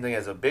the same thing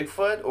as a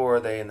Bigfoot, or are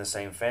they in the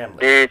same family?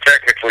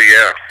 Technically,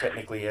 yeah.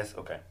 Technically, yes.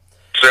 Okay.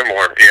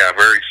 Similar, yeah,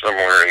 very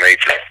similar in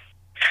nature.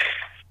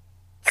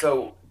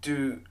 So,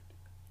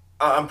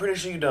 I'm pretty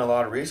sure you've done a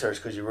lot of research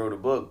because you wrote a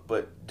book.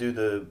 But do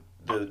the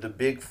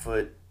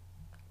Bigfoot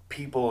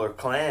people or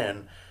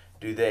clan,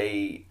 are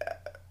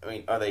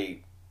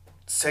they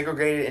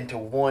segregated into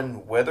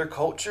one weather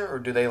culture, or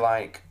do they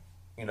like,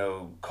 you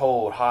know,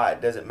 cold,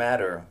 hot, doesn't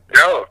matter?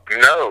 No,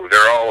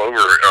 they're all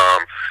over.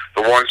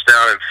 The ones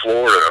down in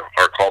Florida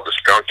are called the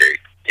skunk ape,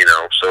 you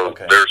know, so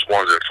there's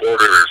ones in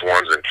Florida, there's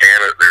ones in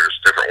Canada, there's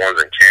different ones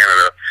in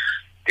Canada.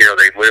 You know,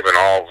 they live in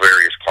all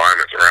various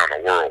climates around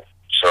the world.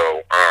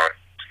 So,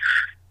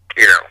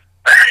 you know,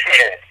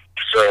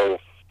 so,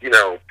 you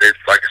know, it's,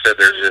 like I said,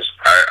 there's just,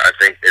 I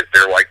think that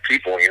they're like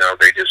people, you know,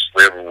 they just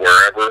live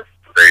wherever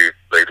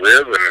they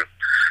live, and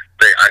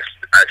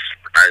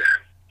I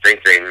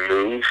think they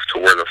move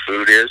to where the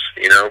food is,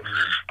 you know,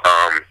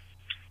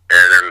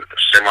 and then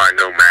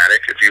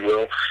semi-nomadic, if you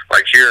will.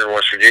 Like here in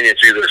West Virginia,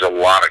 too, there's a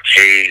lot of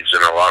caves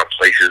and a lot of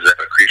places that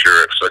a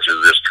creature such as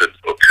this could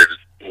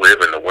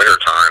live in the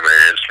wintertime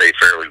and stay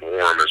fairly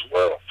warm as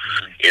well,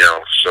 you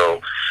know.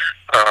 So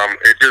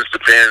it just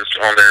depends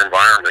on their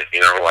environment, you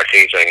know, like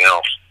anything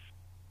else.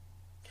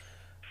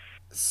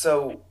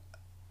 So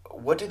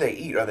what do they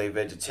eat? Are they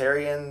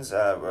vegetarians?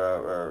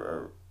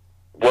 Well,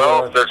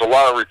 there's a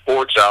lot of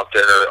reports out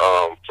there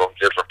from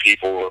different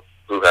people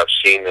who have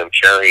seen them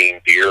carrying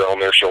deer on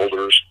their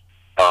shoulders,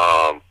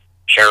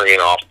 carrying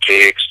off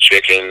pigs,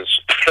 chickens,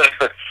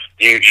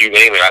 you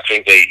name it. I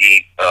think they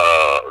eat,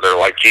 they're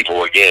like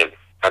people again.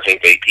 I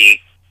think they eat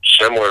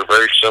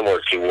very similar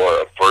to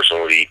what a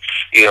person would eat.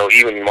 You know,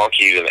 even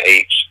monkeys and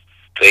apes,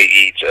 they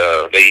eat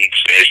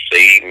fish, they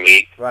eat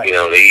meat, you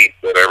know, they eat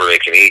whatever they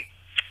can eat.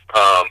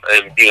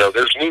 And, you know,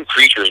 there's new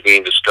creatures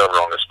being discovered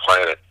on this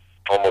planet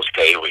almost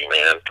daily,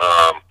 man.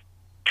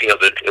 You know,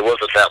 it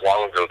wasn't that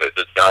long ago that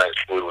the giant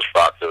blue was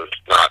thought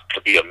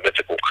to be a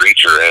mythical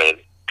creature, and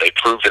they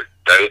proved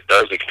that it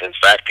does, in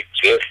fact,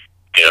 exist.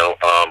 You know,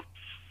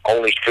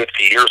 only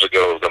 50 years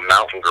ago, the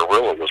mountain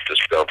gorilla was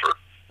discovered.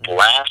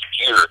 Last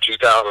year,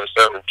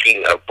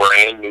 2017, a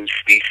brand new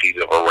species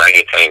of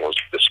orangutan was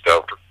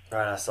discovered.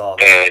 Right, I saw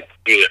that. And,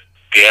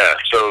 yeah,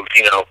 so,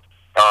 you know,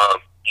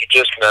 you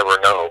just never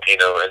know, you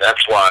know, and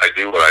that's why I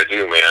do what I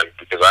do, man,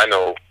 because I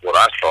know what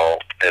I saw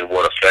and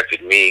what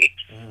affected me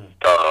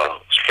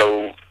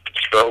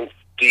so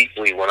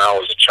deeply when I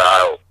was a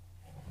child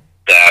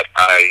that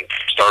I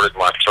started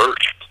my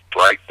search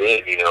right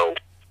then, you know.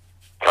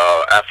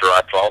 After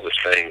I saw this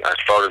thing, I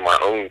started my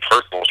own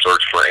personal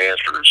search for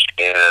answers,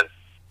 and,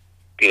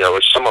 you know,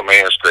 it's some of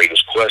man's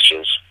greatest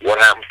questions. What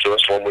happens to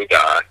us when we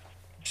die?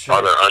 Sure.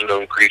 Are there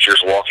unknown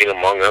creatures walking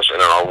among us,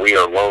 and are we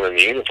alone in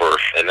the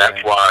universe? And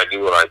that's why I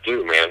do what I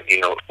do, man. You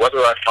know, whether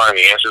I find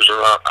the answers or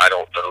not, I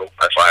don't know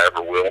if I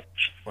ever will.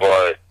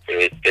 But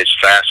it's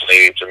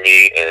fascinating to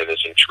me, and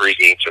it's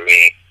intriguing to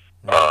me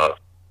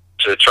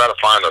to try to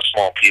find a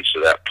small piece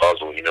of that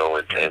puzzle, you know,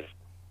 and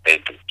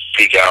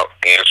seek out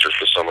answers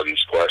to some of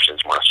these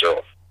questions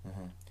myself.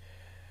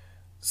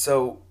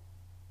 So,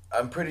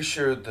 I'm pretty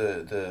sure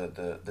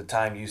the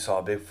time you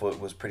saw Bigfoot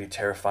was pretty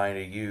terrifying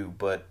to you,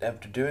 but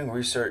after doing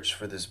research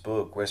for this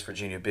book, West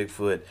Virginia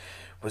Bigfoot,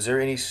 was there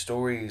any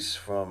stories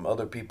from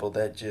other people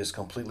that just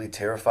completely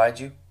terrified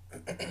you?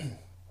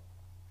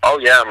 Oh,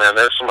 yeah, man,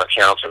 there's some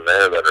accounts in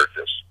there that are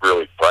just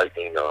really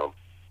frightening.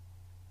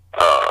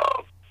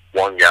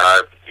 One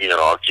guy, you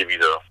know, I'll give you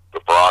the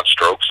broad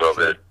strokes of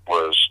it,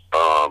 was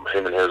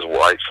him and his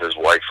wife. His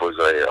wife was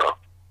a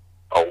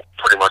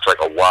pretty much like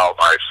a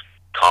wildlife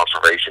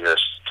conservationist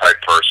type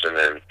person,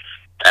 and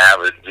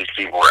these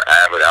people were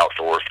avid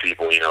outdoors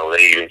people, you know.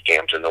 They even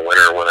camped in the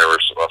winter when there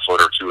was a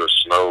foot or two of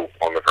snow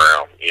on the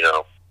ground, you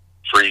know.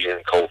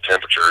 freezing cold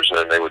temperatures, and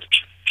then they would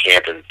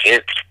camp in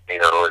tents, you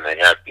know, and they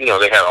had, you know,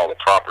 they had all the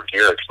proper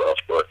gear and stuff,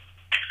 but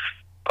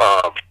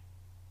um,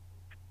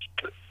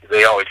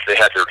 they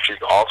had their 2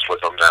 dogs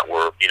with them that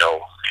were, you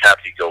know,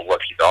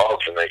 happy-go-lucky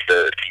dogs, and they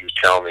said, he was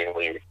telling me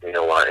when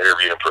I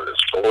interviewed him for this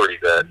story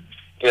that,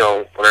 you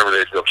know, whenever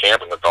they'd go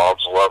camping, the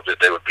dogs loved it.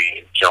 They would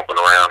be jumping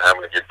around,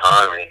 having a good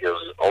time, and he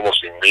goes,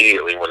 almost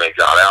immediately when they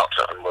got out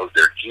to unload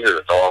their gear,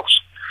 the dogs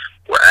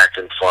were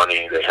acting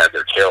funny. They had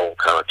their tail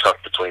kind of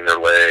tucked between their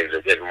legs.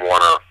 They didn't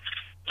want to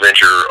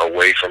venture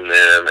away from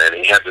them, and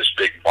he had this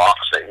big box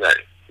thing that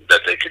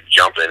they could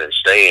jump in and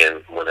stay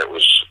in when it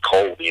was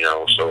cold, you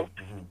know, so...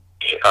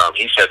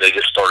 he said they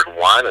just started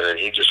whining, and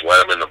he just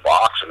let them in the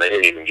box, and they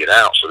didn't even get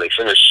out. So they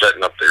finished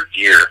setting up their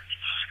gear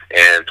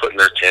and putting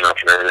their tent up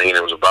and everything, and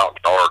it was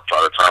about dark by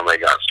the time they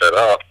got set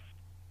up.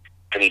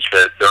 And he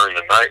said during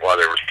the night while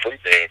they were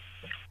sleeping,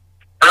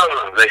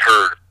 they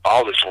heard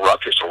all this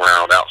ruckus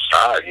around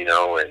outside, you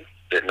know, and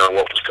didn't know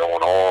what was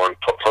going on,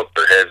 poked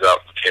their heads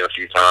out the tent a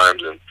few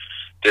times and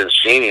didn't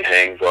see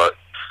anything. But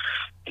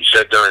he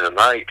said during the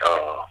night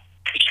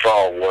he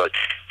saw what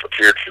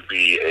appeared to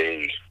be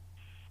a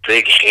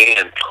big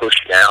hand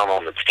pushed down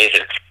on the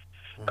tent,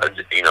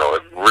 you know, a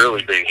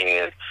really big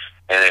hand,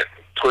 and it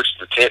pushed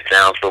the tent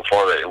down so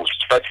far that it was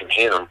touching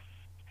him,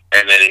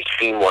 and then he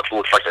seen what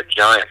looked like a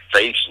giant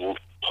face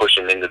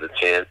pushing into the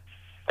tent,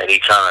 and he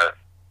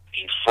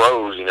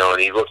froze, you know,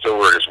 and he looked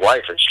over at his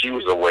wife, and she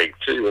was awake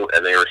too,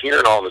 and they were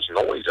hearing all this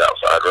noise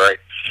outside, right?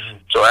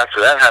 So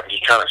after that happened, he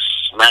kind of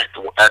smacked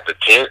at the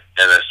tent,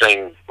 and the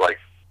thing, like,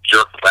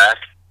 jerked back,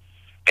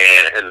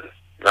 and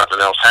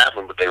nothing else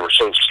happened, but they were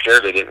so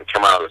scared they didn't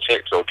come out of the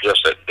tent until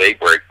just at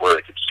daybreak where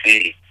they could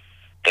see.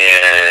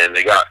 And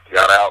they got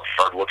out,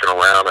 started looking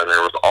around, and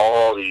there was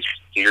all these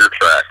deer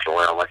tracks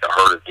around, like a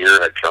herd of deer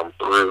had come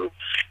through.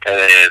 And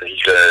then he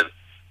said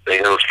they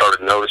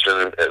started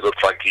noticing it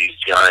looked like these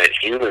giant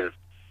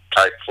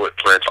human-type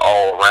footprints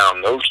all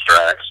around those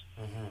tracks.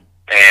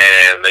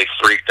 And they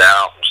freaked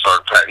out and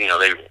started packing, you know,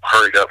 they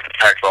hurried up and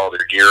packed all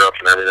their gear up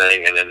and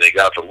everything, and then they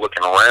got to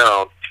looking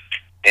around.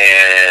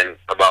 And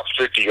about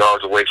 50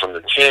 yards away from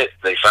the tent,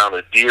 they found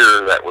a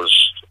deer that was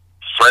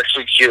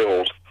freshly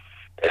killed.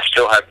 It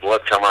still had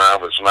blood coming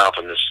out of its mouth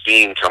and the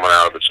steam coming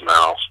out of its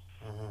mouth.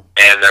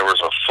 And there was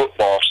a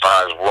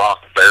football-sized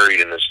rock buried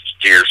in this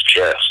deer's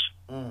chest.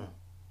 And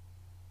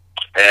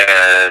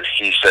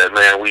he said,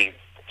 man, we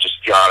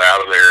just got out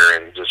of there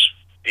and just,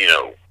 you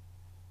know,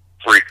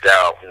 freaked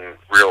out and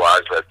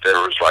realized that there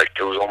was, like,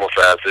 it was almost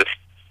as if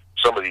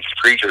some of these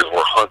creatures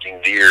were hunting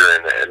deer,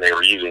 and they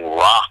were using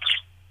rocks,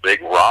 big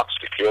rocks,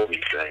 to kill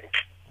these things.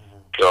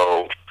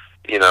 So,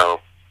 you know,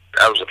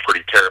 that was a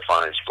pretty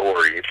terrifying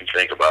story if you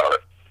think about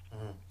it.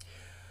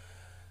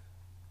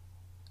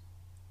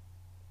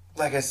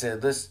 Like I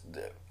said,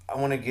 I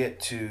want to get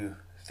to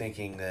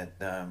thinking that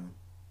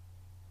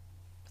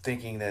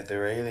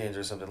they're aliens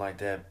or something like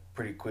that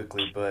pretty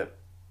quickly, but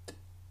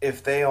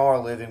if they are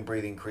living,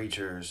 breathing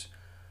creatures,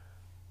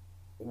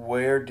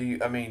 do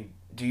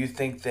you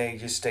think they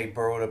just stay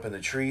burrowed up in the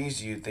trees?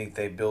 Do you think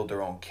they build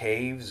their own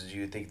caves? Do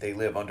you think they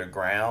live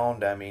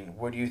underground? I mean,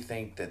 where do you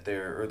think that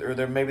they're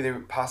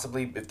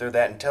possibly, if they're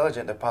that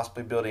intelligent, they're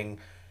possibly building,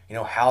 you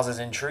know, houses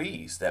in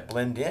trees that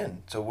blend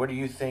in. So where do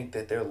you think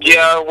that they're living?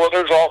 Yeah, well,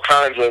 there's all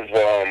kinds of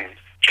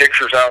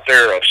pictures out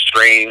there of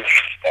strange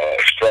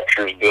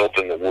structures built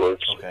in the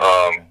woods.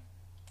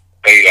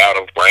 Made out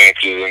of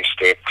branches and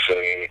sticks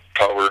and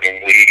covered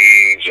in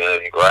leaves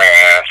and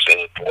grass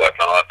and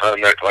whatnot.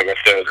 And that, like I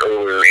said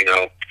earlier, you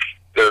know,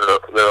 there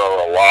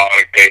are a lot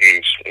of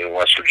caves in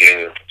West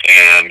Virginia,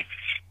 and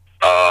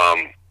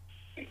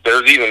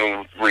there's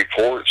even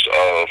reports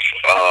of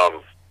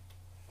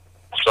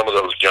some of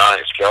those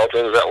giant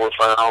skeletons that were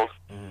found.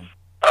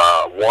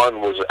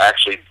 One was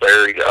actually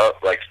buried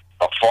up, like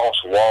a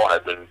false wall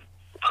had been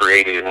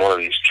created in one of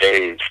these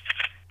caves,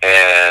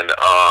 and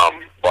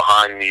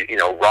behind the, you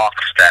know,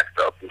 rocks stacked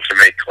up to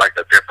make like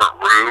a different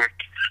room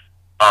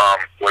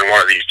when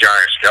one of these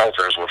giant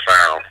skeletons were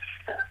found.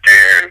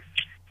 And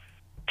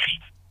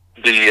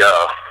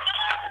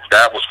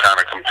that was kind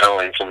of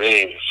compelling to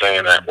me,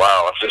 saying that,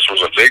 wow, if this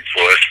was a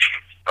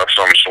Bigfoot of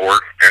some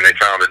sort and they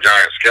found a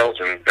giant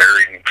skeleton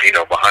buried, you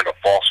know, behind a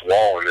false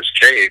wall in this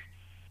cave,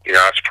 you know,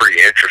 that's pretty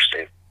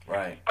interesting.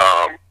 Right.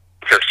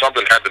 Because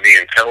something had to be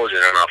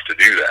intelligent enough to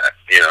do that,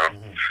 you know.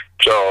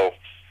 So,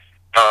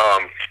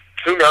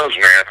 who knows,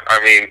 man? I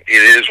mean,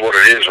 it is what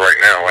it is right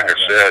now, like I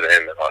said,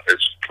 and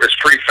it's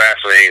pretty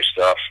fascinating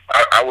stuff.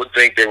 I would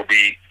think they would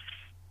be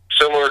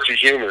similar to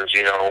humans,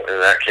 you know. In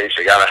that case,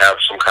 they got to have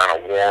some kind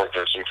of warmth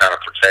and some kind of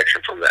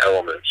protection from the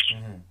elements.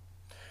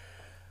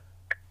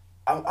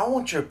 I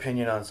want your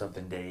opinion on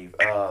something, Dave.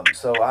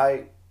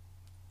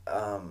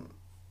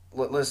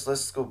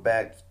 Let's go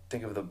back,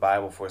 think of the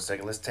Bible for a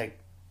second. Let's take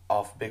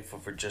off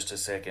Bigfoot for just a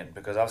second,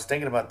 because I was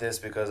thinking about this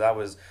because I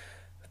was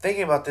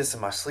thinking about this in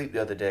my sleep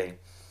the other day.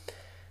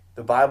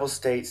 The Bible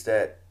states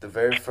that the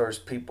very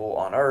first people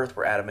on earth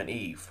were Adam and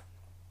Eve.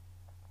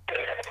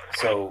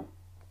 So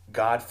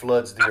God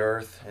floods the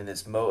earth, and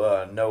it's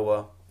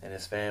Noah and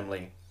his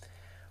family.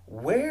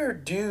 where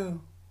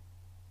do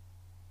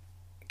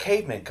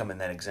cavemen come in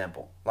that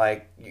example?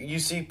 Like, you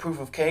see proof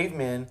of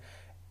cavemen,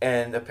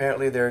 and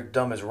apparently they're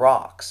dumb as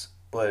rocks.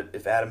 But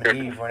if Adam and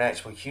Eve were an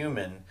actual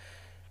human,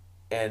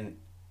 and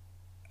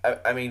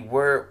I mean,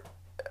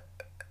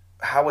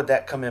 how would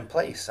that come in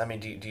place? I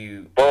mean, do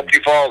you? Well, if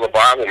you follow the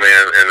Bible,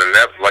 man, and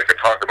like I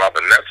talked about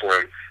the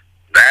Nephilim,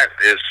 that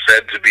is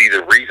said to be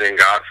the reason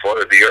God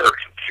flooded the earth,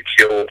 to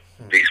kill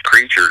these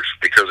creatures,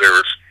 because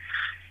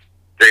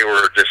they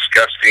were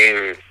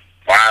disgusting,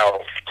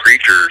 vile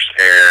creatures,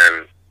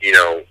 and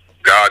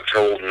God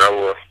told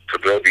Noah to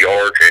build the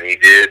ark, and he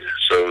did.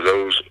 So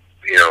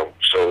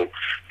so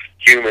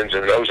humans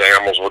and those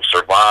animals would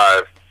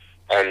survive,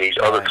 and these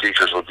other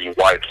creatures would be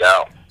wiped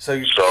out. So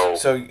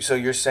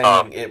you're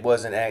saying it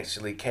wasn't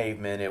actually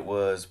cavemen; it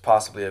was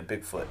possibly a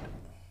Bigfoot.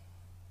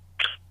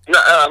 No,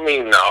 I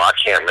mean, no, I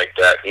can't make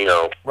that.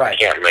 Right. I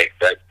can't make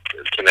that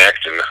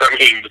connection. I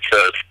mean,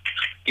 because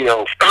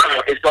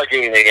it's like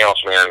anything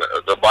else, man.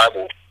 The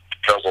Bible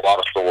tells a lot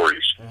of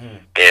stories,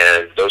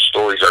 and those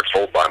stories are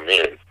told by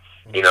men.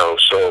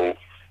 So,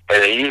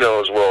 and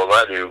as well as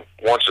I do,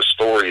 once a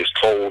story is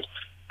told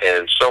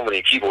and so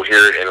many people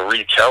hear it and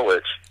retell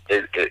it,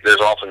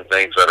 there's often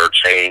things that are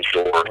changed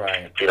or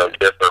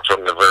different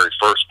from the very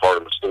first part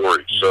of the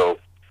story. So,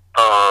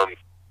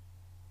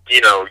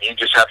 you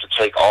just have to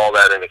take all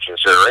that into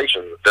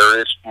consideration. There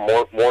is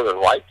more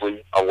than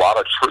likely a lot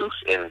of truth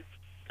in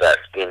that,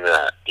 in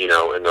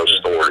those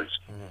stories.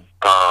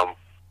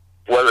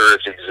 Whether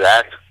it's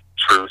exact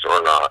truth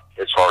or not,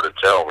 it's hard to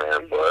tell,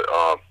 man. But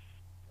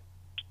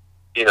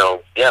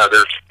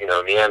there's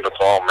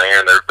Neanderthal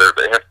man.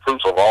 They have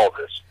proof of all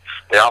this.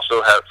 They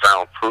also have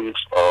found proof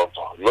of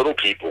little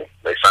people.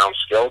 They found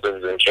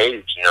skeletons in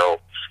caves,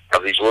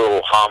 of these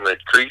little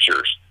hominid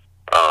creatures.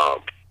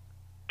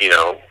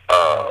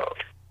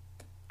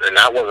 And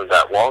that wasn't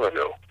that long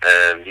ago.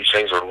 And these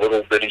things are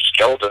little bitty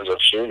skeletons of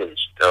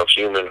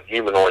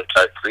humanoid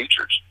type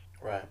creatures.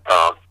 Right.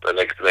 And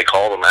they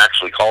call them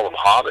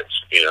hobbits.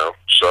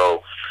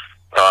 So,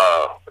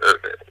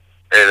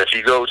 and if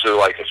you go to,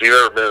 like, if you've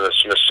ever been to the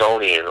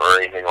Smithsonian or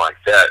anything like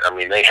that, I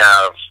mean, they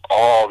have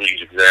all these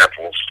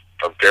examples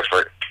of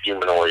different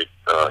humanoid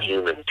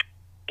humans,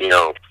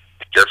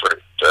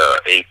 different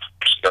ape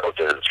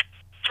skeletons.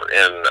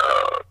 And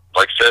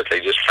like I said, they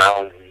just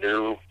found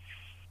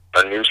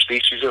a new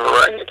species of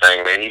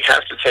orangutan. Man, you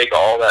have to take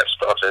all that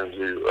stuff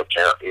into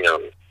account,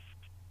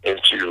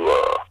 into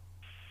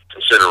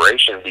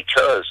consideration,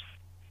 because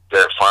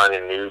they're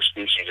finding new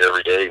species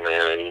every day,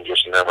 man, and you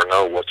just never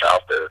know what's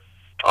out there.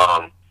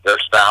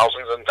 There's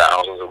thousands and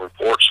thousands of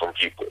reports from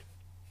people,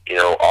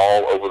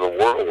 all over the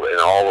world and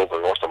all over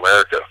North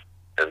America,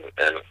 and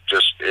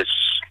just it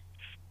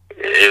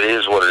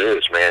is what it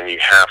is, man. You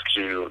have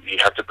to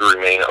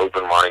remain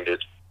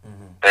open-minded,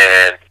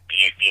 and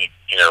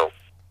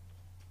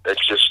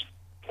it's just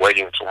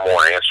waiting for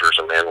more answers,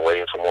 and man,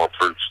 waiting for more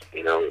proof.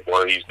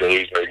 One of these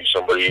days, maybe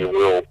somebody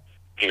will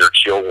either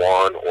kill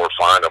one or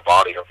find a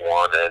body of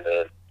one, and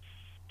then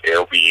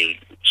it'll be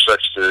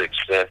such to the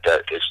extent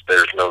that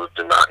there's no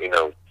denying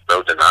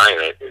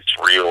it. It's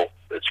real.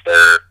 It's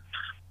there,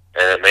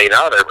 and it may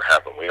not ever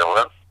happen. We don't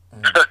know.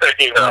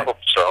 Right.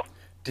 So,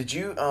 did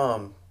you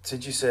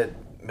since you said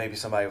maybe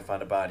somebody will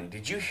find a body,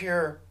 did you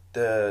hear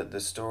the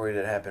story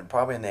that happened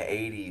probably in the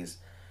 80s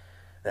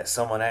that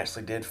someone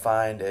actually did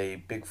find a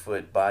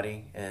Bigfoot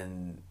body,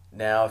 and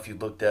now if you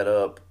look that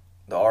up,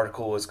 the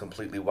article was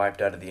completely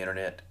wiped out of the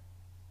internet?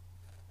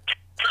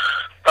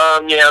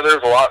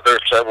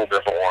 there's several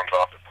different ones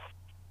out there.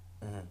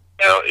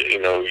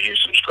 You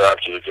subscribe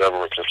to the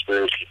government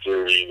conspiracy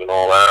theories and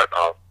all that.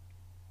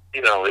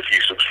 If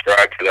you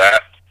subscribe to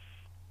that,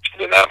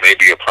 then that may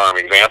be a prime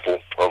example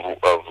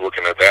of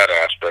looking at that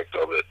aspect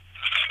of it.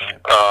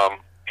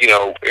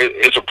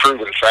 It's a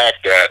proven fact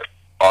that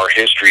our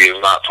history is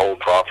not told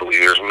properly.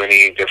 There's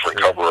many different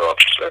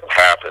cover-ups that have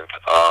happened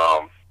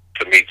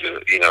to meet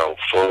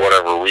for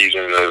whatever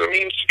reason, as a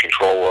means to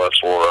control us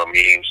or a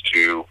means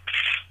to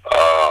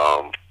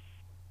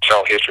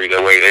tell history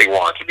the way they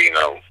want it to be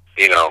known.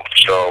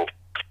 So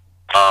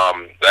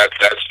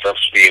that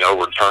stuff's being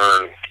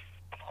overturned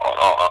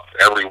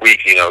every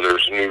week.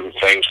 There's new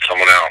things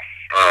coming out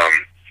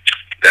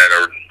that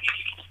are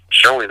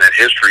showing that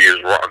history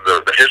is wrong.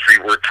 The history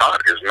we're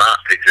taught is not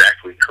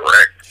exactly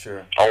correct.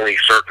 Sure. Only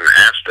certain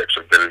aspects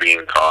have been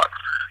being taught,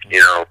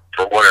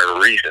 for whatever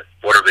reason.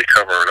 What are they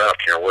covering up?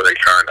 What are they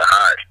trying to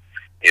hide?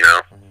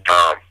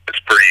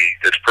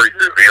 It's pretty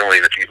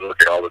revealing if you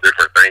look at all the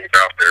different things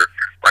out there.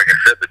 Like I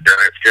said, the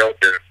giant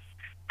skeletons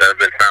that have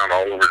been found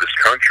all over this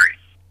country,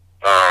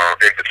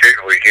 and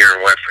particularly here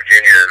in West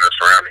Virginia and the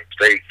surrounding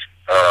states.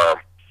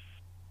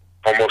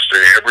 Almost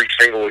in every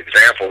single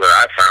example that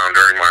I found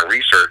during my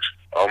research,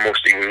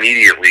 almost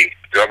immediately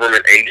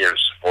government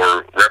agents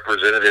or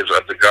representatives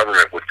of the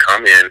government would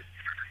come in,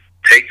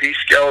 take these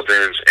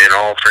skeletons, and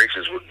all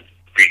traces would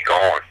be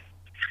gone.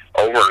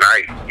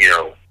 Overnight,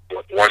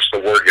 once the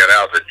word got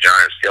out that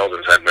giant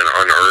skeletons had been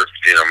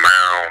unearthed in a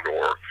mound,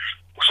 or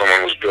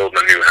someone was building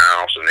a new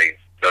house and they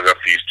dug up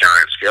these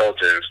giant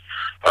skeletons.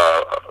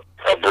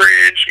 A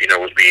bridge,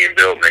 was being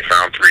built, and they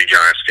found 3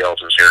 giant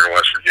skeletons here in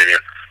West Virginia.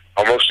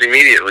 Almost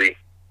immediately,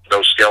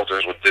 those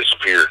skeletons would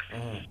disappear.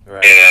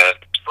 Right. And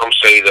some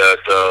say that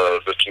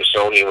the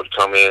Smithsonian would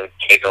come in,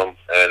 take them,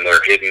 and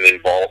they're hidden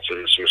in vaults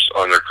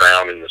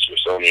underground in the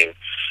Smithsonian.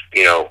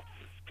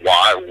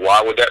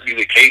 Why would that be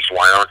the case?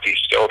 Why aren't these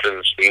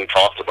skeletons being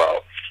talked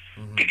about?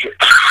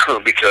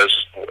 Because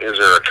is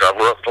there a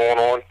cover-up going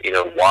on?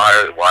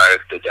 Why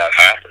did that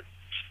happen?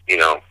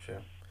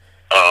 Sure.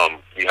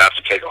 You have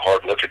to take a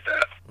hard look at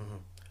that.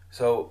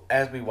 So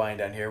as we wind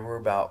down here, we're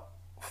about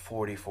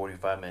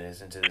 45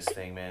 minutes into this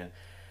thing, man.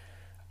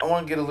 I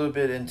want to get a little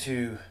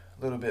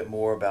bit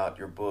more about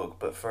your book,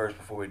 but first,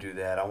 before we do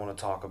that, I want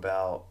to talk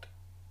about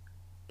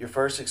your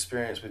first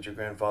experience with your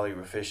grandfather. You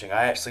were fishing.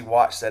 I actually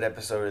watched that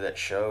episode of that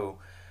show.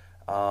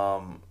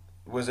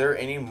 Was there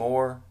any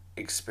more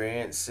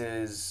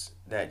experiences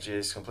that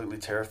just completely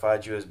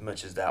terrified you as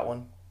much as that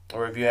one?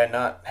 Or have you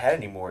not had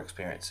any more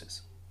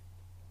experiences?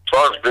 As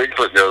far as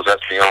Bigfoot goes,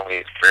 that's the only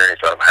experience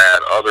I've had,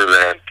 other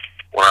than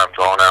when I've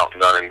gone out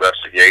and done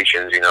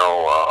investigations.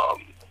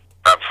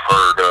 I've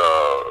heard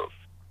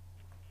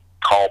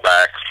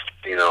callbacks.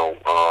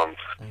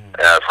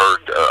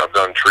 I've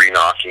done tree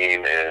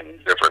knocking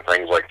and different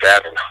things like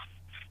that. And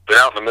been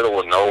out in the middle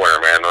of nowhere,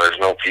 man. There's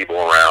no people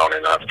around,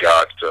 and I've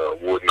got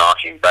wood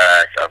knocking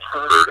back. I've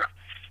heard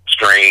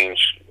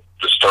strange,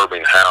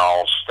 disturbing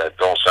howls that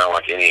don't sound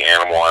like any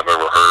animal I've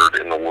ever heard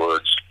in the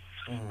woods.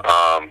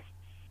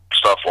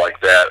 Stuff like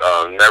that.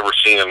 Never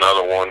seen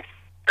another one,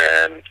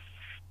 and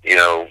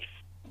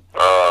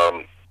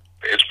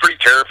it's pretty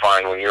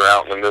terrifying when you're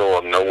out in the middle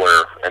of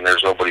nowhere and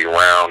there's nobody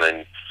around,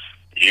 and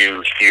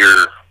you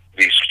hear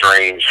these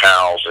strange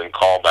howls and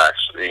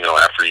callbacks.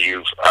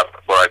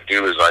 What I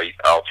do is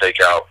I'll take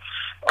out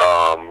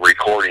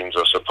recordings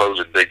of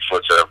supposed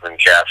Bigfoots that have been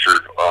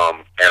captured,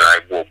 and I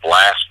will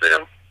blast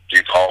them,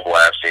 do call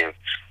blasting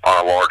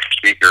on a large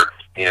speaker,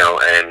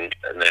 and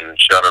then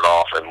shut it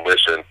off and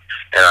listen.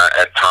 And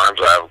at times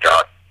I've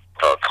got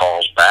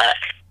calls back,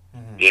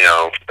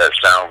 that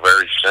sound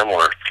very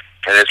similar,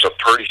 and it's a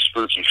pretty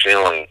spooky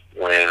feeling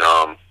when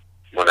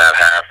that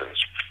happens.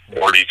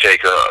 Or do you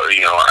take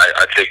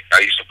I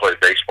used to play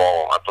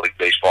baseball. I played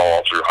baseball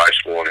all through high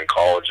school and in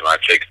college, and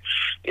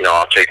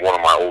I'll take one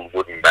of my old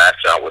wooden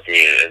bats out with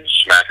me and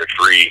smack a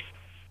tree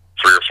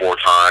 3 or 4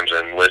 times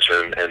and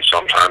listen, and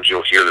sometimes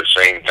you'll hear the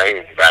same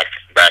thing back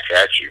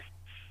at you.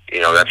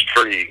 That's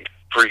pretty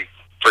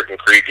freaking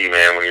creepy,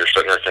 man, when you're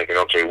sitting there thinking,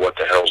 okay, what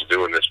the hell's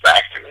doing this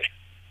back to me?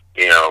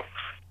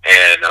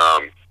 And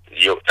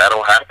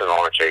that'll happen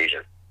on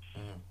occasion.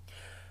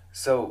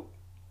 So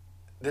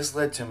this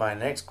led to my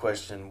next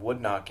question,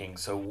 wood knocking.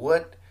 So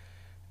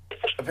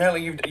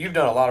apparently you've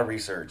done a lot of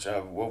research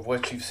of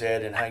what you've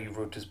said and how you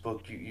wrote this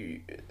book.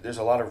 There's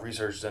a lot of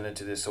research done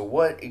into this. So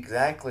what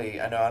exactly,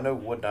 I know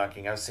wood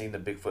knocking, I've seen the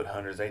Bigfoot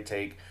hunters, they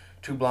take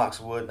 2 blocks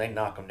of wood and they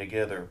knock them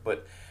together,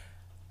 but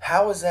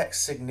how is that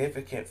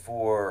significant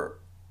for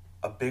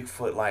a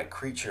Bigfoot-like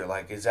creature?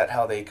 Like, is that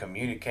how they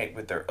communicate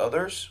with their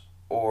others,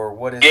 or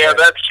what is? Yeah,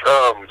 that's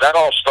that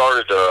all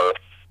started.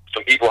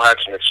 Some people had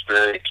some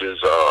experiences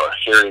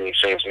hearing these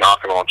things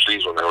knocking on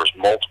trees when there was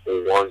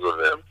multiple ones of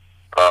them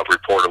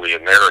reportedly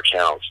in their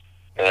accounts,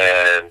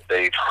 and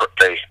they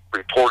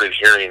reported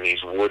hearing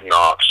these wood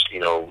knocks,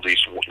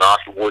 these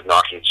wood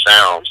knocking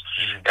sounds,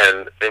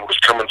 and it was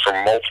coming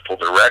from multiple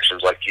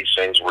directions. Like these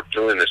things were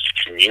doing this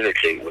to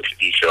communicate with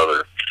each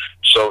other.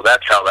 So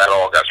that's how that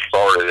all got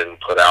started and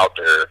put out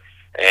there.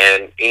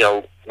 And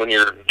when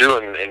you're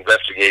doing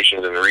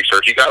investigations and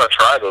research, you got to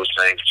try those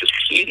things to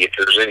see if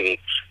there's any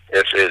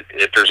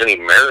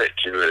merit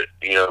to it,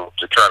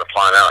 to try to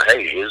find out,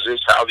 hey, is this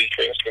how these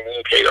things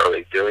communicate? Are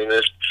they doing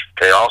this?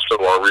 They also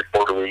are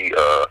reportedly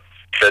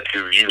said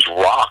to use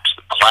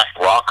clack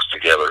rocks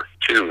together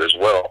too, as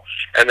well.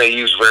 And they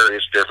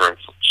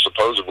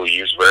supposedly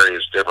use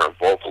various different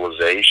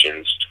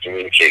vocalizations to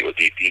communicate with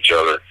each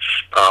other.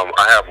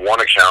 I have one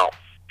account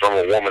from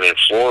a woman in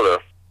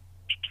Florida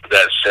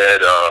that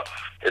said,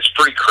 it's a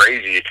pretty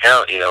crazy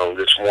account.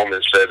 This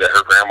woman said that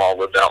her grandma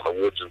lived out in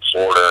the woods in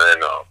Florida,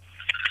 and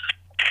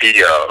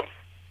he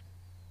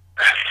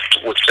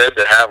was said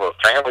to have a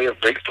family of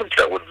Bigfoots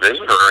that would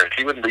visit her, and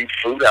she would leave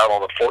food out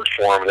on the porch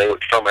for them, and they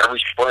would come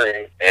every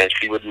spring, and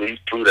she would leave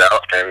food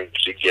out, and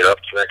she'd get up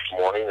the next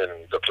morning,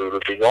 and the food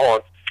would be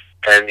gone.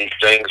 And these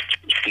things,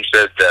 she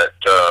said that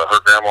her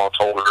grandma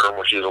told her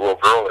when she was a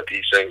little girl that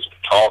these things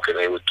would talk, and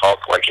they would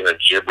talk like in a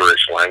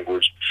gibberish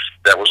language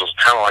that was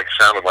kind of like,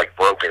 sounded like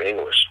broken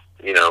English,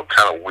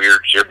 kind of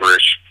weird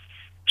gibberish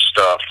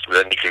stuff.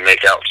 Then you can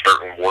make out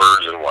certain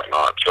words and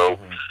whatnot. So,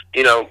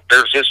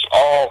 there's just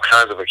all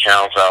kinds of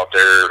accounts out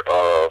there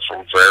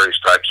from various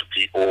types of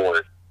people,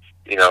 and,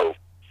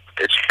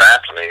 it's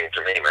fascinating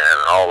to me, man.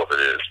 All of it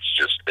is.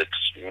 It's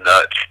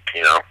nuts,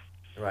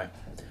 Right.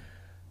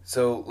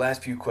 So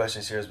last few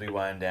questions here as we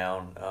wind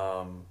down.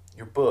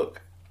 Your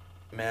book,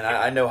 man,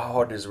 I know how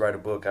hard it is to write a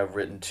book. I've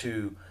written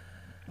 2,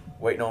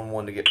 waiting on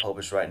one to get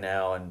published right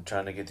now and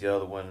trying to get the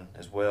other one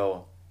as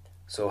well.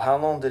 So how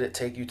long did it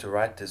take you to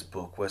write this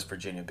book, West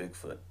Virginia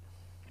Bigfoot?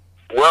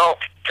 Well,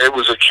 it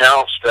was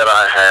accounts that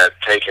I had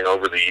taken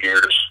over the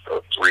years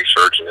of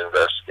research and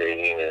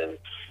investigating, and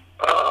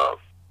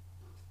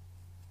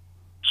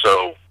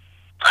so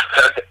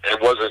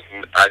it wasn't.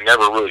 I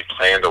never really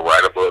planned to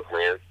write a book,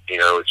 man. You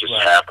know, it just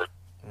happened,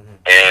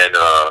 and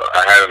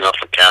I had enough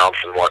accounts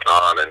and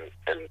whatnot,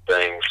 and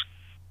things.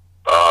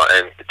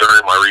 And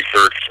during my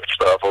research and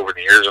stuff over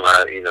the years, and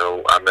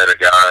I met a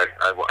guy.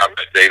 I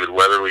met David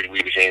Weatherly.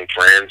 We became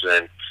friends,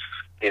 and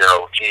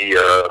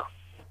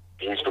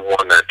he's the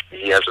one that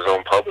he has his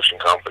own publishing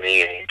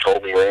company, and he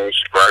told me, well, you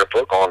should write a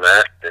book on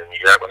that, and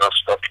you have enough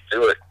stuff to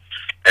do it.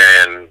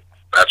 And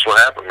that's what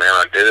happened, man.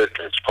 I did it.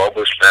 It's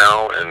published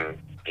now, and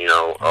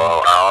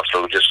I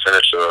also just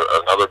finished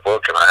another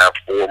book, and I have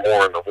 4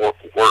 more in the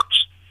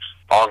works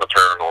on the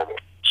paranormal.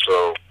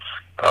 So,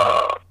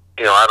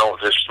 I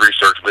don't just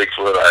research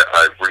Bigfoot.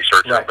 I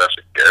research and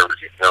investigate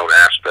every known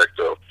aspect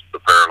of the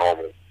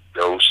paranormal,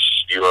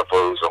 ghosts,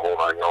 UFOs, the whole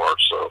 9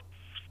 yards. So,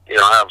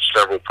 I have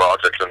several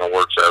projects in the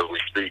works as we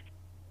speak.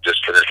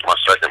 Just finished my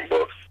 2nd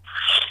book.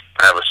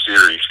 I have a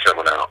series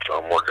coming out that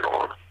I'm working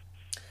on.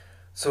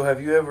 So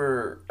have you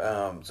ever,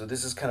 so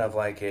this is kind of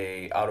like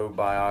a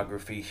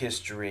autobiography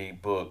history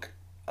book,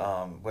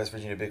 West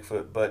Virginia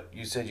Bigfoot, but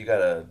you said you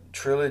got a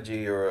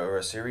trilogy or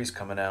a series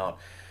coming out.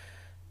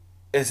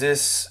 Is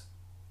this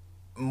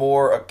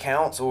more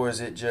accounts, or is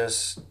it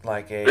just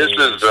like a This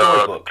is,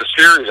 storybook? the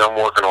series I'm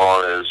working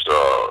on is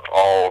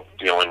all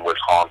dealing with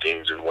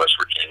hauntings in West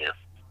Virginia.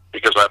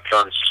 Because I've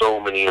done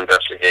so many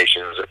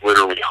investigations,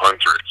 literally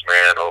hundreds,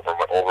 man,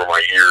 over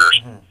my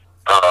years,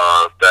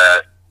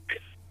 that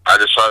I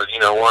decided, you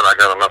know what, I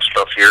got enough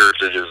stuff here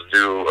to just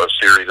do a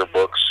series of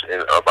books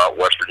about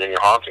West Virginia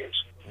hauntings.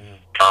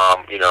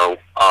 I'm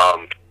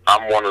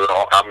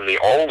the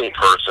only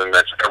person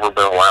that's ever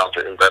been allowed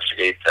to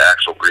investigate the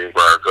actual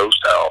Greenbrier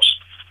ghost house,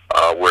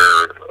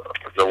 where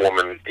the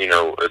woman,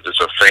 it's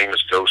a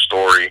famous ghost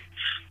story,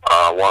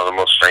 one of the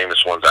most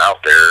famous ones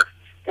out there,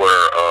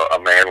 where a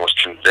man was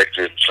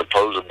convicted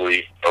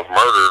supposedly of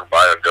murder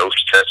by a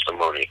ghost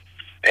testimony.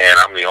 And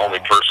I'm the only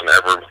person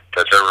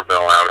that's ever been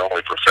allowed, the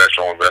only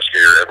professional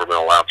investigator ever been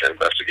allowed to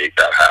investigate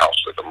that house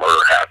that the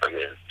murder happened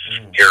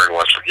in here in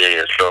West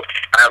Virginia. So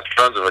I have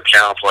tons of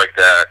accounts like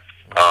that.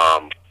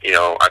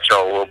 I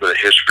tell a little bit of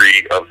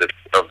history of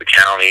the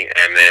county,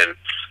 and then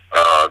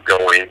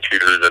go into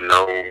the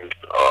known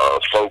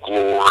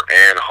folklore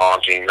and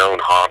known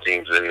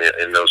hauntings in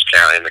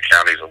the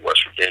counties of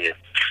West Virginia.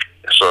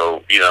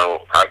 So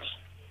I've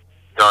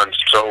done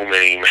so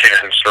many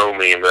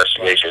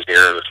investigations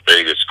here in the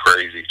state. It's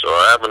crazy. So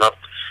I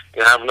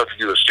have enough to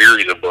do a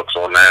series of books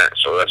on that.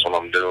 So that's what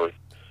I'm doing.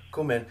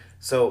 Cool, man.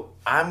 So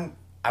I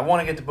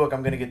want to get the book.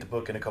 I'm going to get the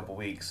book in a couple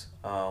weeks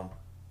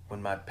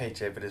when my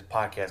paycheck for this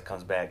podcast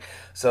comes back.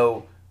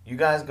 So you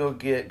guys go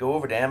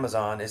over to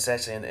Amazon. It's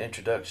actually in the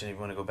introduction if you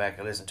want to go back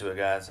and listen to it,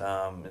 guys.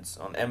 It's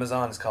on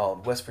Amazon. It's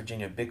called West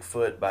Virginia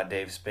Bigfoot by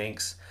Dave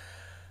Spinks.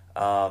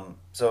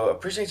 So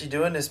appreciate you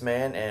doing this,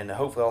 man, and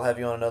hopefully I'll have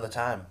you on another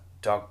time.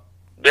 Talk.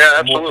 Yeah,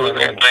 absolutely,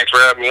 man. Thanks for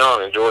having me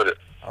on. Enjoyed it.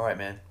 All right,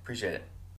 man. Appreciate it.